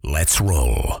Let's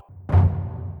roll.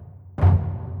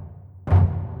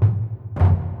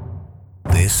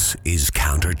 This is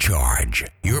Countercharge,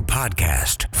 your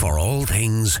podcast for all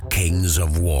things Kings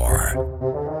of War.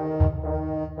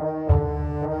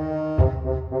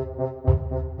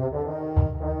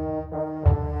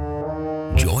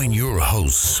 Join your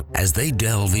hosts as they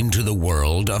delve into the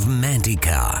world of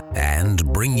Mantica and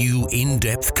bring you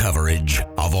in-depth coverage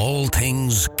of all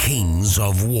things Kings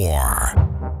of War.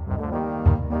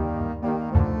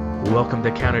 Welcome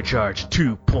to Countercharge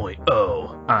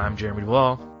 2.0. I'm Jeremy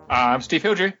Duvall. I'm Steve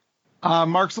Hildry. I'm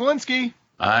Mark Zielinski.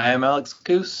 I'm Alex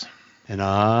Coos. And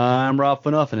I'm Rob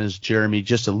Phaneuf, and as Jeremy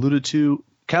just alluded to,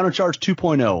 Countercharge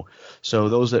 2.0. So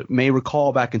those that may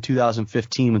recall back in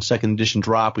 2015 when second edition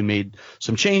dropped, we made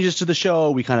some changes to the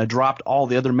show. We kind of dropped all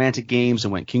the other Mantic games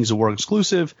and went Kings of War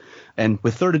exclusive. And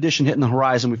with third edition hitting the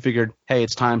horizon, we figured, hey,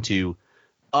 it's time to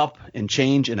up and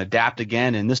change and adapt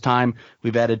again. And this time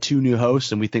we've added 2 new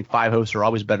hosts, and we think 5 hosts are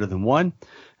always better than 1.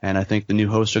 And I think the new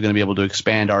hosts are going to be able to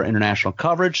expand our international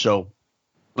coverage. So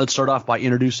let's start off by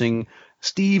introducing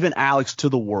Steve and Alex to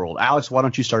the world. Alex, why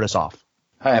don't you start us off?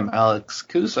 Hi, I'm Alex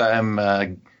Coos. I'm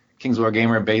a Kings of War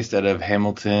gamer based out of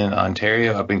Hamilton,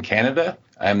 Ontario, up in Canada.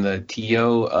 I'm the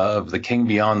TO of the King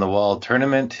Beyond the Wall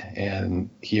tournament and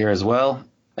here as well.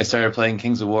 I started playing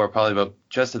Kings of War probably about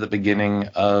just at the beginning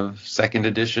of second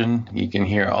edition. You can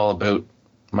hear all about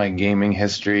my gaming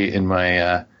history in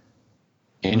my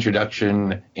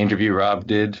introduction interview Rob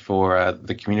did for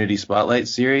the Community Spotlight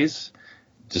series.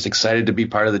 Just excited to be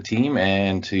part of the team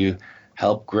and to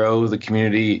help grow the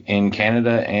community in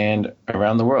Canada and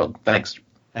around the world. Thanks.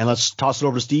 And let's toss it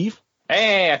over to Steve.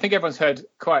 Hey, I think everyone's heard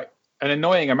quite an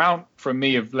annoying amount from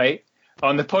me of late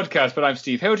on the podcast, but I'm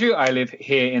Steve Hildrew. I live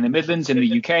here in the Midlands in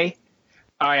the UK.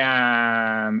 I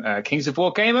am a Kings of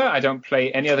War gamer. I don't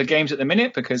play any other games at the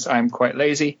minute because I'm quite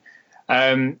lazy.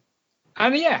 And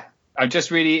yeah, I'm just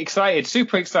really excited,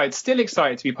 super excited, still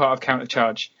excited to be part of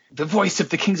Countercharge, the voice of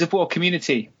the Kings of War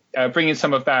community. Bringing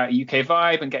some of that UK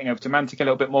vibe and getting over to Mantic a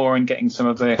little bit more and getting some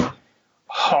of the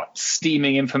hot,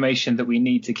 steaming information that we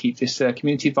need to keep this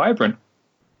community vibrant.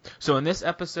 So in this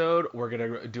episode, we're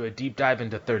going to do a deep dive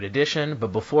into 3rd edition,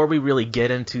 but before we really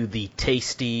get into the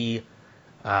tasty,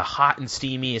 hot and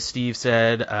steamy, as Steve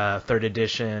said, 3rd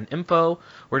edition info,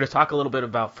 we're going to talk a little bit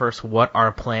about first what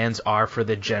our plans are for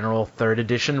the general 3rd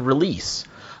edition release.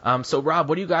 So Rob,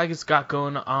 what do you guys got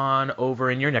going on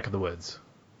over in your neck of the woods?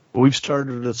 We've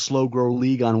started a Slow Grow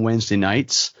League on Wednesday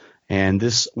nights, and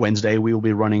this Wednesday we will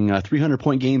be running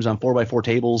 300-point games on 4x4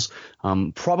 tables,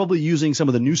 probably using some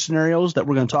of the new scenarios that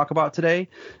we're going to talk about today.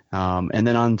 And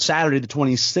then on Saturday the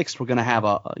 26th, we're going to have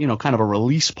a kind of a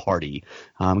release party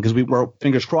because we're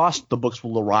fingers crossed the books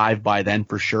will arrive by then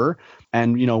for sure.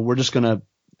 And we're just going to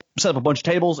set up a bunch of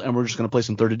tables, and we're just going to play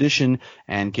some 3rd edition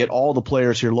and get all the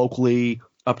players here locally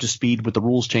up to speed with the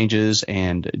rules changes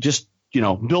and just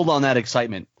build on that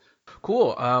excitement.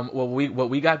 Cool. What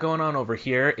we got going on over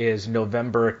here is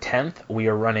November 10th. We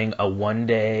are running a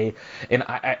 1-day, and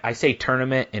I say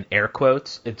tournament in air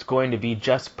quotes. It's going to be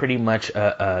just pretty much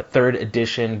a 3rd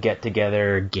edition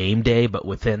get-together game day, but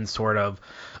within sort of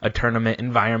a tournament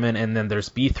environment. And then there's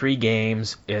B3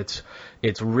 games. It's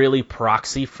really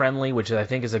proxy friendly, which I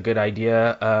think is a good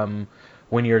idea.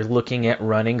 When you're looking at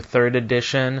running 3rd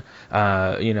edition,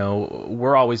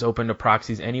 we're always open to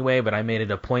proxies anyway, but I made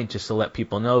it a point just to let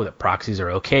people know that proxies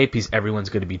are okay because everyone's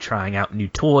going to be trying out new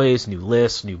toys, new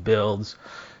lists, new builds.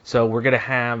 So we're going to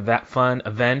have that fun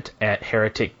event at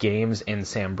Heretic Games in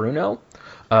San Bruno,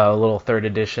 a little 3rd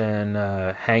edition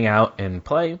hangout and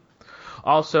play.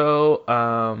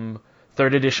 Also,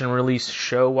 3rd edition release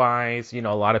show-wise, a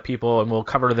lot of people, and we'll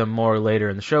cover them more later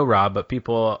in the show, Rob, but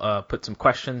people put some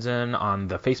questions in on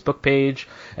the Facebook page,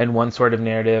 and one sort of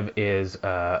narrative is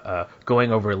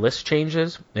going over list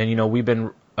changes. And, we've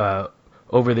been,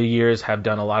 over the years, have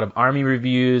done a lot of army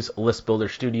reviews. List Builder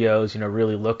Studios,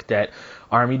 really looked at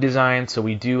army design, so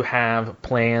we do have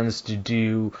plans to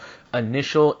do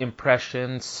initial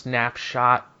impression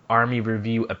snapshot Army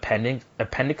review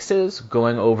appendixes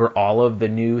going over all of the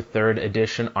new 3rd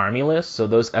edition Army lists. So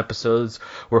those episodes,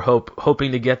 we're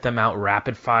hoping to get them out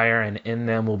rapid fire, and in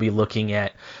them we'll be looking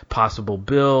at possible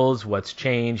builds, what's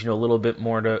changed, a little bit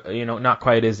more to, not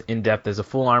quite as in-depth as a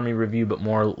full Army review, but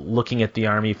more looking at the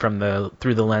Army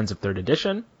through the lens of 3rd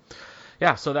edition.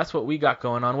 Yeah, so that's what we got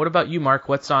going on. What about you, Mark?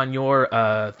 What's on your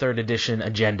 3rd edition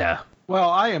agenda? Well,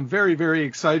 I am very, very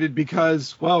excited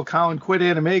because, Colin quit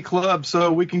Anime Club,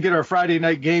 so we can get our Friday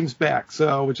night games back,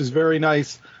 which is very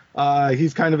nice.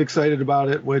 He's kind of excited about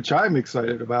it, which I'm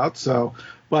excited about.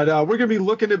 But we're going to be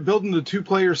looking at building the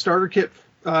 2-player starter kit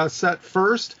set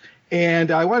first,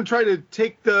 And I want to try to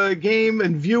take the game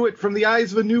and view it from the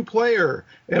eyes of a new player.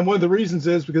 And one of the reasons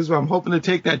is because I'm hoping to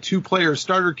take that 2-player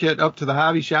starter kit up to the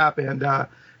hobby shop and,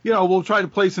 we'll try to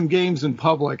play some games in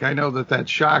public. I know that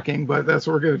that's shocking, but that's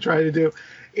what we're going to try to do.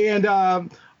 And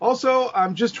also,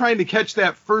 I'm just trying to catch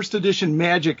that first edition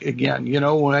magic again.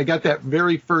 When I got that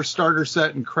very first starter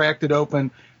set and cracked it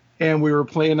open, and we were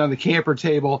playing on the camper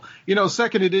table.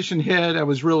 Second edition hit. I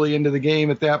was really into the game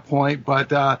at that point. But,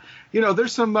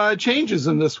 there's some changes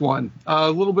in this one. A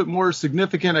little bit more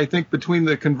significant, I think, between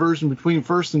the conversion between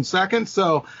first and second.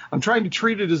 So I'm trying to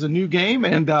treat it as a new game.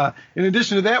 And in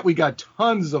addition to that, we got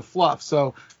tons of fluff.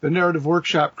 So the Narrative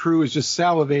Workshop crew is just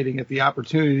salivating at the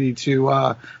opportunity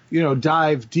to,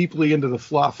 dive deeply into the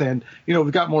fluff. And,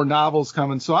 we've got more novels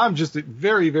coming. So I'm just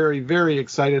very, very, very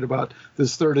excited about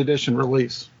this third edition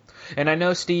release. And I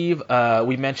know, Steve,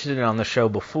 we mentioned it on the show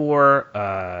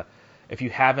before. If you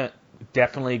haven't,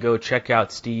 definitely go check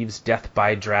out Steve's Death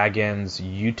by Dragons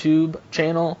YouTube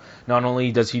channel. Not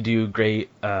only does he do great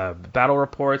battle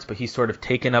reports, but he's sort of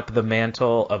taken up the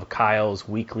mantle of Kyle's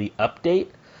weekly update.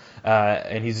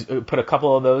 And he's put a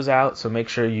couple of those out, so make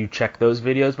sure you check those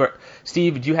videos. But,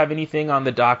 Steve, do you have anything on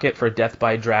the docket for Death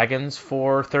by Dragons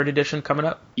for 3rd edition coming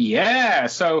up? Yeah,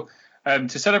 so...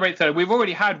 to celebrate third, we've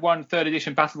already had one 3rd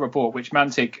edition battle report, which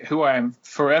Mantic, who I am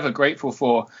forever grateful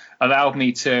for, allowed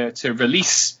me to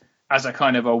release as a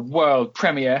kind of a world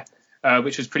premiere,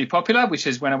 which was pretty popular, which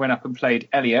is when I went up and played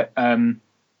Elliot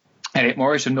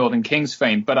Morris of Northern Kings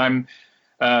fame. But I'm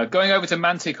going over to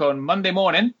Mantic on Monday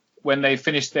morning when they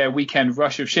finished their weekend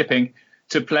rush of shipping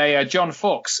to play John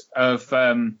Fawkes of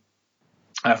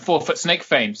 4-Foot Snake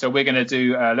fame. So we're going to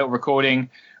do a little recording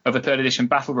of a 3rd edition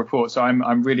battle report, so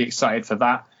I'm really excited for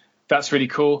that. That's really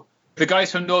cool. The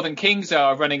guys from Northern Kings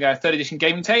are running a 3rd edition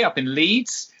gaming day up in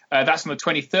Leeds. That's on the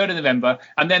 23rd of November.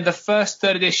 And then the first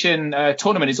 3rd edition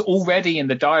tournament is already in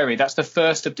the diary. That's the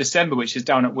 1st of December, which is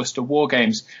down at Worcester War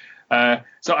Games.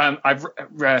 So I've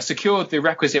secured the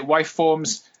requisite wife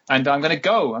forms, and I'm going to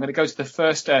go. I'm going to go to the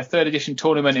first 3rd edition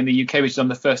tournament in the UK, which is on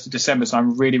the 1st of December. So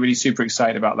I'm really, really super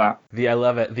excited about that. I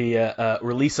love it. The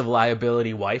release of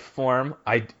liability wife form.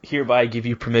 I hereby give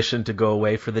you permission to go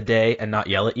away for the day and not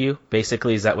yell at you.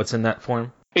 Basically, is that what's in that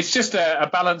form? It's just a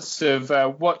balance of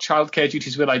what childcare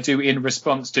duties will I do in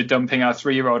response to dumping our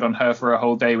 3-year-old on her for a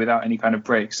whole day without any kind of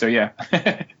break. So, yeah.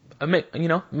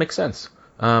 Makes sense.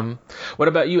 What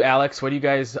about you, Alex? What do you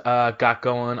guys got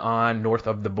going on north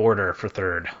of the border for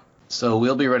 3rd? So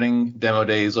we'll be running demo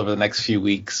days over the next few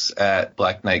weeks at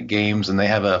Black Knight Games, and they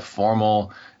have a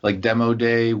formal demo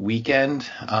day weekend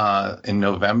in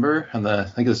November, on I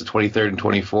think it's the 23rd and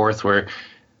 24th, where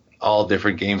all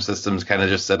different game systems kind of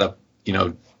just set up,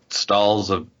 stalls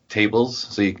of tables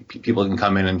so people can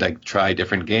come in and try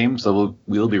different games. So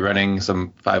we'll be running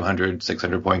some 500,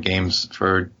 600 point games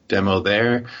for demo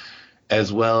there.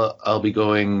 As well, I'll be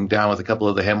going down with a couple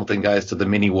of the Hamilton guys to the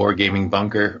mini Wargaming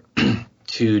bunker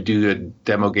to do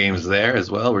demo games there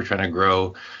as well. We're trying to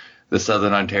grow the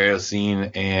Southern Ontario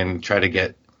scene and try to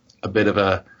get a bit of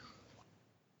a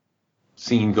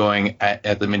scene going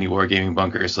at the mini Wargaming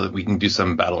bunker so that we can do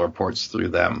some battle reports through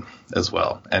them as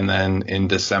well. And then in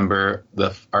December,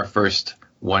 our first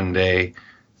one-day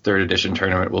 3rd edition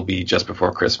tournament will be just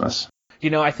before Christmas.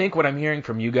 I think what I'm hearing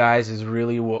from you guys is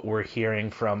really what we're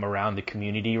hearing from around the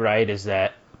community, right? Is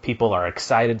that people are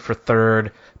excited for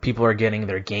 3rd. People are getting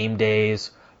their game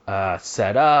days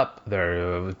set up.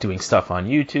 They're doing stuff on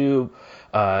YouTube.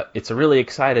 It's a really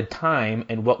excited time.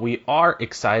 And what we are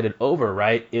excited over,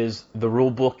 right, is the rule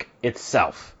book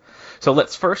itself. So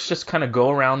let's first just kind of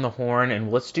go around the horn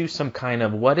and let's do some kind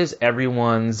of what is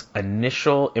everyone's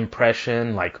initial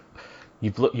impression.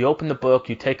 You open the book,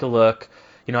 you take a look.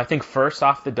 I think first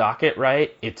off the docket,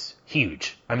 right, it's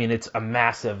huge. I mean, it's a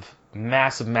massive,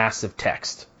 massive, massive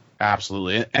text.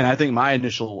 Absolutely. And I think my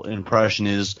initial impression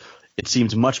is it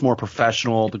seems much more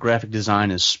professional. The graphic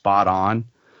design is spot on.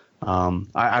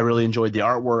 I really enjoyed the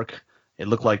artwork. It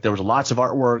looked like there was lots of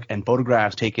artwork and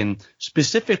photographs taken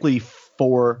specifically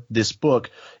for this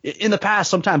book. In the past,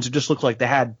 sometimes it just looked like they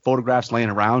had photographs laying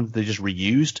around they just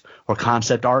reused, or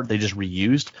concept art they just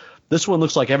reused. This one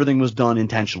looks like everything was done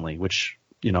intentionally, which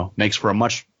makes for a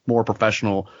much more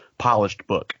professional, polished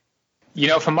book.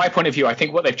 From my point of view, I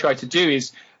think what they've tried to do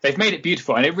is they've made it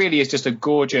beautiful, and it really is just a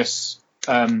gorgeous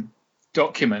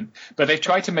document, but they've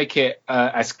tried to make it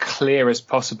as clear as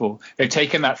possible. They've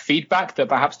taken that feedback that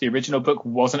perhaps the original book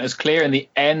wasn't as clear and the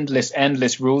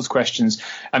endless rules questions,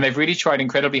 and they've really tried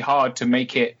incredibly hard to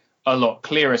make it a lot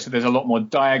clearer. So there's a lot more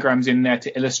diagrams in there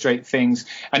to illustrate things.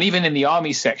 And even in the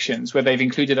army sections where they've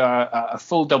included a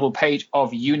full double page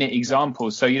of unit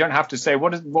examples. So you don't have to say,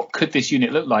 what could this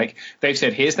unit look like? They've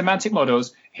said, here's the Mantic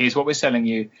models. Here's what we're selling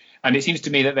you. And it seems to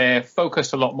me that they're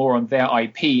focused a lot more on their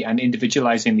IP and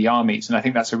individualizing the armies. And I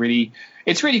think it's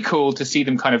really cool to see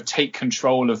them kind of take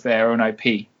control of their own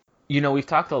IP. You know, we've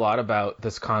talked a lot about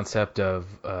this concept of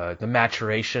the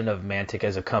maturation of Mantic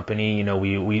as a company. You know,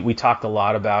 we talked a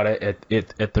lot about it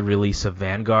at the release of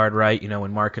Vanguard, right? You know,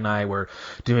 when Mark and I were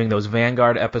doing those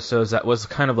Vanguard episodes, that was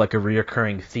kind of like a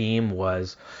reoccurring theme,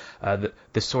 was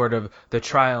the sort of the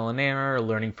trial and error,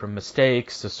 learning from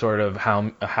mistakes, the sort of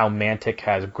how Mantic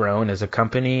has grown as a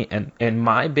company. And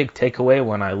my big takeaway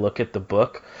when I look at the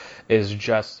book is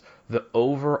just the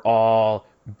overall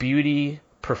beauty,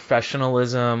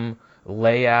 professionalism,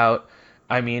 layout.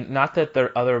 I mean, not that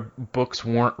their other books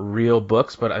weren't real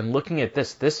books, but I'm looking at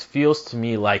this. This feels to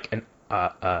me like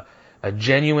a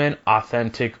genuine,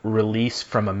 authentic release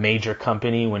from a major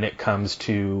company when it comes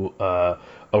to a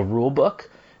rule book.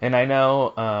 And I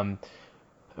know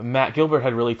Matt Gilbert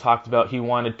had really talked about he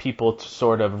wanted people to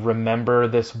sort of remember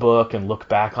this book and look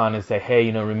back on and say, hey,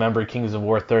 you know, remember Kings of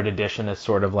War 3rd edition as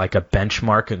sort of like a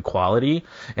benchmark in quality.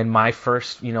 And my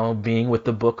first, you know, being with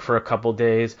the book for a couple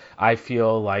days, I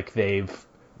feel like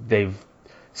they've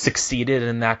succeeded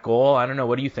in that goal. I don't know.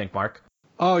 What do you think, Mark?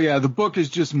 Oh, yeah, the book is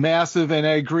just massive, and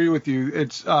I agree with you.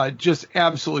 It's just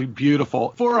absolutely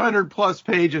beautiful. 400-plus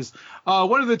pages.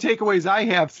 One of the takeaways I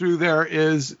have through there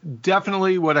is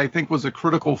definitely what I think was a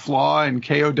critical flaw in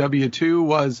KOW2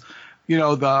 was, you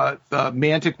know, the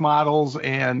Mantic models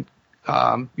and,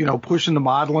 you know, pushing the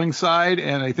modeling side,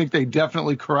 and I think they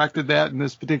definitely corrected that in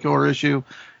this particular issue.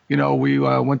 You know, we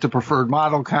went to preferred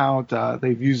model count.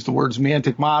 They've used the words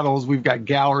Mantic models. We've got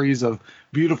galleries of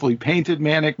beautifully painted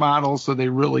Mantic models, so they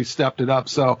really stepped it up.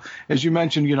 So, as you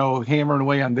mentioned, you know, hammering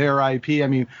away on their IP. I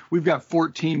mean, we've got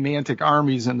 14 Mantic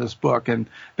armies in this book, and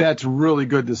that's really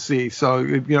good to see. So,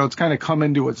 you know, it's kind of come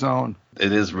into its own.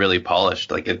 It is really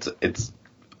polished. Like it's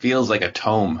feels like a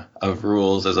tome of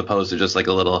rules as opposed to just like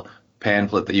a little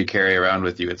pamphlet that you carry around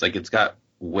with you. It's like it's got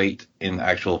weight in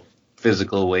actual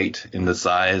physical weight in the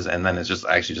size, and then it's just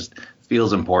actually just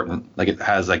feels important. Like it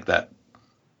has like that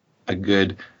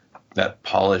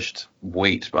polished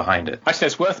weight behind it. Actually,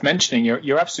 it's worth mentioning.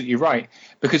 You're absolutely right,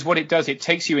 because what it does, it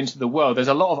takes you into the world. There's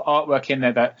a lot of artwork in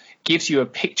there that gives you a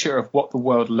picture of what the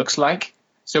world looks like.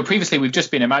 So previously we've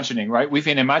just been imagining, right? We've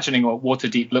been imagining what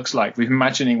Waterdeep looks like. We've been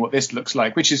imagining what this looks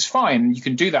like, which is fine. You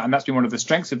can do that, and that's been one of the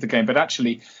strengths of the game. But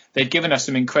actually, they've given us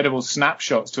some incredible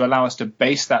snapshots to allow us to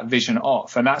base that vision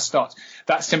off. And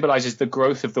that symbolizes the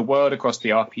growth of the world across the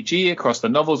RPG, across the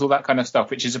novels, all that kind of stuff,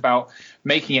 which is about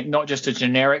making it not just a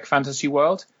generic fantasy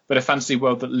world, but a fantasy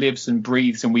world that lives and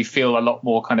breathes and we feel a lot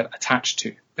more kind of attached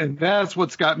to. And that's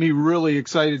what's got me really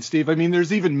excited, Steve. I mean,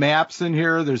 there's even maps in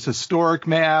here. There's historic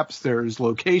maps. There's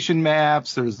location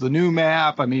maps. There's the new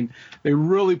map. I mean, they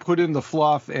really put in the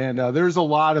fluff, and there's a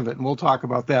lot of it, and we'll talk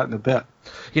about that in a bit.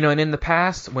 You know, and in the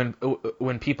past,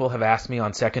 when people have asked me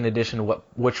on second edition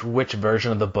which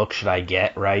version of the book should I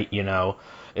get, right? You know,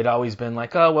 it always been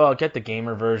like, oh, well, get the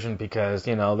gamer version because,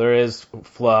 you know, there is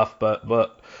fluff,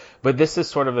 but this is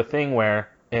sort of a thing where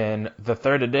in the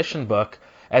third edition book,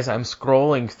 as I'm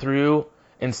scrolling through,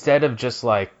 instead of just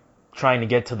like trying to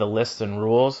get to the lists and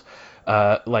rules,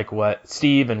 like what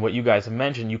Steve and what you guys have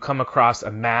mentioned, you come across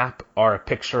a map or a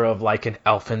picture of like an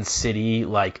elfin city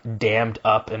like dammed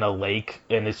up in a lake,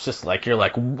 and it's just like you're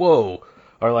like, whoa.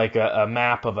 Or like a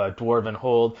map of a dwarven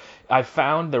hold. I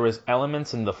found there was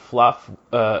elements in the fluff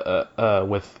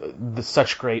with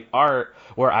such great art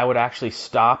where I would actually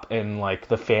stop and like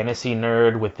the fantasy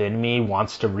nerd within me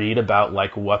wants to read about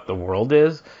like what the world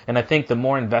is. And I think the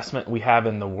more investment we have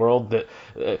in the world,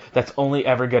 that's only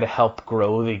ever going to help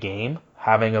grow the game.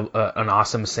 Having an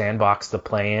awesome sandbox to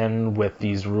play in with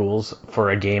these rules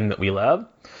for a game that we love.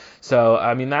 So,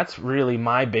 I mean, that's really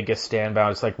my biggest standout.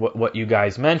 It's like what you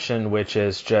guys mentioned, which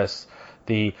is just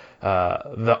the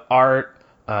art,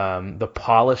 the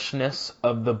polishedness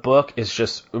of the book is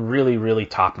just really, really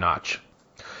top notch.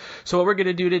 So what we're going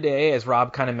to do today, as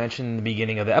Rob kind of mentioned in the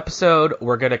beginning of the episode,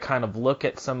 we're going to kind of look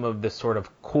at some of the sort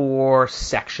of core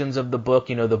sections of the book.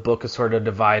 You know, the book is sort of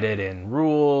divided in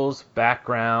rules,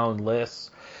 background, lists.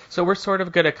 So we're sort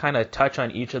of going to kind of touch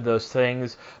on each of those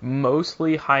things,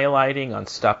 mostly highlighting on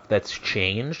stuff that's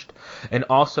changed. And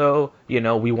also, you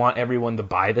know, we want everyone to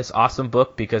buy this awesome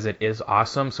book because it is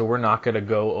awesome. So we're not going to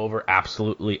go over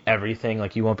absolutely everything.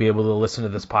 Like you won't be able to listen to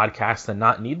this podcast and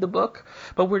not need the book.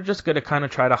 But we're just going to kind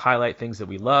of try to highlight things that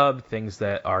we love, things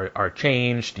that are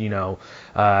changed, you know,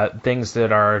 things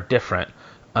that are different.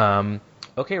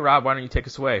 Okay, Rob, why don't you take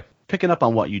us away? Picking up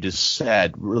on what you just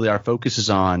said, really our focus is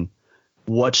on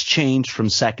what's changed from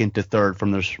second to third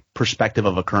from the perspective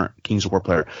of a current Kings of War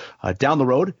player. Down the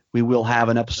road, we will have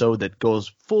an episode that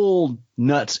goes full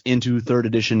nuts into third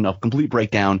edition of complete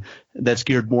breakdown that's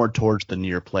geared more towards the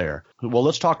near player. Well,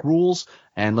 let's talk rules,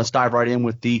 and let's dive right in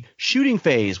with the shooting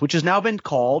phase, which has now been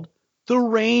called the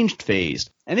ranged phase.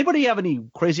 Anybody have any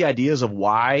crazy ideas of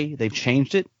why they've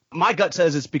changed it? My gut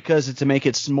says it's because it's to make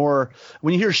it more –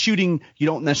 when you hear shooting, you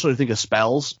don't necessarily think of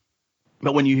spells.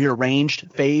 But when you hear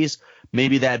ranged phase,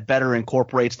 maybe that better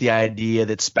incorporates the idea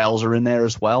that spells are in there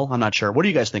as well. I'm not sure. What do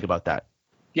you guys think about that?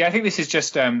 Yeah, I think this is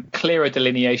just clearer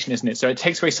delineation, isn't it? So it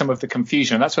takes away some of the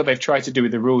confusion. And that's what they've tried to do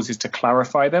with the rules, is to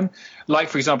clarify them. Like,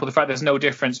 for example, the fact there's no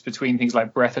difference between things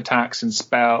like breath attacks and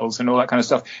spells and all that kind of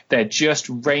stuff. They're just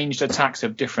ranged attacks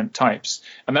of different types.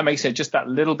 And that makes it just that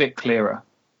little bit clearer.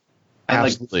 And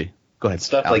Absolutely. Go ahead.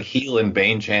 Stuff Alex. like heal and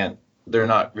bane chant, they're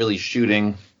not really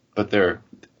shooting, but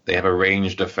they have a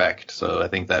ranged effect. So I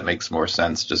think that makes more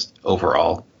sense just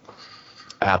overall.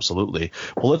 Absolutely.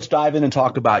 Well, let's dive in and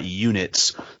talk about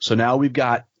units. So now we've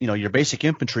got, your basic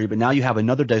infantry, but now you have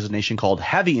another designation called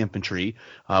heavy infantry,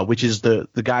 which is the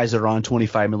guys that are on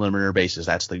 25 millimeter bases.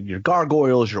 That's your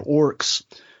gargoyles, your orcs.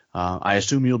 I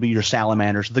assume you'll be your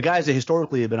salamanders. The guys that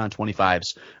historically have been on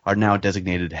 25s are now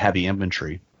designated heavy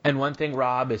infantry. And one thing,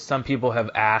 Rob, is some people have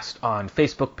asked on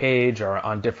Facebook page or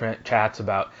on different chats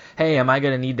about, hey, am I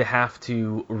going to have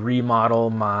to remodel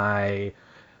my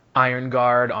Iron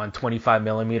Guard on 25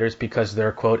 millimeters because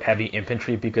they're, quote, heavy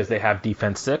infantry because they have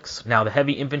defense 6? Now, the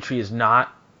heavy infantry is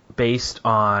not based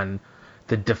on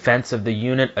the defense of the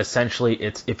unit. Essentially,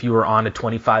 it's if you were on a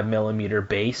 25 millimeter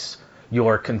base,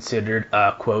 you're considered,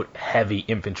 quote, heavy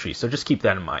infantry. So just keep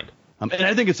that in mind. And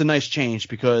I think it's a nice change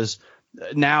because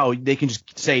now they can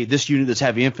just say this unit is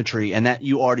heavy infantry, and that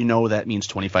you already know that means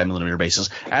 25 millimeter bases,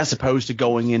 as opposed to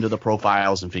going into the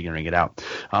profiles and figuring it out.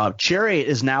 Chariot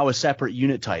is now a separate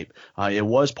unit type. It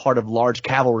was part of large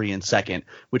cavalry in second,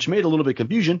 which made a little bit of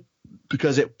confusion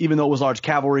because even though it was large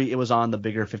cavalry, it was on the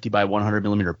bigger 50 by 100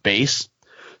 millimeter base.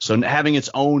 So having its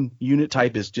own unit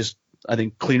type is just, I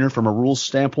think, cleaner from a rules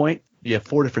standpoint. You have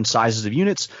 4 different sizes of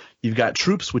units. You've got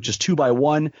troops, which is 2 by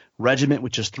 1, regiment,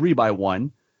 which is 3 by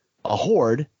 1. A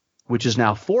horde, which is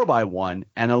now 4 by 1,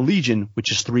 and a legion,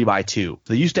 which is 3 by 2.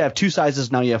 So they used to have 2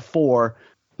 sizes, now you have 4.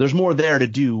 There's more there to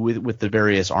do with the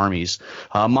various armies.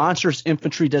 Monsters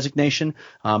infantry designation,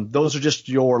 those are just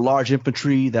your large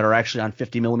infantry that are actually on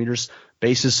 50 millimeters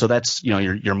bases. So that's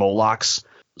your Molochs.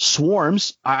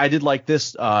 Swarms, I did like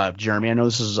this, Jeremy. I know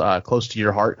this is close to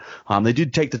your heart. They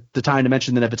did take the time to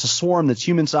mention that if it's a swarm that's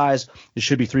human size, it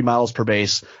should be 3 models per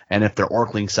base, and if they're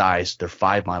Orkling size, they're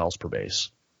 5 models per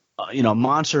base.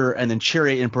 Monster and then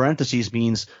chariot in parentheses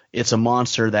means it's a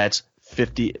monster that's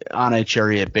 50 on a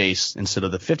chariot base instead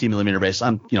of the 50 millimeter base.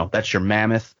 That's your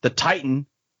mammoth. The Titan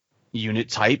unit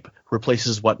type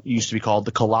replaces what used to be called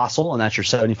the Colossal, and that's your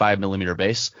 75 millimeter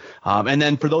base. And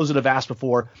then for those that have asked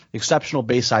before, exceptional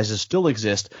base sizes still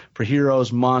exist for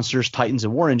heroes, monsters, Titans,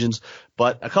 and war engines.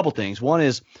 But a couple things. One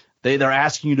is they're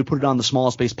asking you to put it on the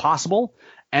smallest base possible.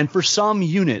 And for some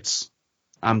units,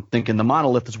 I'm thinking the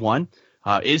Monolith is one.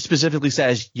 It specifically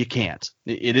says you can't.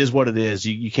 It is what it is.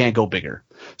 You can't go bigger.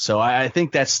 So I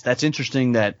think that's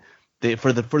interesting that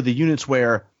for the units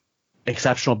where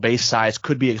exceptional base size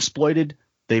could be exploited,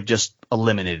 they've just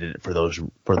eliminated it for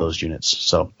those units.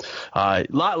 So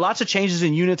lots of changes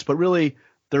in units, but really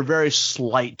they're very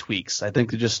slight tweaks. I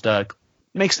think it just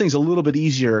makes things a little bit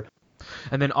easier.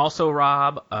 And then also,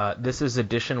 Rob, this is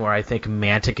edition where I think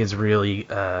Mantic is really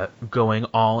going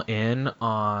all in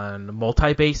on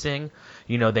multi-basing.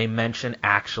 They mention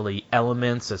actually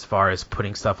elements as far as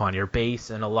putting stuff on your base,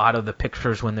 and a lot of the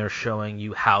pictures when they're showing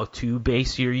you how to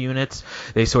base your units,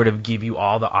 they sort of give you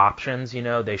all the options.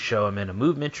 They show them in a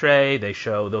movement tray.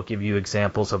 They'll give you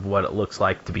examples of what it looks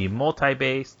like to be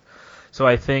multi-based. So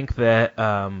I think that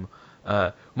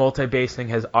multi-basing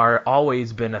has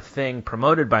always been a thing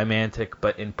promoted by Mantic,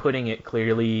 but in putting it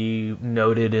clearly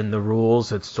noted in the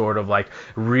rules, it's sort of like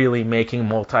really making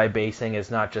multi-basing is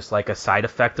not just like a side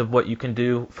effect of what you can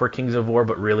do for Kings of War,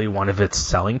 but really one of its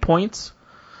selling points.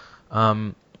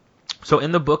 So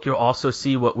in the book, you'll also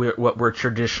see what we're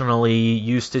traditionally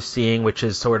used to seeing, which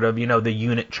is sort of, the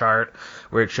unit chart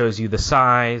where it shows you the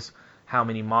size, how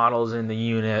many models in the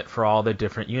unit for all the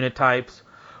different unit types.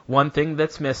 One thing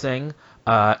that's missing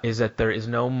is that there is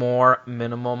no more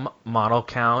minimum model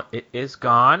count. It is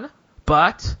gone,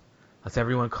 but let's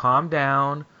everyone calm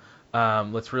down.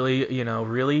 Let's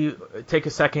really take a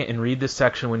second and read this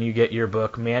section when you get your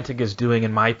book. Mantic is doing,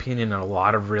 in my opinion, a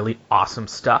lot of really awesome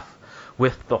stuff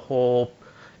with the whole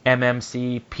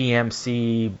MMC,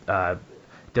 PMC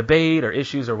debate or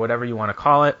issues or whatever you want to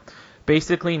call it.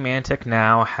 Basically, Mantic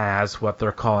now has what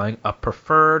they're calling a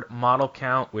preferred model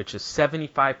count, which is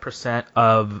 75%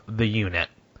 of the unit.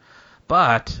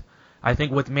 But I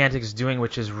think what Mantic's doing,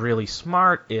 which is really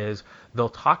smart, is they'll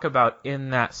talk about in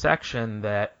that section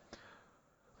that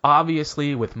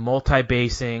obviously with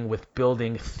multi-basing, with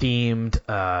building themed,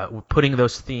 putting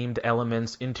those themed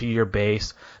elements into your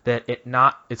base, that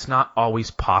it's not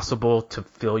always possible to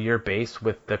fill your base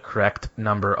with the correct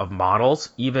number of models.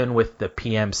 Even with the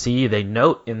PMC, they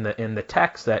note in the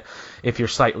text that if you're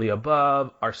slightly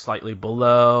above or slightly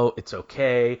below, it's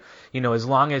okay. As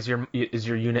long as your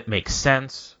unit makes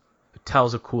sense, it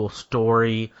tells a cool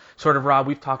story. Sort of, Rob,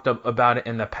 we've talked about it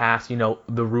in the past,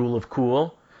 the rule of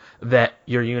cool, that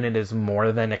your unit is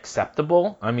more than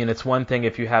acceptable. I mean, it's one thing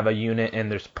if you have a unit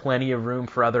and there's plenty of room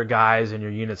for other guys and your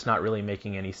unit's not really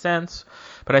making any sense.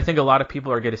 But I think a lot of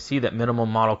people are going to see that minimal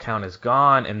model count is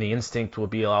gone, and the instinct will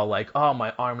be all like, oh,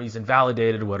 my army's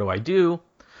invalidated, what do I do?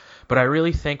 But I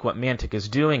really think what Mantic is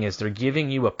doing is they're giving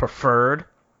you a preferred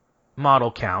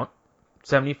model count,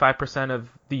 75% of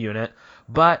the unit,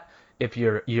 but if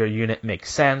your unit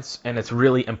makes sense and it's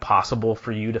really impossible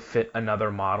for you to fit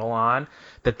another model on,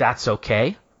 that's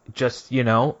okay. Just,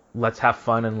 let's have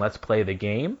fun and let's play the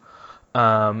game.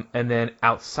 And then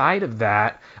outside of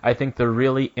that, I think they're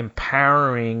really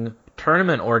empowering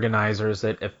tournament organizers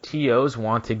that if TOs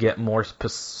want to get more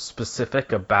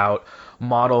specific about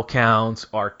model counts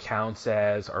or counts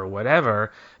as or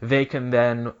whatever, they can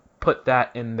then put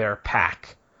that in their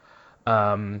pack.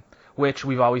 Which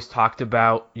we've always talked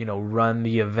about, run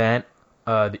the event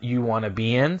that you want to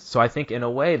be in. So I think in a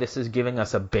way this is giving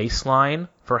us a baseline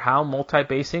for how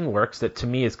multi-basing works that to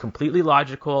me is completely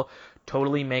logical,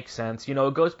 totally makes sense.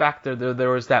 It goes back to there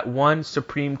was that one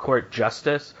Supreme Court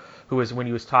justice who was, when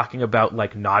he was talking about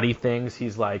like naughty things,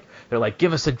 they're like,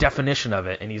 give us a definition of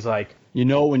it. And he's like, you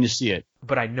know when you see it.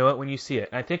 But I know it when you see it.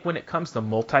 And I think when it comes to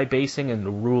multi-basing and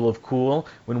the rule of cool,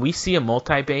 when we see a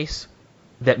multi-base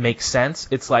that makes sense,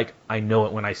 it's like, I know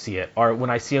it when I see it. Or when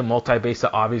I see a multi-base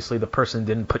that obviously the person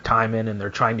didn't put time in and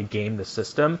they're trying to game the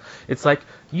system, it's like,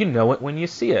 you know it when you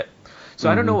see it.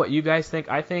 So I don't know what you guys think.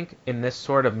 I think in this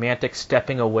sort of Mantic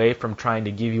stepping away from trying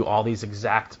to give you all these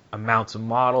exact amounts of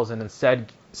models and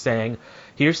instead saying,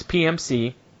 here's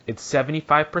PMC, it's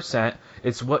 75%,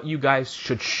 it's what you guys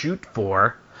should shoot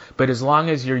for, but as long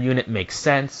as your unit makes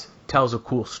sense, tells a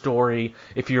cool story.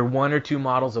 If you're one or two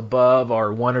models above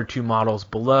or one or two models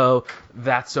below,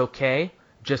 that's okay.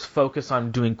 Just focus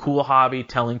on doing cool hobby,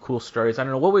 telling cool stories. I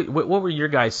don't know, what were your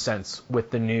guys' sense with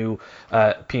the new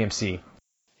PMC?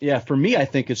 Yeah, for me, I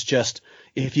think it's just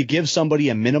if you give somebody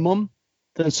a minimum,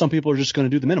 then some people are just going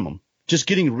to do the minimum. Just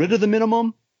getting rid of the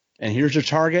minimum, and here's your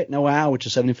target, which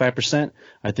is 75%.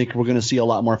 I think we're going to see a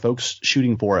lot more folks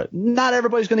shooting for it. Not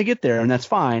everybody's going to get there, and that's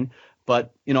fine.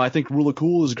 But, I think rule of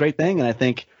cool is a great thing, and I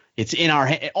think it's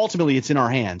ultimately it's in our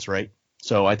hands, right?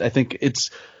 So I think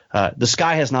it's the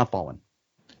sky has not fallen.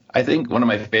 I think one of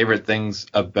my favorite things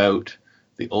about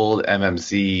the old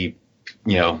MMC,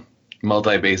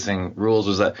 multi-basing rules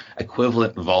was that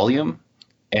equivalent volume,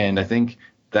 and I think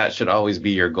that should always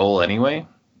be your goal anyway.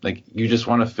 Like, you just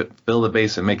want to fill the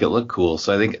base and make it look cool.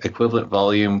 So I think equivalent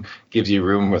volume gives you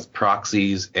room with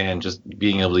proxies and just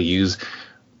being able to use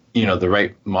the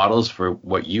right models for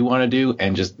what you want to do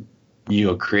and just,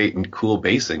 create cool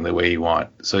basing the way you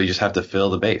want. So you just have to fill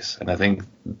the base. And I think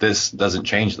this doesn't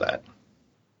change that.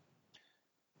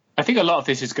 I think a lot of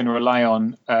this is going to rely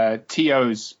on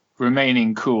TOs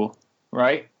remaining cool,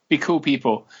 right? Be cool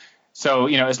people. So,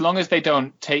 as long as they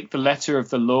don't take the letter of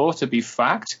the law to be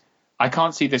fact, I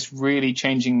can't see this really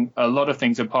changing a lot of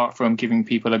things apart from giving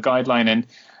people a guideline. And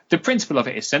the principle of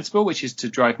it is sensible, which is to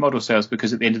drive model sales,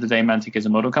 because at the end of the day, Mantic is a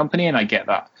model company, and I get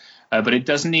that. But it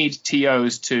does need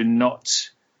TOs to not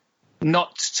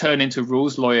turn into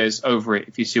rules lawyers over it,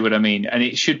 if you see what I mean. And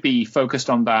it should be focused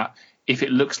on that if it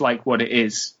looks like what it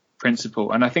is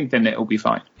principle. And I think then it'll be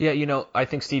fine. Yeah, I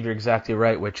think, Steve, you're exactly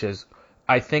right, which is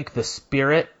I think the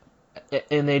spirit,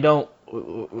 and they don't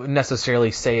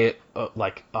necessarily say it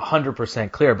like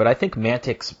 100% clear, but I think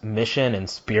Mantic's mission and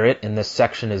spirit in this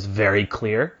section is very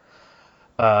clear.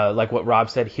 Like what Rob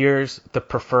said, here's the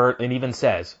preferred, and even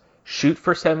says, shoot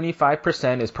for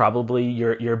 75% is probably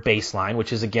your baseline,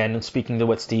 which is, again, speaking to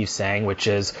what Steve's saying, which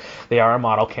is they are a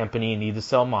model company and need to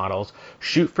sell models.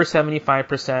 Shoot for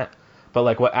 75%, but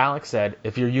like what Alex said,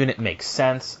 if your unit makes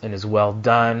sense and is well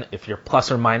done, if you're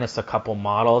plus or minus a couple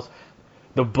models,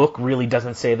 the book really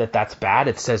doesn't say that that's bad.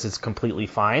 It says it's completely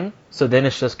fine. So then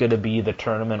it's just going to be the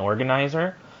tournament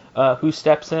organizer who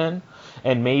steps in.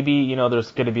 And maybe,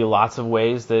 there's going to be lots of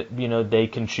ways that, they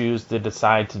can choose to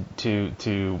decide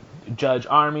to judge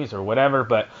armies or whatever.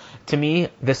 But to me,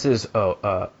 this is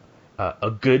a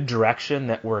good direction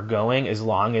that we're going, as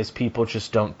long as people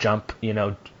just don't jump,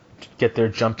 get their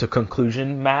jump to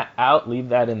conclusion mat out, leave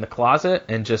that in the closet,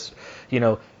 and just,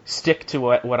 stick to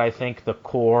what I think the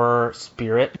core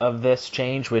spirit of this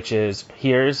change, which is,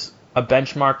 here's a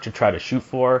benchmark to try to shoot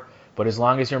for. But as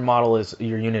long as your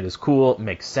unit is cool,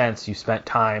 makes sense, you spent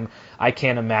time, I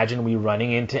can't imagine we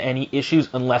running into any issues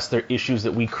unless they're issues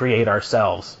that we create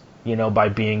ourselves, by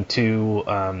being too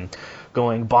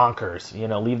going bonkers.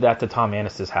 Leave that to Tom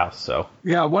Annis's house. So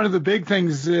yeah, one of the big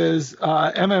things is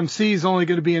MMC is only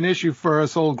going to be an issue for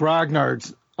us old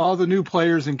grognards. All the new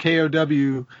players in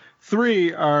KOW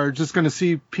 3 are just going to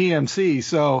see PMC,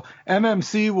 so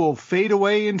MMC will fade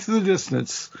away into the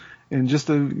distance in just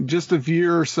a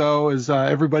year or so as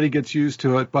everybody gets used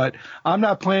to it. But I'm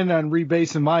not planning on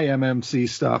rebasing my MMC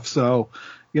stuff. So,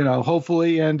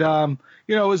 hopefully, and,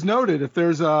 as noted, if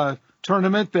there's a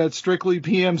tournament that's strictly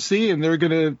PMC and they're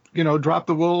going to, drop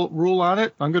the rule on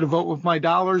it, I'm going to vote with my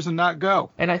dollars and not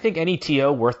go. And I think any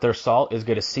TO worth their salt is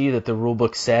going to see that the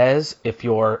rulebook says if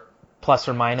you're plus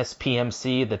or minus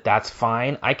PMC, that's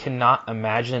fine. I cannot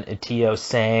imagine a TO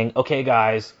saying, okay,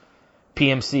 guys,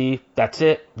 PMC, that's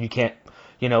it. You can't,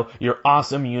 your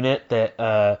awesome unit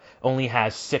that only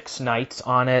has 6 knights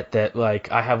on it, that,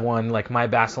 like, I have one, like my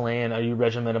Basilean, a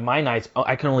regiment of my knights,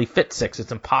 I can only fit 6.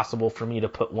 It's impossible for me to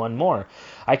put one more.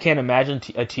 I can't imagine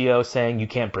a TO saying you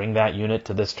can't bring that unit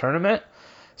to this tournament.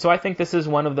 So I think this is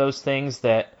one of those things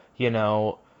that,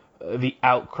 the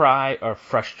outcry or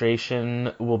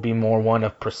frustration will be more one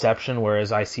of perception,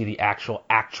 whereas I see the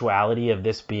actuality of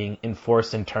this being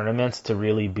enforced in tournaments to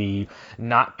really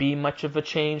not be much of a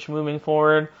change moving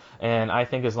forward. And I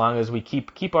think as long as we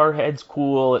keep our heads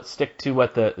cool, stick to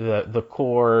what the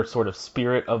core sort of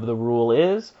spirit of the rule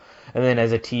is. And then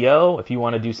as a TO, if you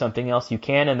want to do something else, you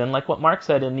can. And then like what Mark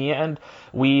said, in the end,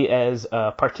 we as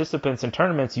participants in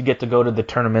tournaments, you get to go to the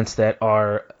tournaments that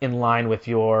are in line with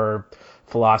your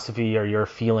philosophy or your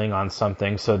feeling on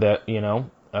something, so that,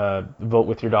 vote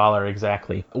with your dollar.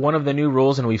 Exactly. One of the new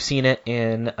rules, and we've seen it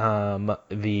in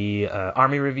the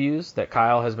army reviews that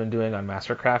Kyle has been doing on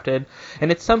Mastercrafted,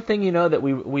 and it's something, that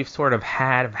we've sort of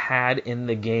had in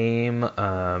the game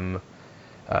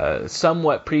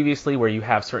somewhat previously, where you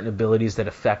have certain abilities that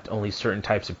affect only certain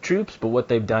types of troops. But what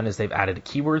they've done is they've added a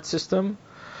keyword system.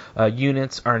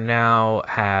 Units are now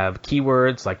have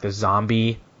keywords, like the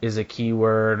zombie is a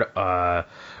keyword,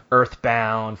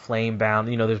 earthbound, flamebound.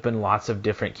 There's been lots of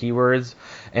different keywords,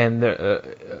 and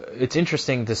it's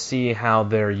interesting to see how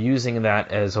they're using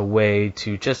that as a way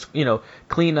to just,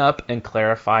 clean up and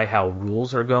clarify how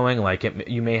rules are going. Like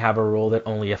you may have a rule that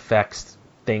only affects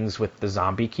things with the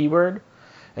zombie keyword.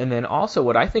 And then also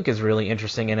what I think is really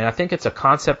interesting, and I think it's a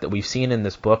concept that we've seen in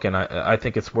this book, and I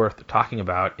think it's worth talking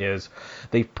about, is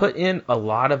they put in a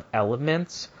lot of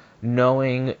elements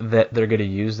knowing that they're going to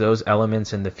use those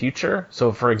elements in the future.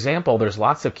 So, for example, there's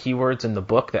lots of keywords in the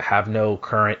book that have no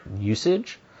current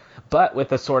usage, but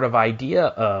with a sort of idea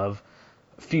of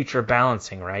future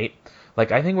balancing, right?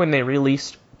 Like, I think when they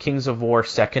released Kings of War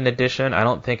 2nd edition, I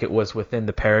don't think it was within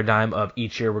the paradigm of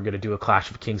each year we're going to do a Clash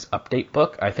of Kings update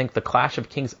book. I think the Clash of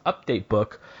Kings update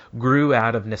book grew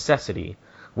out of necessity.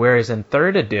 Whereas in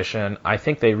 3rd edition, I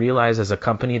think they realized as a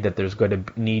company that there's going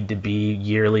to need to be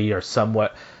yearly or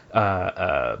somewhat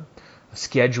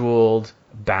scheduled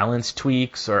balance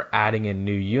tweaks or adding in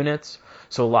new units.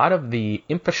 So a lot of the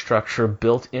infrastructure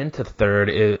built into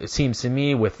 3rd, it seems to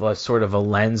me, with a sort of a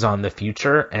lens on the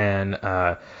future, and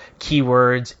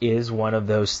keywords is one of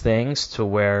those things, to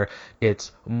where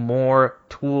it's more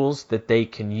tools that they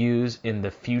can use in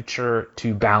the future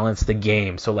to balance the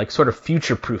game. So like sort of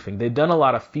future proofing. They've done a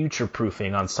lot of future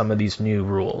proofing on some of these new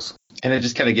rules. And it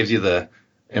just kind of gives you the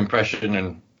impression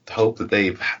and hope that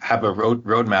they have a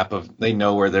roadmap of, they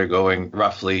know where they're going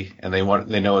roughly, and they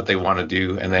know what they want to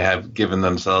do, and they have given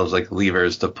themselves like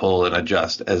levers to pull and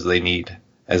adjust as they need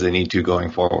to going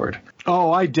forward.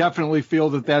 Oh, I definitely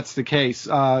feel that that's the case.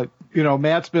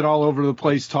 Matt's been all over the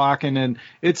place talking, and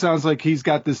it sounds like he's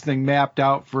got this thing mapped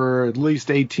out for at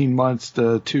least 18 months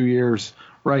to 2 years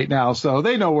right now. So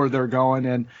they know where they're going.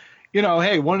 And,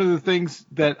 hey, one of the things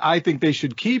that I think they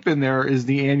should keep in there is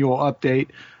the annual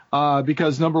update.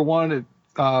 Because number one,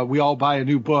 we all buy a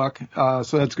new book,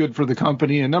 so that's good for the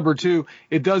company. And number two,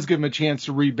 it does give them a chance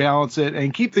to rebalance it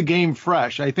and keep the game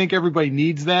fresh. I think everybody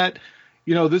needs that.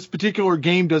 This particular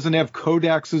game doesn't have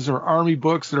codexes or army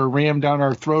books that are rammed down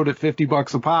our throat at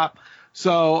 $50 a pop.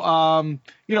 So,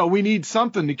 we need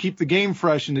something to keep the game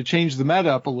fresh and to change the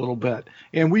meta up a little bit.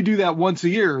 And we do that once a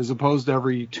year as opposed to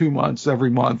every 2 months, every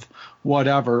month,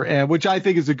 whatever. And which I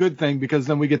think is a good thing because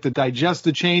then we get to digest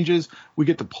the changes. We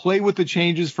get to play with the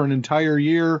changes for an entire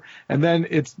year. And then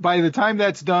by the time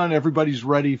that's done, everybody's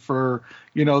ready for,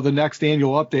 the next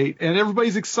annual update. And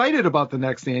everybody's excited about the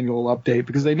next annual update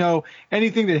because they know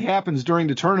anything that happens during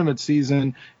the tournament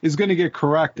season is going to get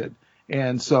corrected.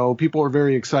 And so people are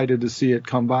very excited to see it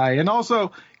come by. And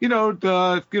also,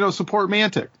 support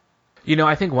Mantic.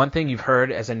 I think one thing you've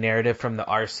heard as a narrative from the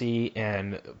RC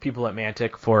and people at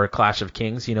Mantic for Clash of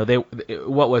Kings,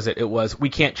 what was it? It was, we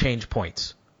can't change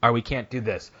points, or we can't do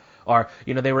this. Or,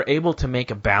 they were able to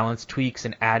make a balance tweaks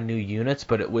and add new units,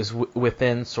 but it was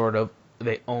within sort of,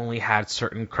 they only had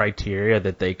certain criteria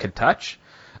that they could touch.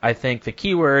 I think the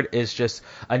key word is just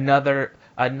another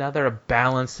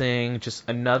balancing, just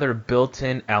another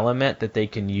built-in element that they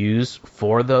can use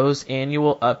for those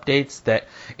annual updates that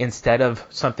instead of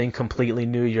something completely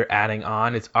new you're adding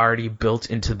on, it's already built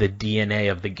into the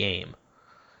DNA of the game.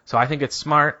 So I think it's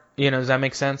smart. Does that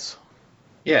make sense?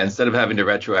 Yeah, instead of having to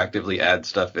retroactively add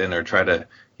stuff in or try to,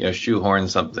 shoehorn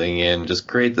something in, just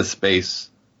create the space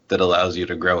that allows you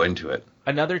to grow into it.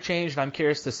 Another change, and I'm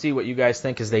curious to see what you guys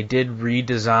think, is they did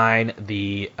redesign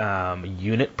the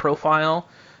unit profile.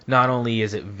 Not only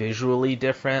is it visually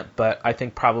different, but I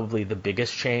think probably the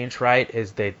biggest change, right,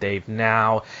 is that they've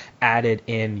now added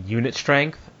in unit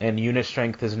strength, and unit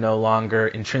strength is no longer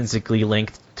intrinsically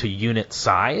linked to unit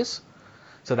size.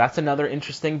 So that's another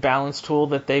interesting balance tool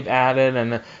that they've added,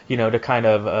 and to kind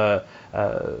of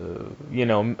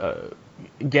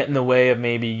get in the way of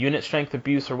maybe unit strength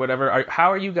abuse or whatever.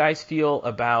 How are you guys feel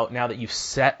about, now that you've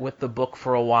set with the book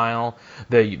for a while,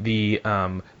 the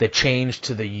change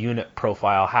to the unit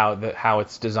profile, how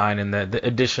it's designed, and the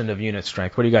addition of unit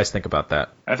strength? What do you guys think about that?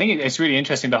 I think it's really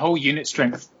interesting. The whole unit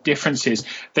strength differences,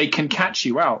 they can catch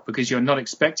you out because you're not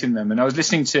expecting them. And I was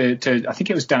listening to I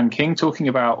think it was Dan King talking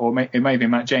about, or it may have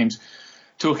been Matt James,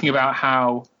 talking about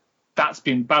how that's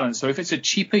been balanced. So if it's a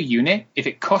cheaper unit, if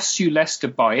it costs you less to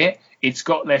buy it, it's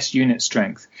got less unit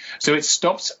strength. So it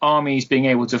stops armies being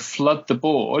able to flood the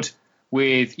board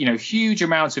with, huge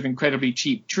amounts of incredibly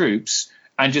cheap troops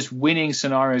and just winning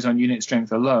scenarios on unit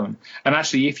strength alone. And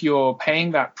actually, if you're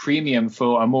paying that premium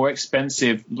for a more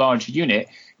expensive large unit,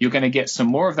 you're going to get some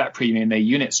more of that premium, their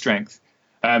unit strength.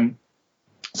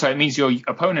 So it means your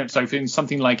opponent, so for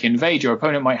something like Invade, your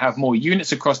opponent might have more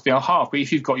units across their half, but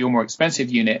if you've got your more expensive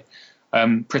unit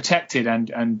protected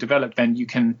and developed, then you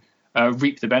can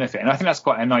reap the benefit. And I think that's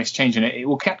quite a nice change, and it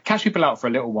will catch people out for a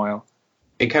little while.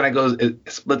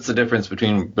 It splits the difference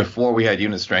between before we had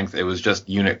unit strength, it was just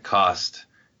unit cost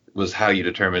was how you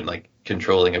determined like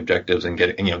controlling objectives and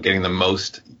getting the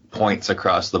most points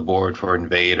across the board for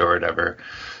Invade or whatever.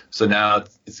 So now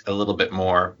it's a little bit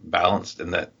more balanced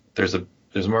in that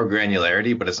there's more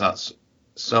granularity, but it's not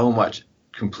so much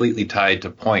completely tied to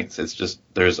points. It's just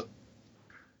there's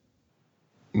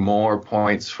more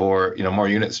points for, more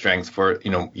unit strength for,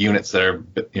 units that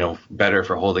are, better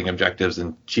for holding objectives,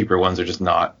 and cheaper ones are just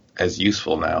not as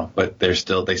useful now, but they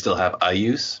still have a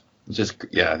use. It's just,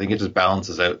 I think it just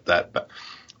balances out the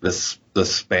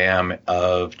spam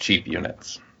of cheap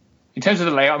units. In terms of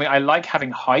the layout, I like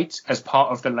having height as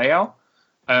part of the layout.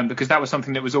 Because that was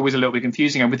something that was always a little bit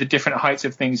confusing. And with the different heights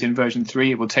of things in version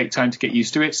 3, it will take time to get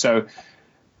used to it. So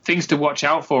things to watch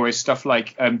out for is stuff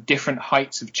like different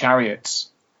heights of chariots.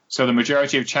 So the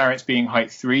majority of chariots being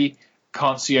height 3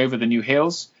 can't see over the new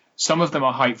hills. Some of them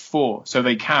are height 4, so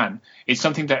they can. It's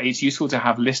something that it's useful to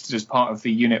have listed as part of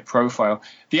the unit profile.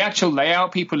 The actual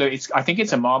layout, I think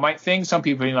it's a Marmite thing. Some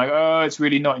people are like, oh, it's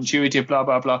really not intuitive, blah,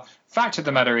 blah, blah. Fact of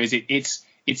the matter is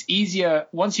it's easier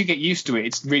once you get used to it.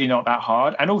 It's really not that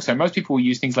hard. And also, most people will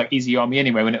use things like Easy Army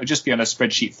anyway, when it would just be on a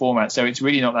spreadsheet format. So it's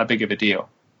really not that big of a deal.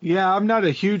 Yeah, I'm not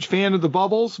a huge fan of the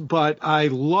bubbles, but I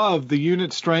love the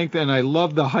unit strength and I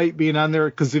love the height being on there.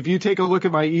 Because if you take a look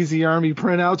at my Easy Army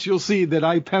printouts, you'll see that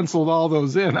I penciled all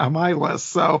those in on my list.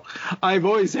 So I've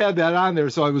always had that on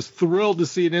there. So I was thrilled to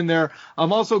see it in there.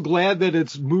 I'm also glad that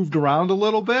it's moved around a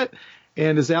little bit.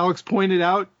 And as Alex pointed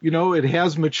out, it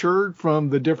has matured from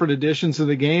the different editions of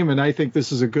the game, and I think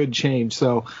this is a good change.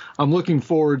 So I'm looking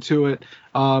forward to it.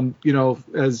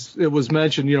 As it was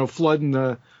mentioned, flooding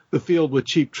the field with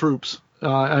cheap troops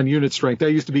on unit strength.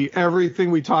 That used to be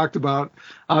everything we talked about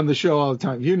on the show all the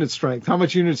time. Unit strength. How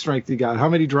much unit strength you got? How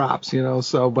many drops?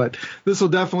 But this will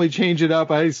definitely change it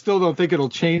up. I still don't think it'll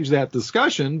change that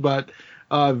discussion, but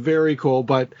Very cool.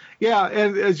 But yeah,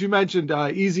 and as you mentioned,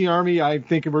 Easy Army, I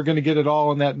think we're going to get it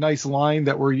all in that nice line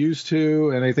that we're used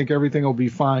to, and I think everything will be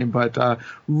fine. But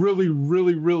really,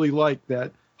 really, really like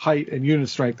that height and unit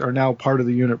strength are now part of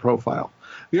the unit profile.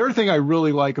 The other thing I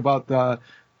really like about the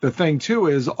thing too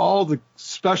is all the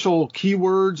special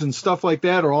keywords and stuff like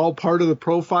that are all part of the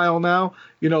profile now.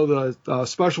 You know, the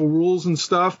special rules and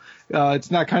stuff.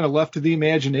 It's not kind of left to the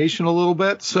imagination a little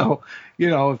bit. So, you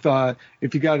know,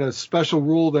 if you got a special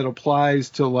rule that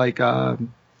applies to like,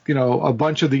 you know, a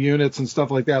bunch of the units and stuff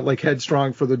like that, like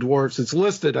Headstrong for the dwarves, it's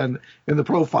listed in the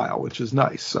profile, which is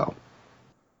nice. So.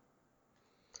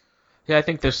 Yeah, I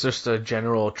think there's just a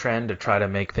general trend to try to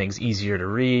make things easier to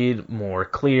read, more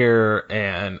clear,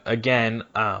 and again,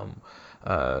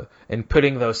 in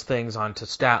putting those things onto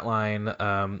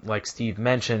StatLine, like Steve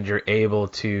mentioned, you're able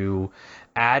to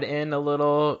add in a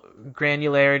little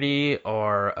granularity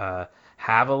or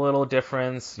have a little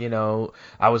difference. You know,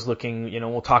 I was looking, you know,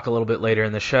 we'll talk a little bit later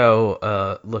in the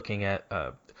show, looking at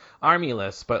army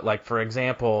lists, but like, for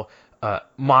example,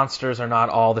 monsters are not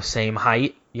all the same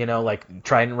height. You know, like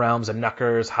Trident Realms and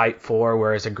Knuckers, height 4,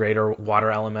 whereas a Greater Water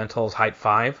Elemental is height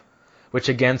 5, which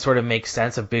again sort of makes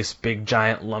sense of this big,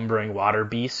 giant, lumbering water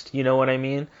beast. You know what I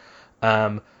mean?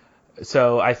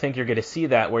 So I think you're going to see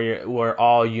that where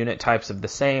all unit types of the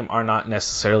same are not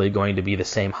necessarily going to be the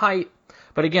same height.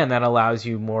 But again, that allows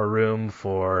you more room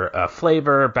for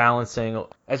flavor, balancing.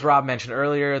 As Rob mentioned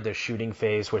earlier, the shooting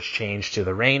phase was changed to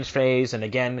the range phase. And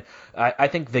again, I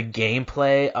think the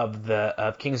gameplay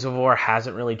of Kings of War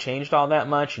hasn't really changed all that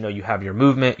much. You know, you have your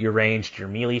movement, your ranged, your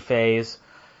melee phase.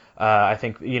 I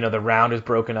think, you know, the round is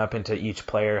broken up into each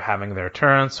player having their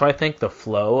turn. So I think the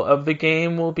flow of the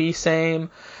game will be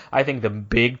same. I think the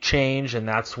big change, and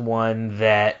that's one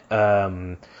that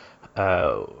there's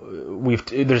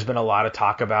been a lot of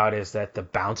talk about, is that the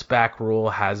bounce back rule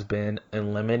has been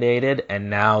eliminated, and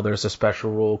now there's a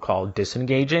special rule called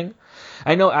disengaging.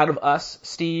 I know out of us,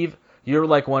 Steve, you're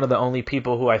like one of the only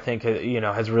people who I think, you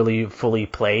know, has really fully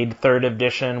played 3rd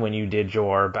edition when you did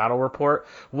your battle report.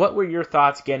 What were your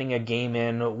thoughts getting a game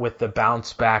in with the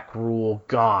bounce back rule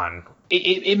gone?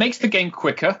 It makes the game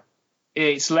quicker.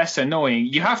 It's less annoying.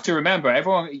 You have to remember,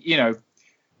 everyone, you know,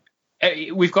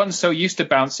 we've gotten so used to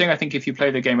bouncing. I think if you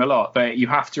play the game a lot, but you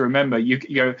have to remember, you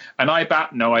go, and I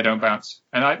bat, no, I don't bounce,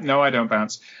 and I don't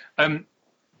bounce.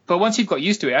 But once you've got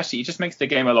used to it, actually, it just makes the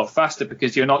game a lot faster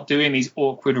because you're not doing these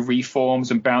awkward reforms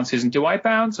and bounces. And do I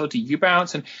bounce or do you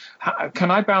bounce? And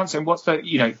can I bounce? And what's the,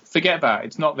 you know, forget about it.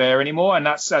 It's not there anymore. And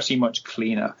that's actually much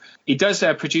cleaner. It does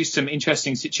produce some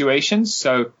interesting situations.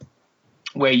 So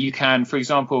where you can, for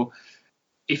example,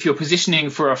 if you're positioning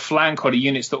for a flank on a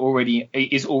unit that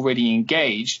is already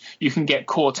engaged, you can get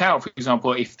caught out. For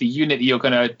example, if the unit that you're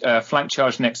going to flank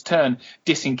charge next turn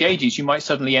disengages, you might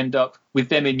suddenly end up with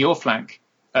them in your flank.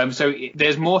 So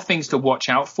there's more things to watch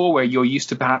out for where you're used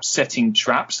to perhaps setting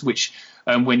traps, which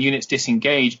when units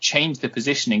disengage, change the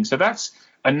positioning. So that's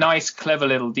a nice, clever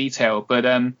little detail. But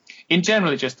in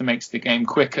general, it just makes the game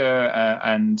quicker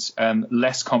and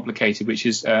less complicated, which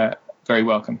is very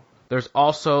welcome. There's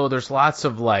lots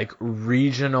of like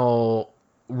regional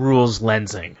rules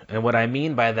lensing. And what I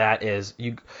mean by that is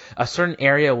a certain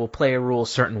area will play a rule a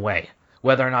certain way.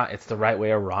 Whether or not it's the right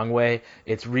way or wrong way,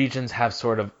 its regions have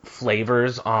sort of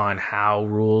flavors on how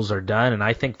rules are done. And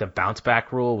I think the bounce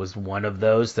back rule was one of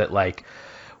those that, like,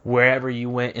 wherever you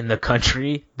went in the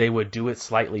country, they would do it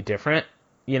slightly different.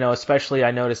 You know, especially I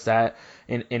noticed that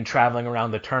in traveling around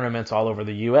the tournaments all over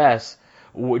the U.S.,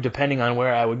 depending on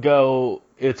where I would go,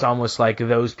 it's almost like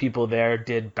those people there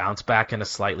did bounce back in a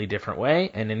slightly different way.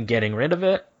 And in getting rid of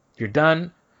it, you're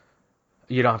done.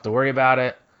 You don't have to worry about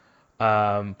it.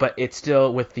 But it's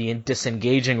still with the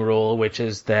disengaging rule, which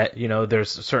is that, you know,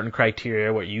 there's certain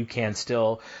criteria where you can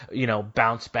still, you know,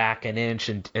 bounce back an inch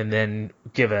and then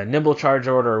give a nimble charge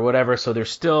order or whatever. So there's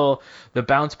still, the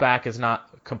bounce back is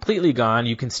not completely gone.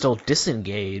 You can still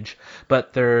disengage,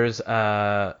 but there's,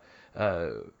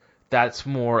 that's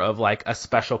more of like a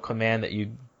special command that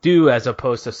you do as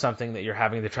opposed to something that you're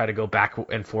having to try to go back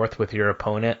and forth with your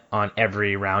opponent on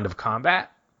every round of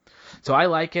combat. So I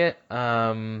like it.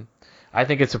 I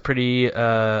think it's a pretty,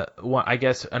 I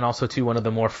guess, and also too, one of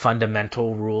the more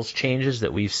fundamental rules changes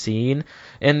that we've seen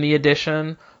in the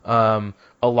edition,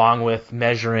 along with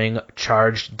measuring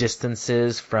charged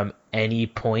distances from any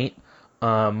point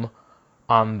on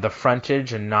the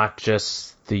frontage and not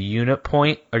just the unit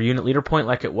point or unit leader point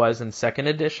like it was in 2nd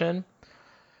edition.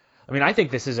 I mean, I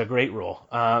think this is a great rule.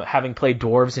 Having played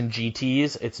dwarves and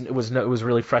GTs, it was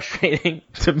really frustrating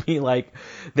to me. Like,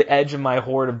 the edge of my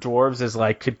horde of dwarves is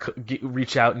like could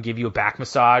reach out and give you a back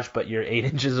massage, but you're 8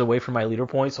 inches away from my leader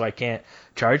point, so I can't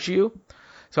charge you.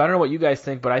 So I don't know what you guys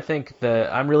think, but I think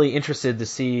I'm really interested to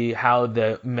see how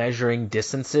the measuring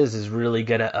distances is really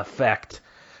going to affect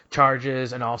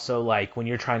charges, and also like when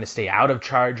you're trying to stay out of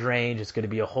charge range, it's going to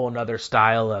be a whole nother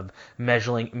style of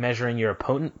measuring your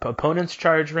opponent's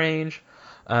charge range.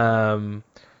 So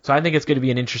I think it's going to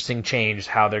be an interesting change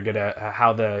how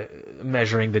the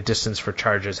measuring the distance for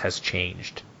charges has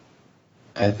changed.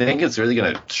 I think it's really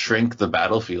going to shrink the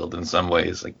battlefield in some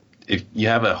ways. Like, if you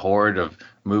have a horde of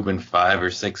movement 5 or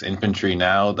 6 infantry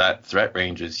now, that threat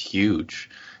range is huge,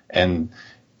 and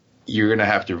you're going to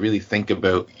have to really think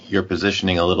about your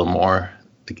positioning a little more.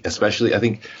 Especially, I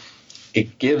think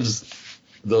it gives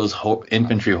those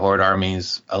infantry horde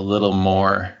armies a little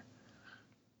more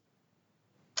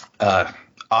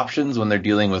options when they're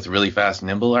dealing with really fast,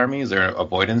 nimble armies or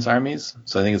avoidance armies.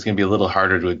 So I think it's going to be a little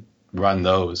harder to run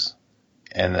those,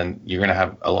 and then you're going to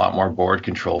have a lot more board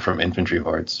control from infantry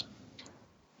hordes.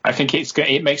 I think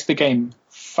it makes the game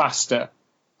faster,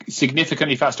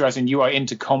 significantly faster, as in you are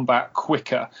into combat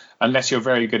quicker, unless you're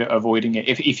very good at avoiding it.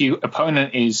 If your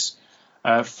opponent is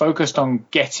focused on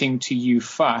getting to you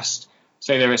fast,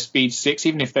 say they're a speed 6,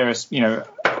 even if they're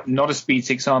not a speed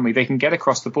 6 army, they can get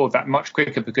across the board that much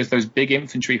quicker because those big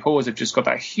infantry hordes have just got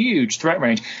that huge threat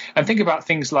range. And think about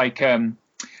things like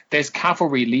there's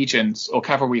cavalry legions or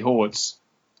cavalry hordes,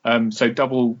 so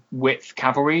double width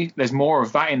cavalry. There's more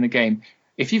of that in the game.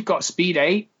 If you've got speed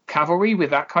 8 cavalry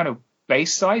with that kind of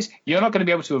base size, you're not going to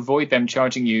be able to avoid them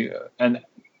charging you, and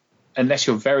unless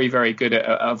you're very, very good at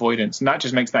avoidance, and that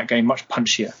just makes that game much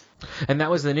punchier. And that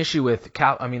was an issue with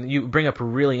I mean, you bring up a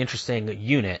really interesting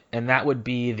unit, and that would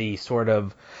be the sort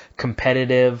of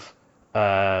competitive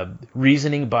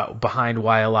reasoning behind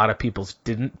why a lot of people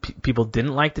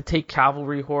didn't like to take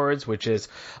cavalry hordes, which is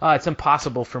it's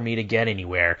impossible for me to get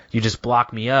anywhere. You just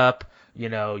block me up,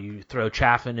 you throw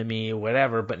chaff into me,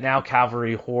 whatever. But now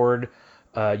cavalry horde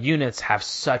units have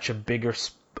such a bigger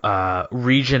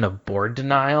region of board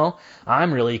denial.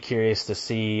 I'm really curious to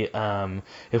see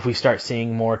if we start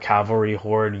seeing more cavalry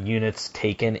horde units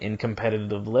taken in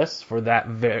competitive lists for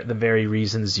the very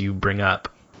reasons you bring up.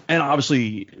 And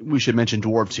obviously, we should mention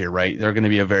dwarves here, right? They're going to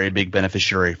be a very big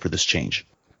beneficiary for this change.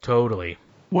 Totally.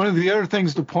 One of the other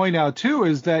things to point out, too,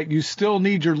 is that you still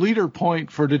need your leader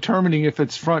point for determining if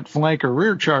it's front, flank, or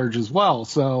rear charge as well.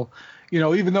 So,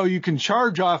 even though you can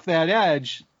charge off that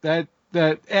edge, that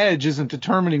edge isn't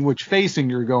determining which facing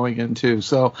you're going into.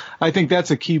 So I think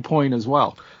that's a key point as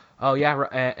well. Oh, yeah,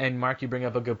 and Mark, you bring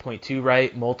up a good point too,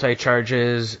 right?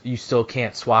 Multi-charges, you still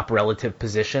can't swap relative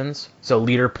positions, so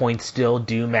leader points still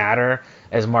do matter,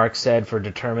 as Mark said, for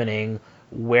determining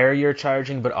where you're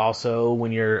charging, but also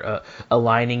when you're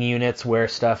aligning units,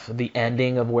 the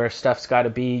ending of where stuff's got to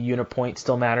be, unit point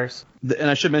still matters. And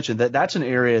I should mention that's an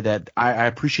area that I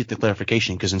appreciate the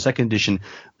clarification, because in second edition,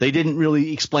 they didn't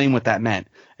really explain what that meant.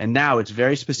 And now it's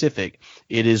very specific.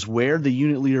 It is where the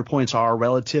unit leader points are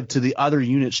relative to the other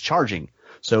units charging.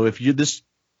 So if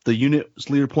the unit's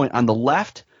leader point on the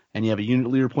left and you have a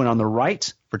unit leader point on the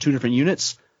right for two different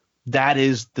units, that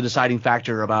is the deciding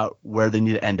factor about where they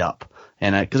need to end up.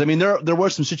 And because there were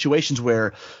some situations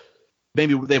where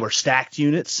maybe they were stacked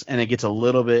units and it gets a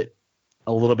little bit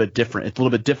different. It's a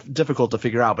little bit difficult to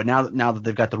figure out. But now that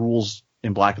they've got the rules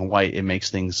in black and white, it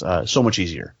makes things so much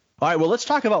easier. All right, well, let's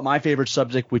talk about my favorite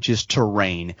subject, which is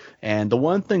terrain. And the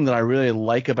one thing that I really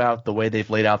like about the way they've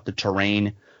laid out the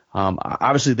terrain,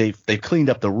 obviously they've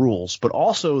cleaned up the rules, but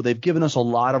also they've given us a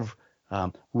lot of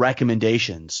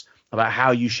recommendations about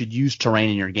how you should use terrain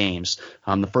in your games.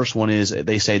 The first one is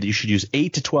they say that you should use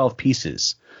 8 to 12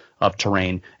 pieces of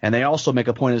terrain, and they also make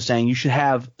a point of saying you should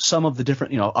have some of the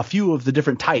different, a few of the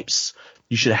different types.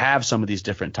 You should have some of these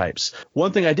different types.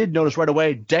 One thing I did notice right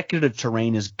away, decorative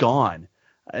terrain is gone.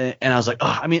 And I was like,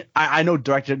 I know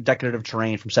decorative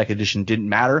terrain from second edition didn't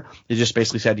matter. It just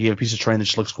basically said you have a piece of terrain that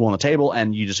just looks cool on the table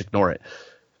and you just ignore it.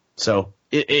 So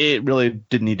it really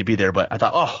didn't need to be there, but I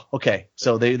thought, okay.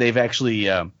 So they've actually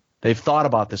they've thought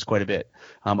about this quite a bit.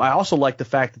 I also like the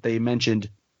fact that they mentioned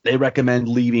they recommend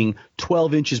leaving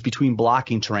 12 inches between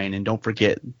blocking terrain, and don't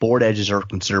forget board edges are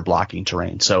considered blocking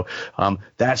terrain. So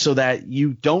that's so that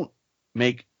you don't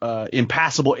make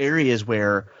impassable areas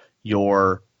where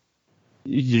your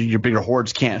bigger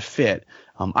hordes can't fit.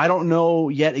 I don't know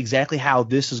yet exactly how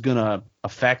this is going to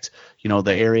affect,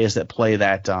 the areas that play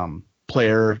that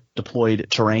player deployed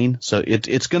terrain. So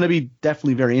it's going to be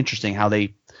definitely very interesting how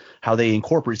they how they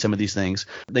incorporate some of these things.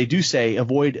 They do say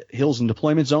avoid hills and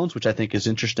deployment zones, which I think is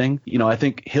interesting. I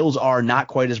think hills are not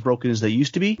quite as broken as they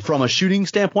used to be. From a shooting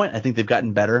standpoint, I think they've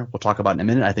gotten better. We'll talk about it in a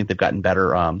minute. I think they've gotten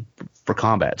better for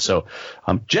combat. So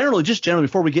generally,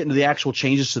 before we get into the actual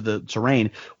changes to the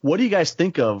terrain, what do you guys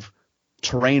think of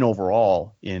terrain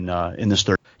overall in this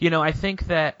third? I think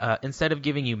that instead of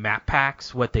giving you map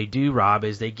packs, what they do, Rob,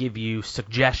 is they give you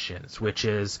suggestions, which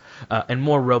is and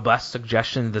more robust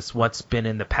suggestions than what's been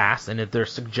in the past. And if they're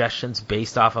suggestions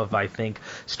based off of, I think,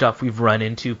 stuff we've run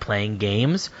into playing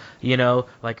games,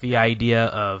 like the idea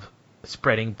of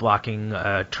spreading blocking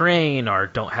terrain or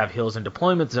don't have hills and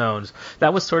deployment zones.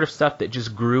 That was sort of stuff that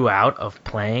just grew out of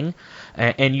playing.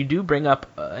 And you do bring up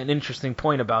an interesting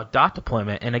point about dot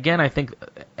deployment. And again, I think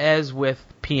as with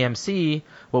PMC,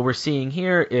 what we're seeing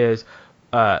here is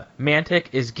Mantic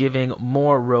is giving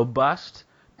more robust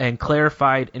and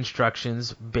clarified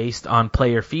instructions based on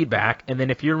player feedback. And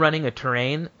then if you're running a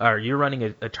terrain or you're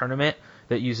running a tournament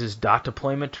that uses dot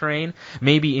deployment terrain,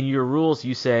 maybe in your rules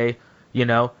you say,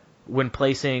 when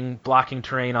placing blocking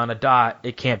terrain on a dot,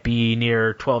 it can't be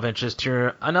near 12 inches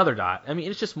to another dot. I mean,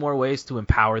 it's just more ways to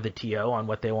empower the TO on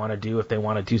what they want to do if they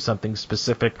want to do something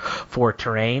specific for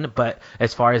terrain. But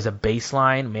as far as a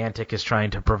baseline, Mantic is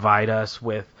trying to provide us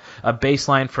with a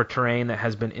baseline for terrain that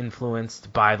has been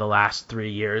influenced by the last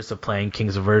 3 years of playing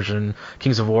Kings of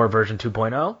War version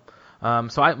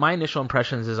 2.0. So my initial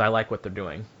impressions is I like what they're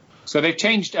doing. So they've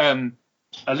changed a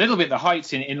little bit the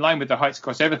heights in line with the heights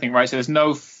across everything, right? So there's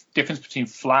no difference between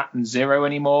flat and zero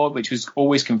anymore, which was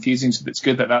always confusing, so it's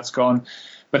good that that's gone.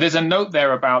 But there's a note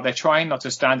there about they're trying not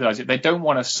to standardize it. They don't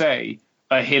want to say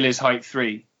a hill is height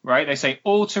 3, right? They say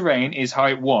all terrain is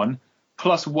height 1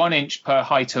 plus 1 inch per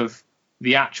height of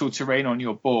the actual terrain on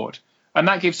your board. And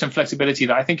that gives some flexibility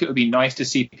that I think it would be nice to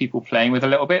see people playing with a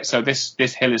little bit. So this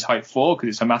hill is height 4 because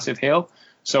it's a massive hill,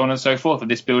 so on and so forth.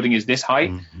 And this building is this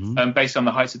height based on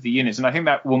the heights of the units. And I think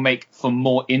that will make for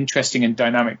more interesting and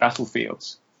dynamic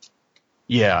battlefields.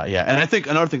 Yeah. And I think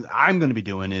another thing I'm going to be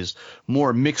doing is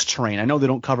more mixed terrain. I know they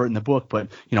don't cover it in the book, but,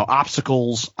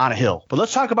 obstacles on a hill. But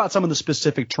let's talk about some of the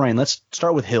specific terrain. Let's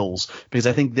start with hills, because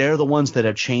I think they're the ones that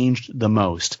have changed the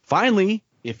most. Finally,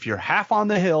 if you're half on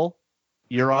the hill,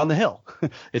 you're on the hill.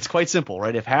 It's quite simple,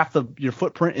 right? If half your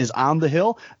footprint is on the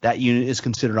hill, that unit is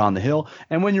considered on the hill.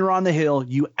 And when you're on the hill,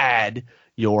 you add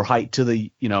your height to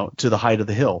the height of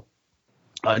the hill.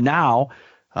 Now,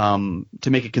 to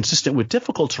make it consistent with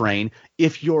difficult terrain,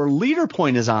 if your leader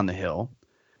point is on the hill,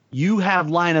 you have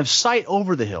line of sight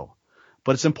over the hill.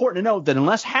 But it's important to note that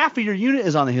unless half of your unit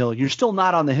is on the hill, you're still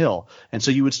not on the hill. And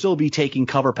so you would still be taking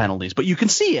cover penalties. But you can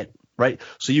see it, right?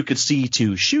 So you could see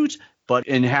to shoot, but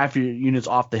in half your units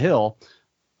off the hill,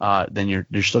 then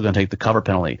you're still going to take the cover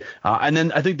penalty. And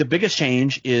then I think the biggest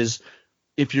change is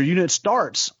if your unit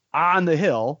starts on the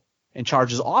hill and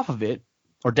charges off of it,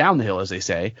 or down the hill, as they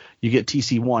say, you get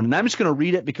TC1. And I'm just going to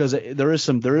read it because there is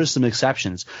some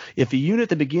exceptions. If a unit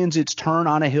that begins its turn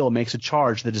on a hill makes a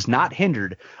charge that is not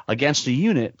hindered against a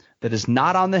unit that is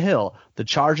not on the hill, the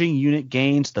charging unit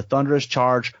gains the thunderous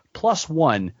charge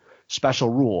 +1 special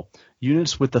rule.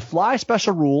 Units with the fly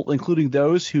special rule, including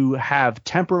those who have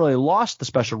temporarily lost the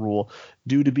special rule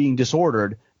due to being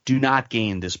disordered, do not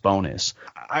gain this bonus.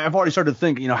 I've already started to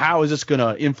think, how is this going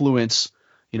to influence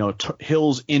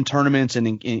hills in tournaments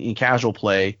and in casual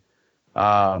play.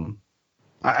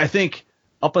 I think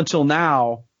up until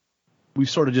now, we've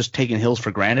sort of just taken hills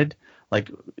for granted. Like,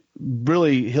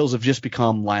 really, hills have just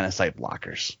become line of sight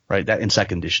blockers, right? That in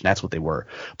second edition, that's what they were.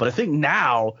 But I think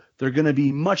now they're going to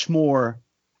be much more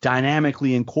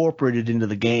dynamically incorporated into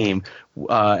the game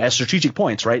as strategic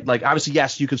points, right? Like, obviously,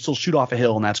 yes, you can still shoot off a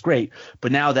hill, and that's great.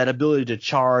 But now that ability to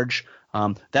charge,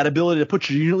 that ability to put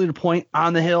your unit leader point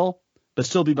on the hill, but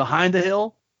still be behind the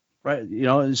hill, right?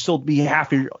 And still be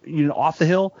half your unit off the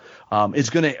hill. It's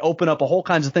going to open up a whole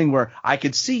kinds of thing where I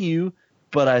could see you,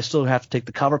 but I still have to take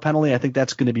the cover penalty. I think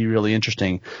that's going to be really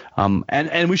interesting.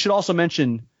 And we should also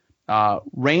mention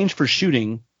range for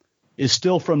shooting is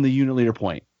still from the unit leader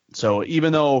point. So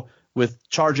even though with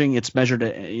charging it's measured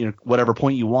at whatever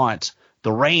point you want,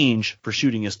 the range for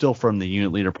shooting is still from the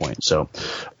unit leader point. So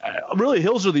really,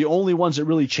 hills are the only ones that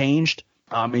really changed.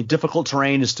 Difficult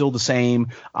terrain is still the same.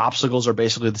 Obstacles are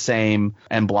basically the same,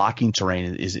 and blocking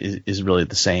terrain is really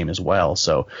the same as well.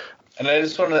 So, and I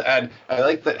just want to add, I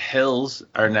like that hills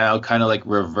are now kind of like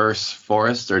reverse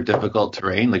forests or difficult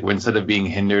terrain. Like, instead of being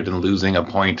hindered and losing a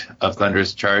point of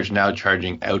thunderous charge, now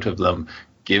charging out of them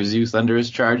gives you thunderous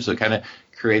charge. So it kind of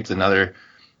creates another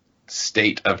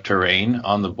state of terrain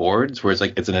on the boards where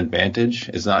it's an advantage.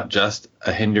 It's not just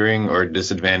a hindering or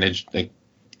disadvantage, like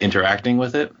interacting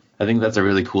with it. I think that's a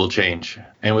really cool change.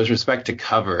 And with respect to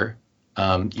cover,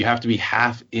 you have to be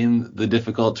half in the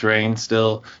difficult terrain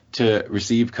still to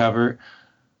receive cover,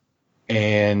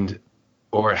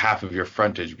 or half of your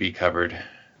frontage be covered.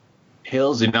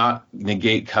 Hills do not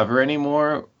negate cover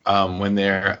anymore when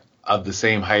they're of the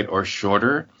same height or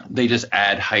shorter. They just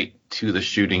add height to the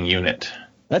shooting unit.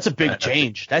 That's a big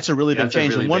change. That's a really big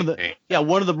change. Really one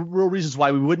of the real reasons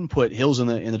why we wouldn't put hills in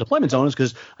the deployment zone is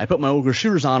because I put my ogre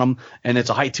shooters on them, and it's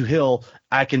a height 2 hill.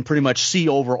 I can pretty much see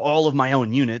over all of my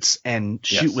own units and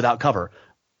shoot without cover.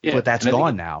 Yeah, but that's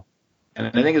gone now. And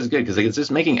I think it's good because it's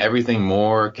just making everything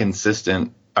more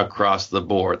consistent across the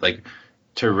board. Like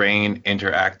terrain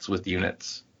interacts with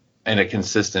units in a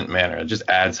consistent manner. It just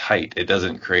adds height. It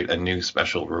doesn't create a new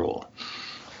special rule.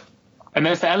 And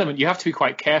there's the element, you have to be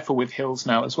quite careful with hills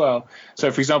now as well.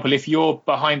 So, for example, if you're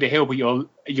behind a hill but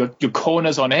your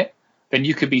corner's on it, then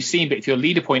you could be seen. But if your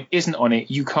leader point isn't on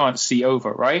it, you can't see over,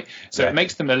 right? So It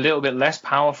makes them a little bit less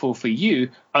powerful for you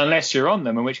unless you're on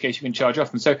them, in which case you can charge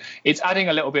off them. So it's adding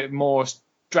a little bit more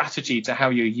strategy to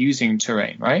how you're using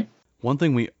terrain, right? One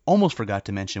thing we almost forgot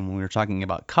to mention when we were talking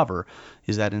about cover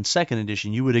is that in 2nd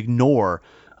edition, you would ignore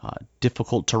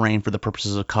difficult terrain for the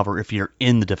purposes of cover if you're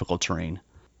in the difficult terrain.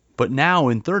 But now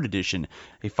in 3rd edition,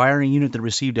 a firing unit that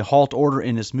received a halt order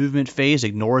in its movement phase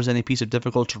ignores any piece of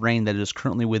difficult terrain that it is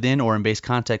currently within or in base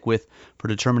contact with for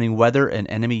determining whether an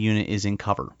enemy unit is in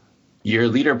cover. Your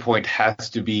leader point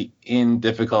has to be in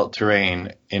difficult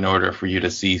terrain in order for you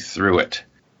to see through it.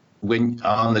 When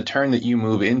on the turn that you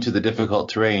move into the difficult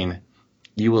terrain,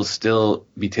 you will still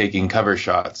be taking cover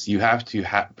shots. You have to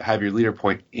have your leader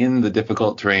point in the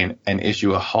difficult terrain and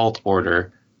issue a halt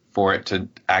order for it to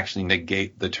actually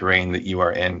negate the terrain that you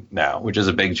are in now, which is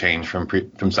a big change from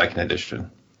 2nd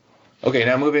edition. Okay,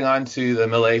 now moving on to the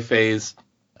melee phase.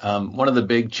 One of the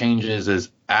big changes is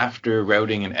after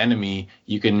routing an enemy,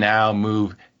 you can now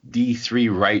move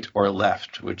D3 right or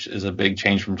left, which is a big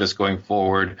change from just going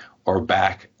forward or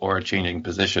back or changing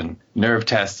position. Nerve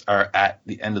tests are at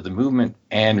the end of the movement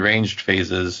and ranged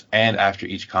phases and after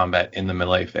each combat in the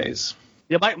melee phase.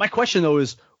 Yeah, my question, though,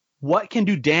 is what can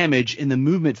do damage in the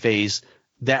movement phase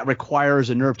that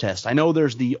requires a nerve test? I know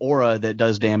there's the aura that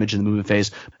does damage in the movement phase.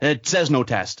 It says no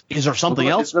test. Is there something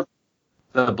else?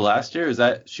 The blaster, is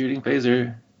that shooting phase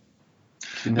or?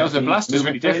 No, the blaster is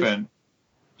really different.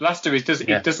 Blaster it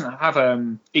doesn't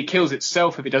have it kills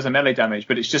itself if it does a melee damage,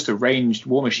 but it's just a ranged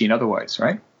war machine otherwise,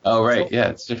 right? Oh right, so,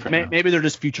 it's different. Maybe they're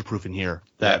just future proofing here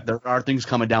that there are things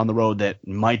coming down the road that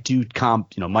might do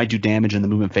damage in the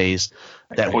movement phase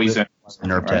that poison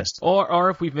nerve test. Or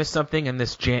if we've missed something in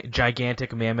this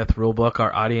gigantic mammoth rulebook,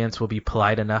 our audience will be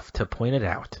polite enough to point it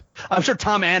out. I'm sure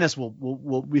Tom Annis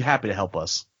will be happy to help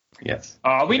us. Yes.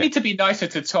 We need to be nicer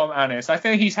to Tom Annis. I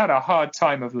think he's had a hard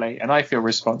time of late, and I feel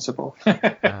responsible.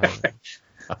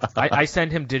 I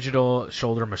send him digital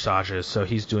shoulder massages, so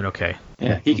he's doing okay.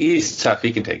 Yeah, he's tough.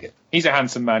 He can take it. He's a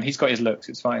handsome man. He's got his looks.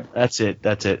 It's fine. That's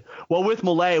it. Well, with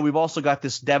melee, we've also got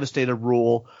this devastator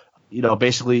rule.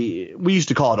 Basically, we used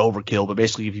to call it overkill, but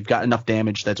basically, if you've got enough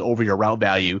damage that's over your route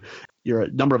value, your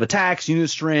number of attacks, unit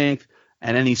strength,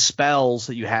 and any spells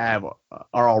that you have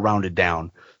are all rounded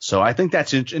down. So I think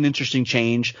that's an interesting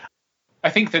change. I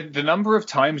think that the number of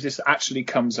times this actually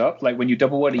comes up, like when you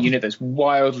double word a unit that's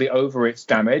wildly over its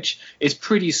damage, is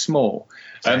pretty small.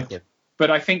 Exactly.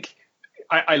 But I think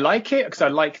I like it because I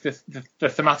like the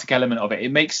thematic element of it.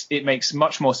 It makes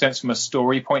much more sense from a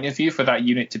story point of view for that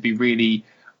unit to be really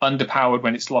underpowered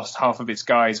when it's lost half of its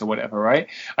guys or whatever, right?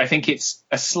 I think it's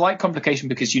a slight complication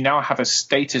because you now have a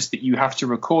status that you have to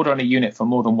record on a unit for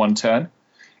more than one turn,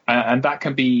 and that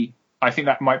can be. I think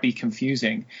that might be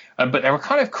confusing, but there are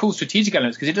kind of cool strategic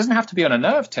elements because it doesn't have to be on a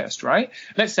nerve test, right?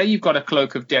 Let's say you've got a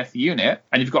Cloak of Death unit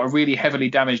and you've got a really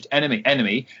heavily damaged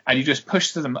enemy, and you just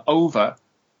push them over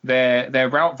their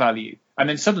route value, and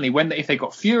then suddenly if they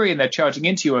got Fury and they're charging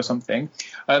into you or something,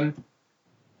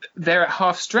 they're at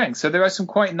half strength. So there are some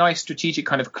quite nice strategic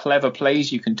kind of clever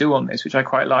plays you can do on this, which I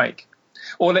quite like.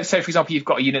 Or let's say, for example, you've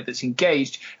got a unit that's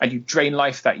engaged and you drain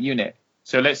life that unit.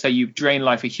 So let's say you drain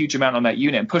life a huge amount on that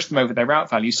unit and push them over their route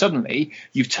value. Suddenly,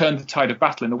 you've turned the tide of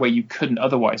battle in a way you couldn't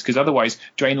otherwise, because otherwise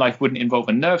drain life wouldn't involve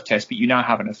a nerve test, but you now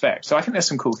have an effect. So I think there's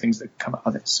some cool things that come out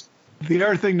of this. The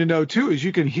other thing to know, too, is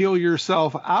you can heal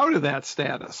yourself out of that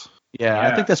status. Yeah,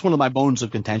 I think that's one of my bones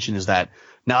of contention is that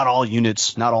not all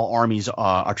units, not all armies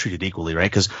are treated equally, right?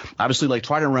 Because obviously, like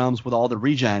Trident Realms with all the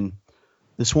regen,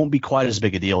 this won't be quite as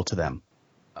big a deal to them.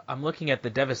 I'm looking at the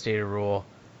Devastator rule,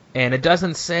 and it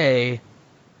doesn't say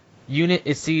unit,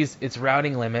 it sees its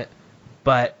routing limit,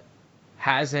 but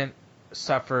hasn't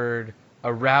suffered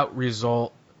a route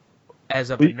result as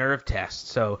of a nerve test.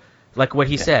 So Like what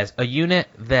he says, a unit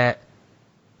that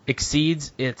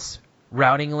exceeds its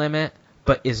routing limit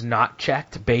but is not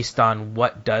checked based on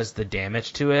what does the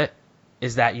damage to it,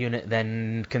 is that unit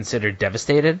then considered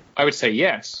devastated? I would say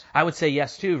yes. I would say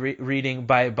yes too. Reading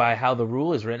by how the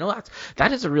rule is written,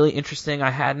 that is a really interesting. I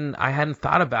hadn't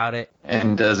thought about it.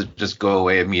 And does it just go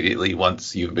away immediately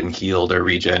once you've been healed or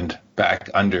regened back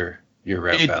under your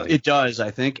rev value? It does, I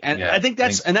think, and Yeah, I think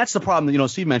that's the problem.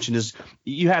 Steve mentioned is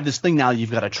you have this thing now. You've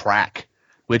got to track,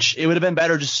 which it would have been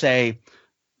better just say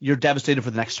you're devastated for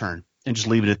the next turn and just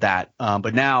leave it at that.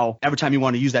 But now, every time you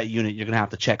want to use that unit, you're going to have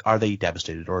to check, are they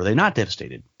devastated or are they not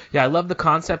devastated? Yeah, I love the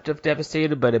concept of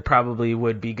devastated, but it probably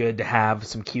would be good to have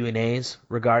some Q&As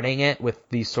regarding it with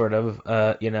these sort of,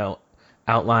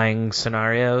 outlying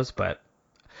scenarios. But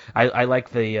I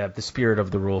like the spirit of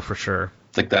the rule for sure.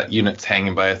 It's like that unit's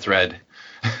hanging by a thread.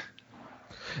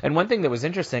 And one thing that was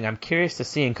interesting, I'm curious to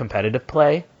see in competitive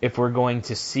play if we're going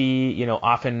to see,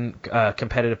 often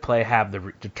competitive play have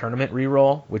the tournament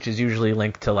reroll, which is usually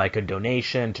linked to like a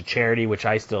donation to charity, which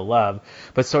I still love.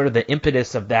 But sort of the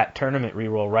impetus of that tournament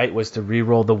reroll, right, was to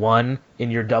reroll the 1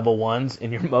 in your double ones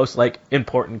in your most like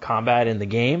important combat in the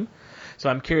game. So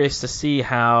I'm curious to see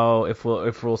how if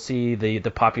we'll see the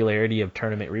popularity of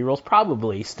tournament rerolls,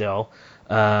 probably still.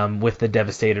 With the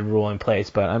devastated rule in place,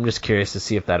 but I'm just curious to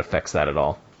see if that affects that at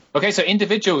all. Okay, so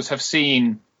individuals have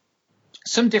seen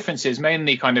some differences,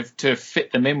 mainly kind of to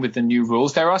fit them in with the new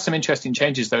rules. There are some interesting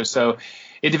changes, though. So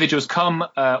individuals come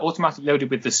automatically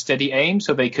loaded with the steady aim,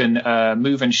 so they can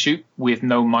move and shoot with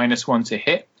no -1 to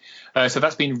hit. So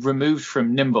that's been removed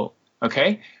from nimble.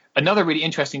 Okay. Another really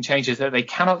interesting change is that they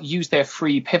cannot use their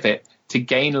free pivot to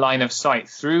gain line of sight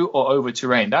through or over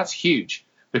terrain. That's huge.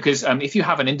 Because if you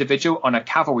have an individual on a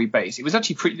cavalry base, it was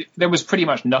actually there was pretty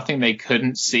much nothing they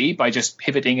couldn't see by just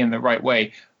pivoting in the right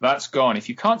way. That's gone. If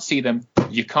you can't see them,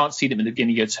 you can't see them at the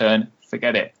beginning of your turn.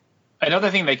 Forget it.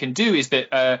 Another thing they can do is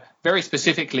that very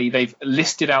specifically, they've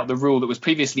listed out the rule that was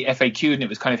previously FAQ'd, and it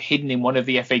was kind of hidden in one of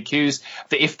the FAQs,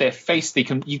 that if they're faced,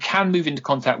 you can move into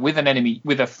contact with an enemy,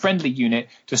 with a friendly unit,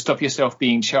 to stop yourself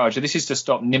being charged. So this is to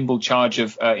stop nimble charge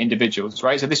of individuals,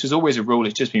 right? So this was always a rule.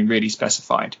 It's just been really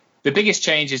specified. The biggest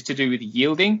change is to do with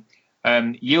yielding,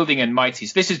 yielding and mighty.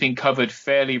 So this has been covered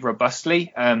fairly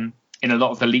robustly in a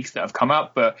lot of the leaks that have come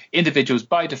up, but individuals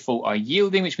by default are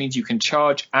yielding, which means you can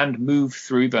charge and move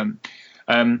through them.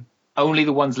 Only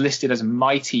the ones listed as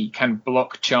mighty can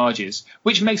block charges,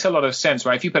 which makes a lot of sense,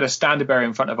 right? If you put a standard bearer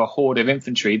in front of a horde of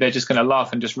infantry, they're just going to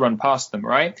laugh and just run past them,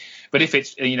 right? But if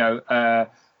it's, a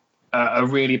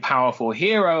really powerful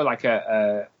hero, like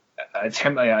a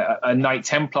Knight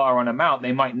Templar on a mount,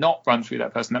 they might not run through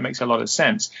that person. That makes a lot of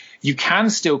sense. You can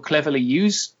still cleverly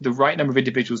use the right number of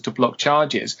individuals to block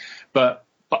charges, but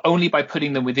only by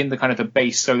putting them within the kind of the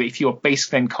base. So if your base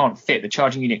then can't fit, the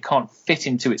charging unit can't fit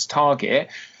into its target,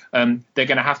 they're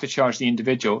going to have to charge the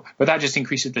individual. But that just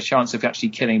increases the chance of actually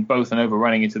killing both and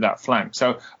overrunning into that flank.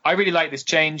 So I really like this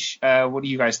change. What do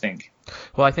you guys think?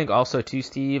 Well, I think also too,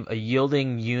 Steve, a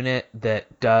yielding unit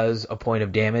that does a point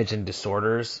of damage and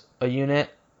disorders a unit,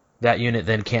 that unit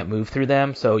then can't move through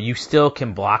them. So you still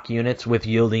can block units with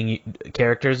yielding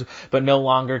characters, but no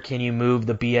longer can you move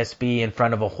the BSB in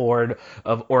front of a horde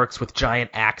of orcs with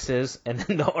giant axes, and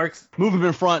then the orcs move them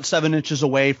in front 7 inches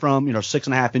away from,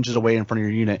 6.5 inches away in front of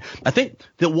your unit. I think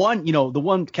the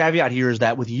one caveat here is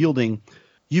that with yielding,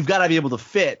 you've got to be able to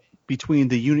fit between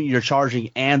the unit you're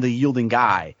charging and the yielding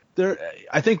guy.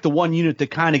 I think the one unit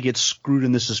that kind of gets screwed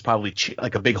in this is probably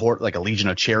like a big horde, like a legion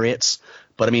of chariots.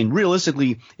 But I mean,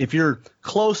 realistically, if you're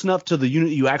close enough to the unit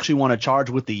you actually want to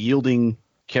charge with the yielding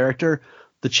character,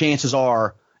 the chances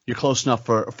are you're close enough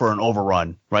for an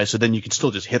overrun, right? So then you can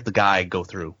still just hit the guy, go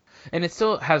through. And it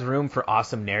still has room for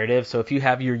awesome narrative. So if you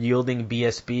have your yielding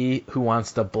BSB who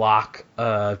wants to block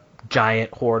a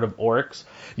giant horde of orcs,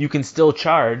 you can still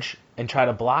charge and try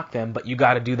to block them, but you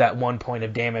got to do that 1 point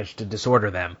of damage to disorder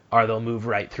them, or they'll move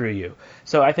right through you.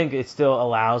 So I think it still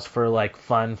allows for like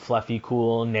fun, fluffy,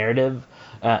 cool narrative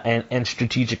and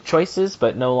strategic choices,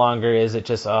 but no longer is it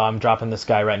just, I'm dropping this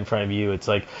guy right in front of you. It's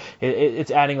like it's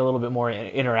adding a little bit more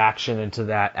interaction into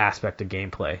that aspect of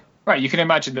gameplay. Right, you can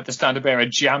imagine that the standard bearer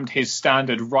jammed his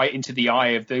standard right into the eye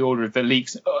of the order of the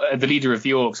leaks, the leader of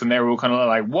the orcs, and they were all kind of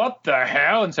like, "What the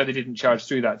hell?" And so they didn't charge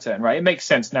through that turn. Right, it makes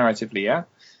sense narratively, yeah.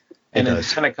 And it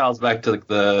kind of calls back to like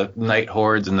the knight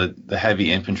hordes and the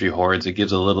heavy infantry hordes. It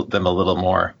gives them a little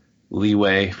more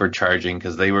leeway for charging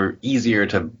because they were easier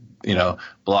to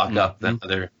block up than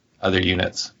other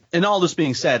units. And all this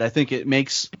being said, I think it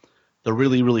makes the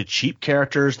really, really cheap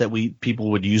characters that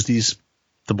people would use these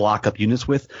block up units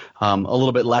with, a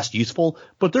little bit less useful,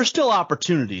 but there's still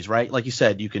opportunities, right? Like you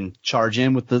said, you can charge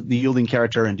in with the yielding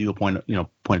character and do a point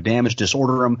of damage,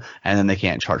 disorder them, and then they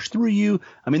can't charge through you.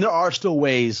 I mean, there are still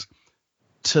ways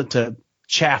to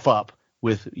chaff up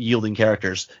with yielding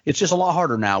characters. It's just a lot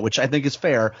harder now, which I think is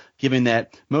fair, given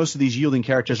that most of these yielding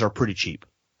characters are pretty cheap.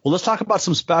 Well, let's talk about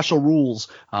some special rules.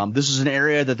 This is an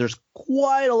area that there's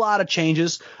quite a lot of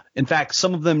changes. In fact,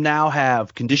 some of them now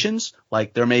have conditions,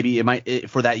 like there may be,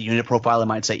 for that unit profile, it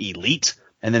might say elite,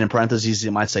 and then in parentheses,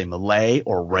 it might say melee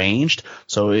or ranged.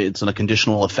 So it's a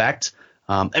conditional effect.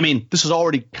 I mean, this has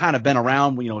already kind of been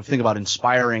around. If you think about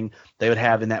inspiring, they would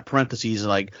have in that parentheses,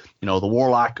 like, the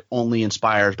warlock only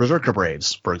inspires berserker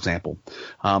braves, for example.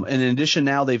 And in addition,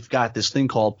 now they've got this thing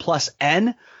called plus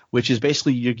N, which is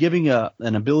basically you're giving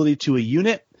an ability to a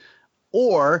unit,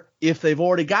 or if they've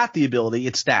already got the ability,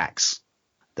 it stacks.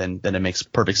 Then it makes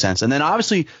perfect sense. And then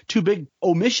obviously two big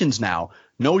omissions now.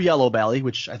 No yellow belly,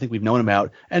 which I think we've known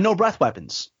about, and no breath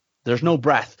weapons. There's no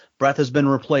breath. Breath has been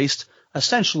replaced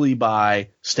essentially by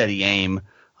steady aim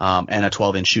and a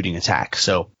 12-inch shooting attack.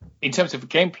 So in terms of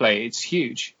gameplay, it's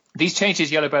huge. These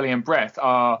changes, yellow belly and breath,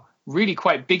 are really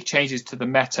quite big changes to the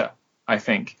meta, I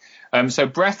think. So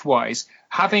breath-wise,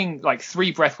 having like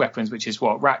 3 breath weapons, which is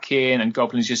what Ratkin and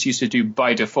Goblins just used to do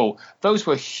by default, those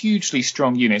were hugely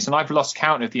strong units, and I've lost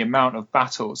count of the amount of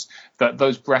battles that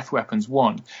those breath weapons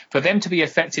won. For them to be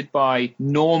affected by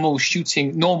normal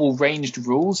ranged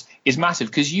rules is massive,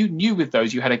 because you knew with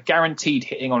those you had a guaranteed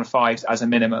hitting on 5s as a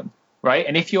minimum. Right.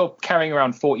 And if you're carrying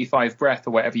around 45 breath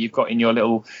or whatever you've got in your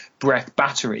little breath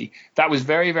battery, that was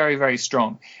very, very, very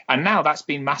strong. And now that's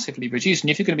been massively reduced.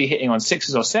 And if you're going to be hitting on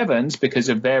 6s or 7s because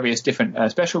of various different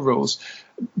special rules,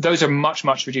 those are much,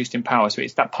 much reduced in power. So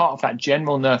it's that part of that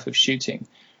general nerf of shooting.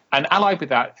 And allied with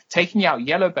that, taking out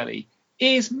yellow belly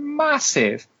is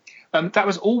massive. That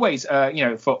was always,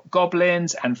 for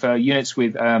goblins and for units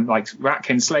with like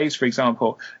Ratkin slaves, for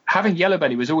example, having yellow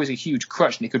belly was always a huge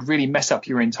crutch, and it could really mess up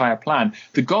your entire plan.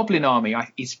 The goblin army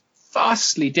is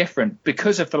vastly different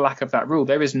because of the lack of that rule.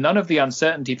 There is none of the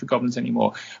uncertainty for goblins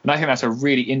anymore, and I think that's a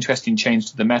really interesting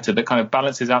change to the meta that kind of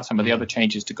balances out some of the other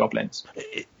changes to goblins.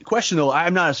 Question though,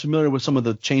 I'm not as familiar with some of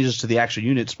the changes to the actual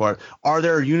units part. Are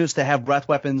there units that have breath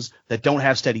weapons that don't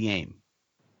have steady aim?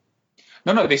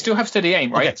 No, they still have steady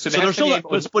aim, right? Okay. So they're still,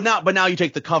 but now you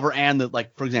take the cover and the,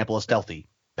 like, for example, a stealthy.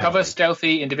 Cover,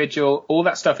 stealthy, individual, all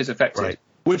that stuff is affected. Right.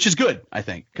 Which is good, I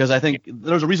think, because I think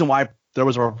there's a reason why there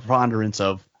was a preponderance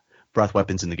of breath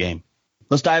weapons in the game.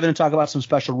 Let's dive in and talk about some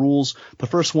special rules. The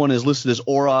first one is listed as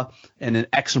aura and an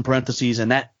X in parentheses,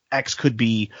 and that X could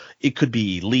be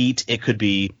elite, it could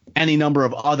be any number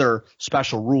of other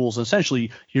special rules. And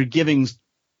essentially, you're giving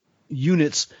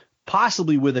units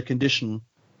possibly with a condition.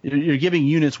 You're giving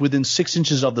units within 6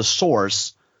 inches of the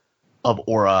source of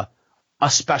aura a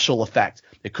special effect.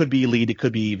 It could be elite, it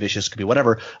could be vicious, it could be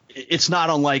whatever. It's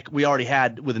not unlike we already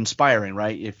had with inspiring,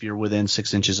 right? If you're within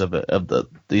 6 inches of the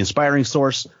inspiring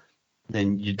source,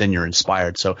 then you're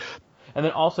inspired. So, and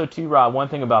then also too, Rob, one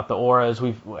thing about the auras,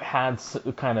 we've had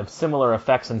kind of similar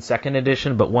effects in 2nd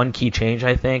edition, but one key change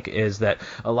I think is that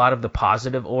a lot of the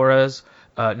positive auras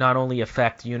not only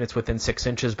affect units within 6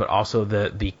 inches, but also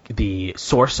the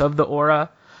source of the aura.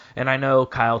 And I know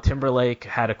Kyle Timberlake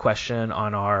had a question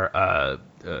on our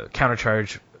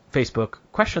Countercharge Facebook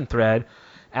question thread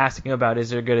asking about, is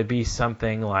there going to be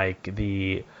something like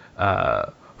the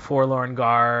Forlorn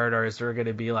Guard, or is there going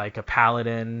to be like a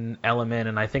paladin element?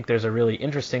 And I think there's a really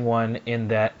interesting one in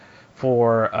that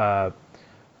for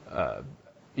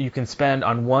you can spend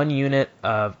on one unit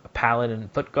of Paladin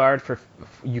Foot Guard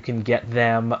you can get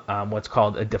them what's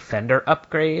called a Defender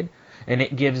upgrade, and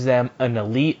it gives them an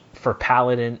elite for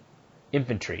Paladin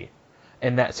infantry,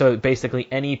 and that so basically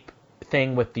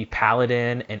anything with the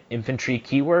Paladin and infantry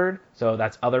keyword, so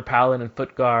that's other Paladin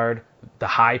Foot Guard, the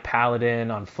High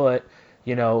Paladin on foot,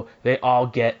 they all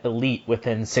get elite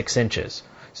within 6 inches.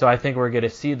 So I think we're going to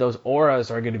see those auras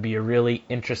are going to be a really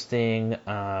interesting,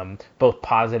 both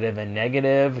positive and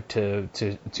negative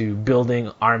to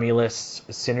building army lists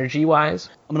synergy-wise.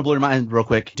 I'm going to blow your mind real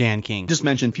quick. Dan King just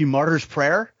mentioned, if you Martyr's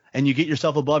Prayer and you get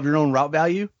yourself above your own route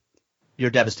value,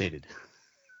 you're devastated.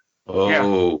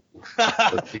 Oh,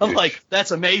 yeah. I'm like,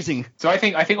 that's amazing. So I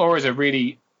think auras are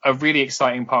really a really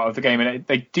exciting part of the game, and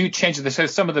they do change this. So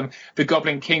some of them, the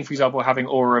Goblin King, for example, having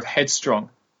aura of Headstrong.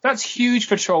 That's huge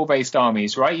for troll-based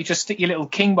armies, right? You just stick your little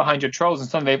king behind your trolls and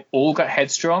suddenly they've all got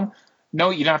Headstrong. No,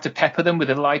 you don't have to pepper them with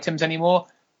little items anymore.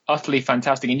 Utterly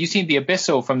fantastic. And you've seen the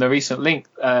Abyssal from the recent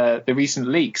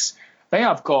leaks. They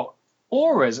have got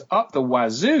auras up the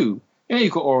wazoo.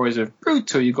 You've got auras of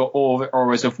Brutal, you've got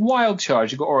auras of Wild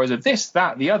Charge, you've got auras of this,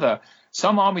 that, the other.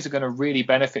 some armies are going to really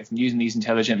benefit from using these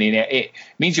intelligently, and it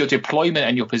means your deployment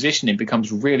and your positioning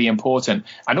becomes really important,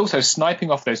 and also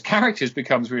sniping off those characters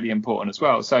becomes really important as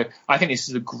well. So I think this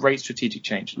is a great strategic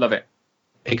change. Love it.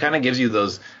 It kind of gives you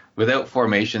those, without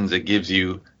formations, it gives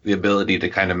you the ability to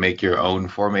kind of make your own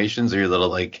formations or your little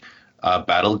like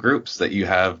battle groups that you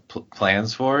have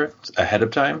plans for ahead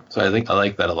of time. So I think I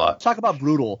like that a lot. Let's talk about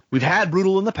Brutal. We've had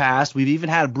Brutal in the past. We've even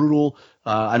had Brutal.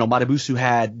 I know Matabusu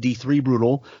had D3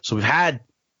 Brutal. So we've had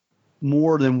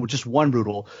more than just one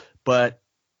Brutal. But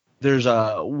there's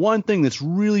one thing that's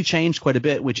really changed quite a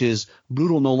bit, which is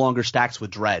Brutal no longer stacks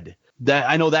with Dread. That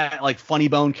I know that like Funny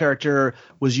Bone character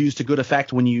was used to good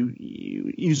effect when you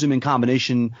use them in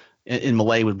combination in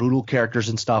Melee with Brutal characters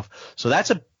and stuff. So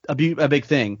that's a big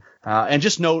thing. And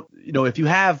just note, if you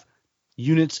have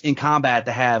units in combat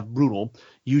that have Brutal,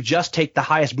 you just take the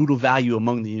highest Brutal value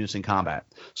among the units in combat.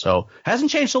 So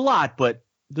hasn't changed a lot, but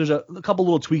there's a couple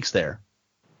little tweaks there.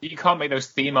 You can't make those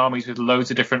theme armies with loads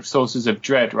of different sources of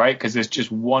dread, right? Because there's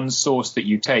just one source that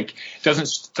you take. It doesn't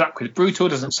stack with Brutal,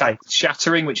 doesn't stack with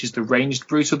Shattering, which is the ranged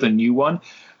Brutal, the new one.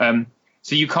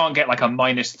 So you can't get like a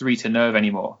 -3 to nerve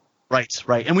anymore.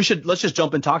 Right. And let's just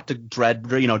jump and talk to Dread.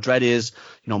 Dread is,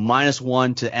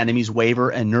 -1 to enemies'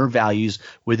 waver and nerve values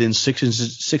within 6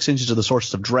 inches of the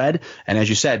sources of Dread. And as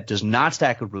you said, does not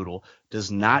stack with Brutal,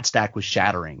 does not stack with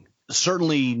Shattering.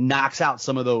 Certainly knocks out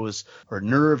some of those or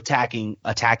nerve attacking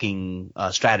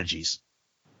strategies.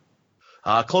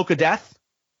 Cloak of Death,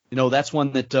 that's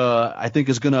one that I think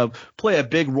is going to play a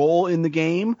big role in the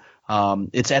game.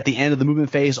 It's at the end of the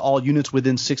movement phase. All units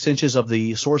within 6 inches of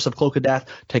the source of Cloak of Death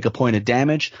take a point of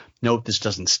damage. Note this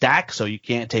doesn't stack, so you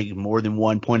can't take more than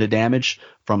 1 point of damage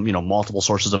from multiple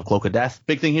sources of Cloak of Death.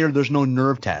 Big thing here, there's no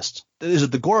nerve test. Is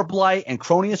it the Gore of Blight and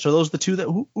Cronius? Are those the two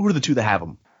who are the two that have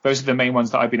them? Those are the main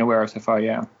ones that I've been aware of so far,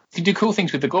 yeah. You can do cool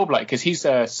things with the Gore Blight because he's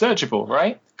surgible,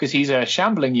 right? Because he's a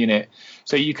shambling unit.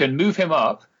 So you can move him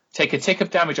up, take a tick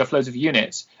of damage off loads of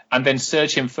units, and then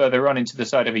surge him further on into the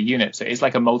side of a unit. So it's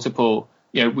like a multiple,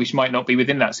 which might not be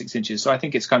within that 6 inches. So I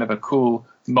think it's kind of a cool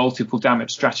multiple damage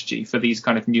strategy for these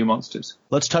kind of new monsters.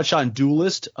 Let's touch on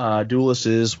Duelist. Duelist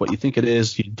is what you think it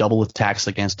is. You double attacks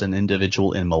against an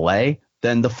individual in Melee.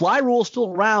 Then the Fly rule is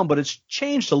still around, but it's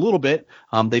changed a little bit.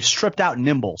 They've stripped out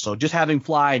Nimble. So just having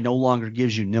Fly no longer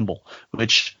gives you Nimble,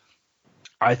 which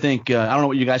I think I don't know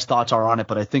what you guys' thoughts are on it,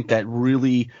 but I think that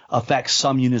really affects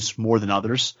some units more than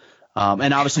others.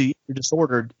 And obviously, if you're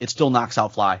disordered, it still knocks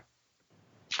out Fly.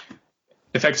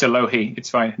 Effects are low heat.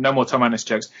 It's fine. No more Tom Annis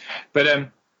jokes.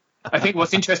 But I think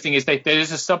what's interesting is there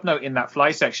is a subnote in that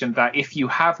Fly section that if you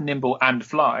have Nimble and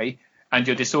Fly and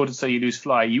you're disordered so you lose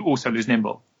Fly, you also lose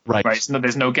Nimble. Right. So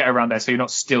there's no get around there. So you're not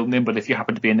still nimble if you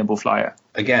happen to be a nimble flyer.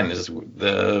 Again,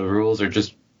 the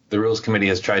rules committee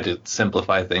has tried to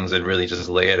simplify things and really just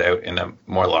lay it out in a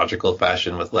more logical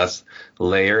fashion with less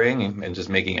layering and just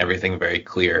making everything very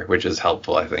clear, which is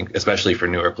helpful, I think, especially for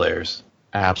newer players.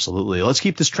 Absolutely. Let's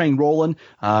keep this train rolling.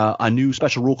 A new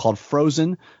special rule called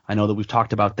Frozen. I know that we've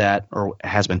talked about that, or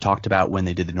has been talked about when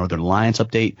they did the Northern Alliance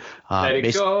update. Let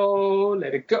it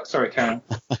go. Sorry, Karen.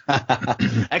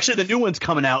 Actually, the new one's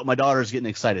coming out. My daughter's getting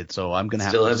excited, so I'm going to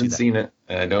have Still to haven't seen it.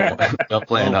 I don't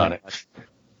plan on it.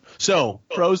 So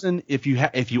Frozen, if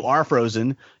you are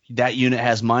frozen, that unit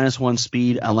has -1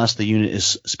 speed unless the unit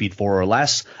is speed 4 or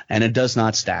less, and it does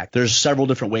not stack. There's several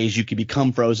different ways you can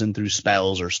become frozen through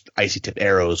spells or icy tip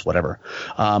arrows, whatever.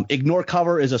 Ignore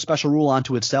cover is a special rule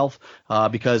unto itself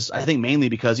because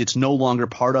it's no longer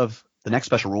part of the next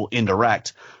special rule,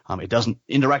 indirect.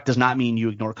 Indirect does not mean you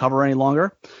ignore cover any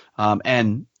longer,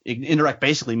 and indirect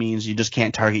basically means you just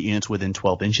can't target units within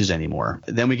 12 inches anymore.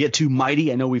 Then we get to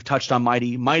Mighty. I know we've touched on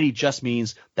Mighty. Mighty just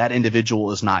means that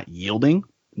individual is not yielding.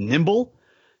 Nimble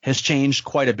has changed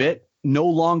quite a bit. No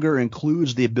longer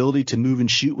includes the ability to move and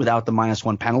shoot without the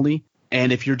 -1 penalty.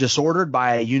 And if you're disordered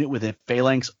by a unit with a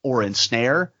phalanx or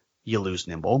ensnare, you lose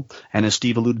Nimble. And as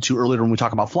Steve alluded to earlier when we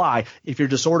talk about Fly, if you're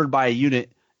disordered by a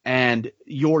unit and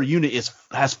your unit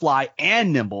has Fly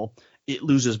and Nimble, it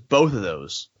loses both of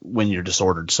those when you're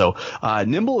disordered. So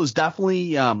Nimble is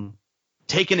definitely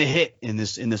taking a hit in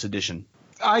this edition.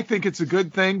 I think it's a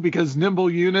good thing because Nimble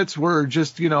units were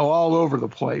just, all over the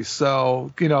place.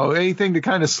 So, anything to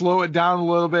kind of slow it down a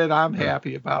little bit, I'm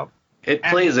happy about. It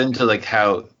plays into like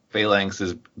how Phalanx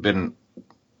has been.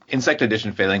 Insect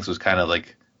Edition Phalanx was kind of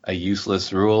like a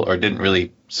useless rule or didn't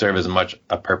really serve as much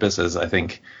a purpose as I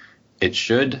think it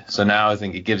should. So now I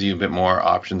think it gives you a bit more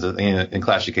options. In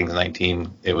Clash of Kings 19,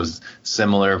 it was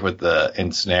similar with the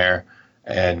ensnare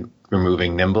and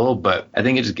removing Nimble, but I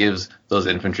think it just gives those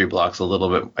infantry blocks a little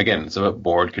bit, again, it's about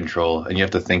board control, and you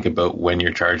have to think about when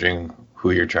you're charging,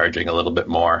 who you're charging a little bit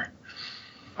more.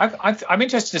 I'm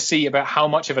interested to see about how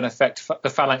much of an effect the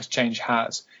phalanx change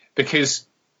has, because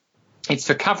it's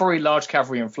for cavalry, large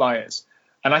cavalry, and flyers.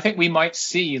 And I think we might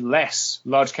see less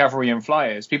large cavalry and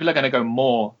flyers. People are going to go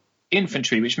more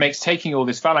infantry, which makes taking all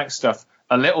this phalanx stuff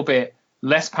a little bit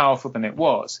less powerful than it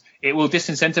was. It will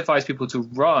disincentivize people to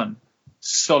run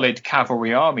solid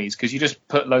cavalry armies, because you just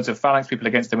put loads of phalanx people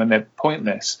against them and they're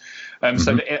pointless.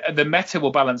 So the meta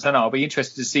will balance, and I'll be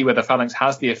interested to see whether phalanx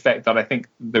has the effect that I think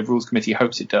the rules committee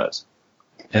hopes it does.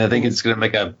 And I think it's going to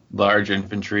make a large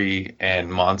infantry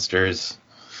and monsters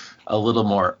a little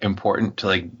more important to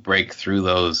like break through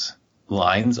those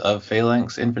lines of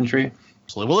phalanx infantry.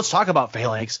 Well, let's talk about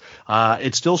phalanx.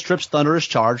 It still strips Thunderous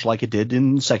Charge like it did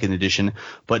in 2nd edition,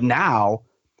 but now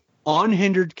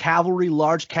unhindered cavalry,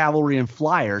 large cavalry, and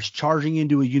flyers charging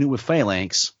into a unit with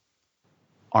phalanx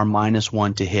are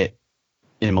 -1 to hit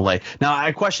in melee. Now,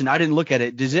 I didn't look at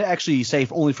it. Does it actually say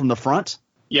only from the front?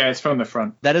 Yeah, it's from the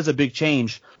front. That is a big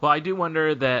change. Well, I do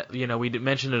wonder that, we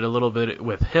mentioned it a little bit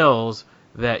with Hills,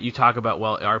 that you talk about,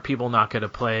 well, are people not going to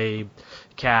play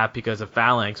Cav because of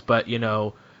phalanx? But,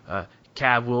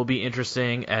 Cav will be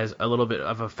interesting as a little bit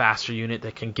of a faster unit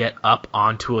that can get up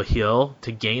onto a hill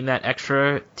to gain that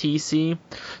extra TC.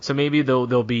 So maybe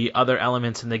there'll be other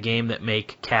elements in the game that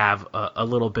make Cav a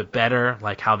little bit better,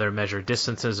 like how they're measured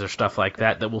distances or stuff like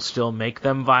that will still make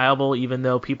them viable, even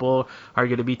though people are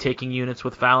going to be taking units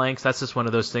with phalanx. That's just one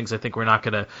of those things I think we're not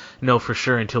going to know for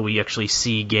sure until we actually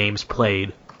see games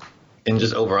played. And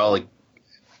just overall, like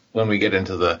when we get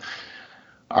into the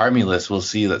army list, we'll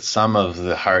see that some of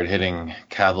the hard-hitting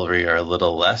cavalry are a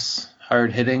little less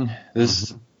hard-hitting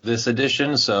this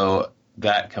edition. So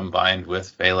that combined with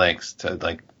phalanx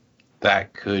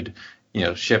that could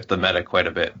shift the meta quite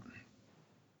a bit.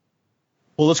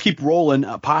 Well, let's keep rolling.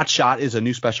 Pot shot is a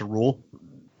new special rule.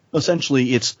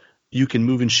 Essentially, it's you can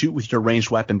move and shoot with your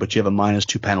ranged weapon, but you have a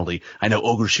 -2 penalty. I know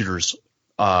ogre shooters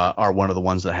are one of the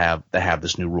ones that have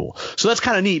this new rule. So that's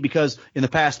kind of neat, because in the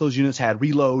past those units had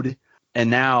reload. And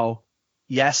now,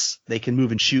 yes, they can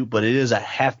move and shoot, but it is a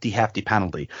hefty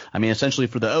penalty. I mean, essentially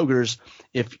for the ogres,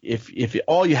 if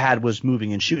all you had was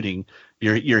moving and shooting,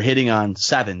 you're hitting on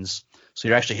 7s, so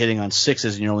you're actually hitting on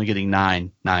 6s, and you're only getting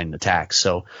 9 attacks.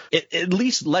 So it at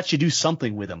least lets you do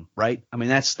something with them, right? I mean,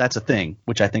 that's a thing,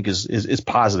 which I think is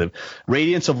positive.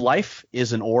 Radiance of Life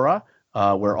is an aura.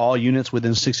 Where all units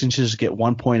within 6 inches get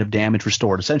 1 point of damage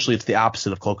restored. Essentially, it's the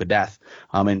opposite of Cloak of Death.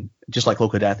 And just like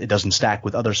Cloak of Death, it doesn't stack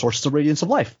with other sources of Radiance of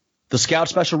Life. The Scout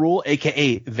Special Rule,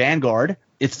 a.k.a. Vanguard,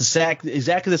 it's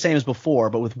exactly the same as before,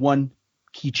 but with one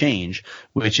key change,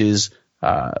 which is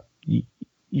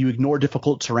you ignore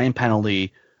difficult terrain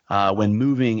penalty when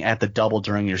moving at the double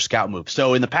during your scout move.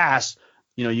 So in the past,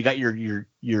 you got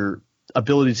your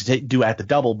ability to do at the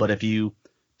double, but if you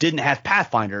didn't have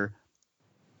Pathfinder,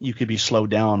 you could be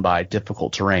slowed down by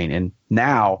difficult terrain. And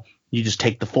now you just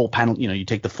take the full penalty, you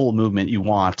take the full movement you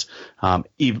want,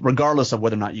 regardless of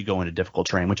whether or not you go into difficult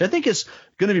terrain, which I think is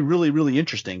going to be really, really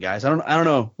interesting, guys. I don't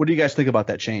know. What do you guys think about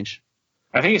that change?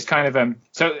 I think it's kind of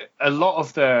so a lot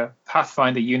of the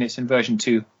Pathfinder units in version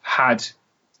 2 had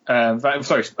a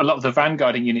lot of the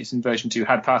vanguarding units in version 2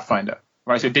 had Pathfinder,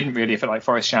 right? So it didn't really affect like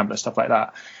Forest Shambler, stuff like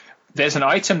that. There's an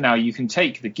item now you can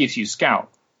take that gives you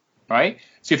Scout, right?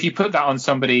 So if you put that on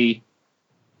somebody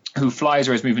who flies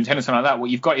or is moving 10 or something like that, what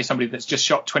you've got is somebody that's just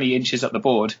shot 20 inches up the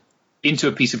board into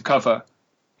a piece of cover.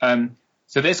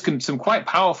 So there's some quite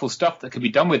powerful stuff that can be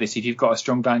done with this if you've got a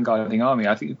strong vanguarding army.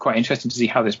 I think it's quite interesting to see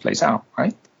how this plays out,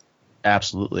 right?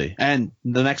 Absolutely. And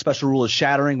the next special rule is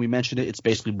Shattering. We mentioned it. It's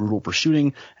basically brutal for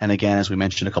shooting. And again, as we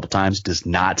mentioned a couple times, does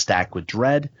not stack with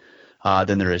Dread.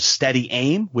 Then there is Steady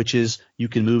Aim, which is you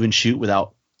can move and shoot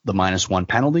without the -1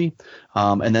 penalty.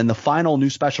 And then the final new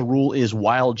special rule is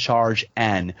Wild Charge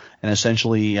N. And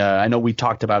essentially, I know we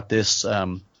talked about this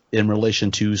in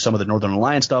relation to some of the Northern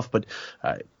Alliance stuff, but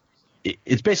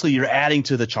it's basically you're adding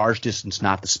to the charge distance,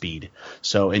 not the speed.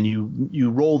 So, and you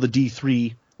roll the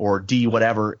D3 or D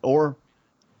whatever, or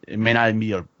it may not even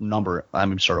be a number. I'm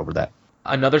going to start over that.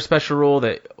 Another special rule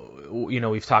that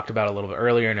we've talked about a little bit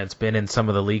earlier, and it's been in some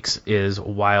of the leaks, is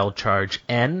Wild Charge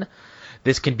N.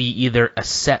 This can be either a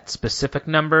set specific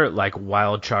number, like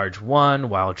Wild Charge 1,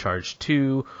 Wild Charge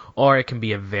 2, or it can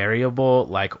be a variable,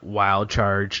 like Wild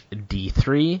Charge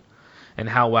D3. And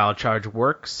how Wild Charge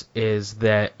works is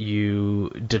that you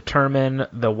determine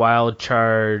the Wild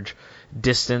Charge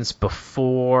distance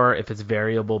before, if it's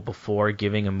variable, before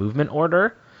giving a movement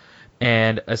order.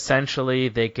 And essentially,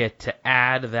 they get to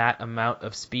add that amount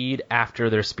of speed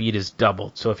after their speed is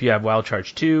doubled. So if you have Wild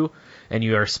Charge 2 and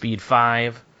you are speed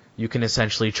 5, you can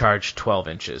essentially charge 12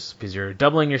 inches because you're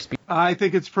doubling your speed. I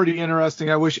think it's pretty interesting.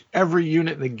 I wish every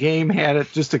unit in the game had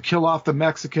it just to kill off the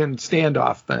Mexican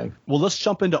standoff thing. Well, let's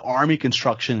jump into army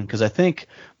construction because I think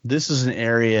this is an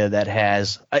area that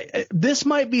has this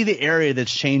might be the area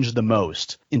that's changed the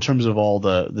most in terms of all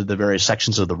the various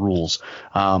sections of the rules.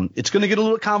 It's going to get a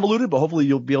little convoluted, but hopefully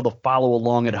you'll be able to follow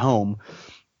along at home.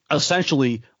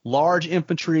 Essentially, large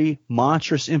infantry,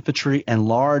 monstrous infantry, and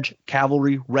large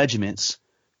cavalry regiments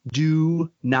do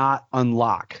not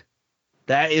unlock.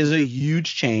 That is a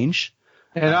huge change.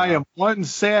 And I am one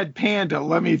sad panda,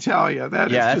 let me tell you.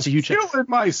 That's a huge killing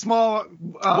my small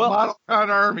model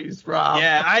count armies, Rob.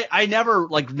 Yeah, I never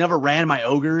ran my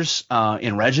ogres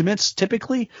in regiments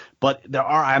typically, but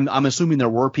I'm assuming there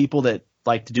were people that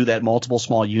like to do that multiple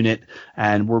small unit,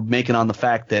 and we're making on the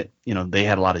fact that they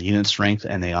had a lot of unit strength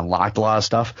and they unlocked a lot of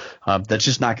stuff. That's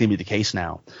just not going to be the case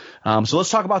now. So let's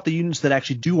talk about the units that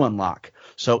actually do unlock.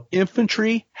 So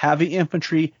infantry, heavy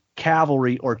infantry,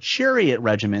 cavalry, or chariot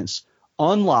regiments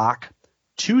unlock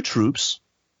 2 troops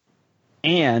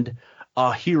and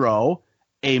a hero,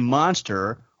 a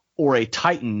monster, or a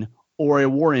titan, or a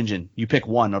war engine. You pick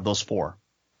one of those 4.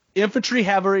 Infantry,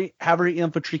 heavy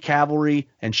infantry, cavalry,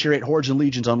 and chariot hordes and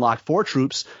legions unlock 4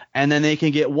 troops, and then they can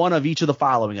get one of each of the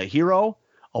following: a hero,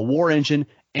 a war engine,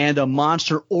 and a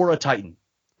monster or a titan.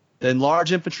 Then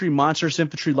large infantry, monstrous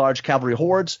infantry, large cavalry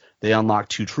hordes, they unlock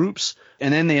 2 troops,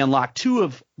 and then they unlock 2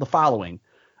 of the following: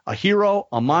 a hero,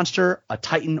 a monster, a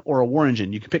titan, or a war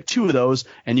engine. You can pick 2 of those,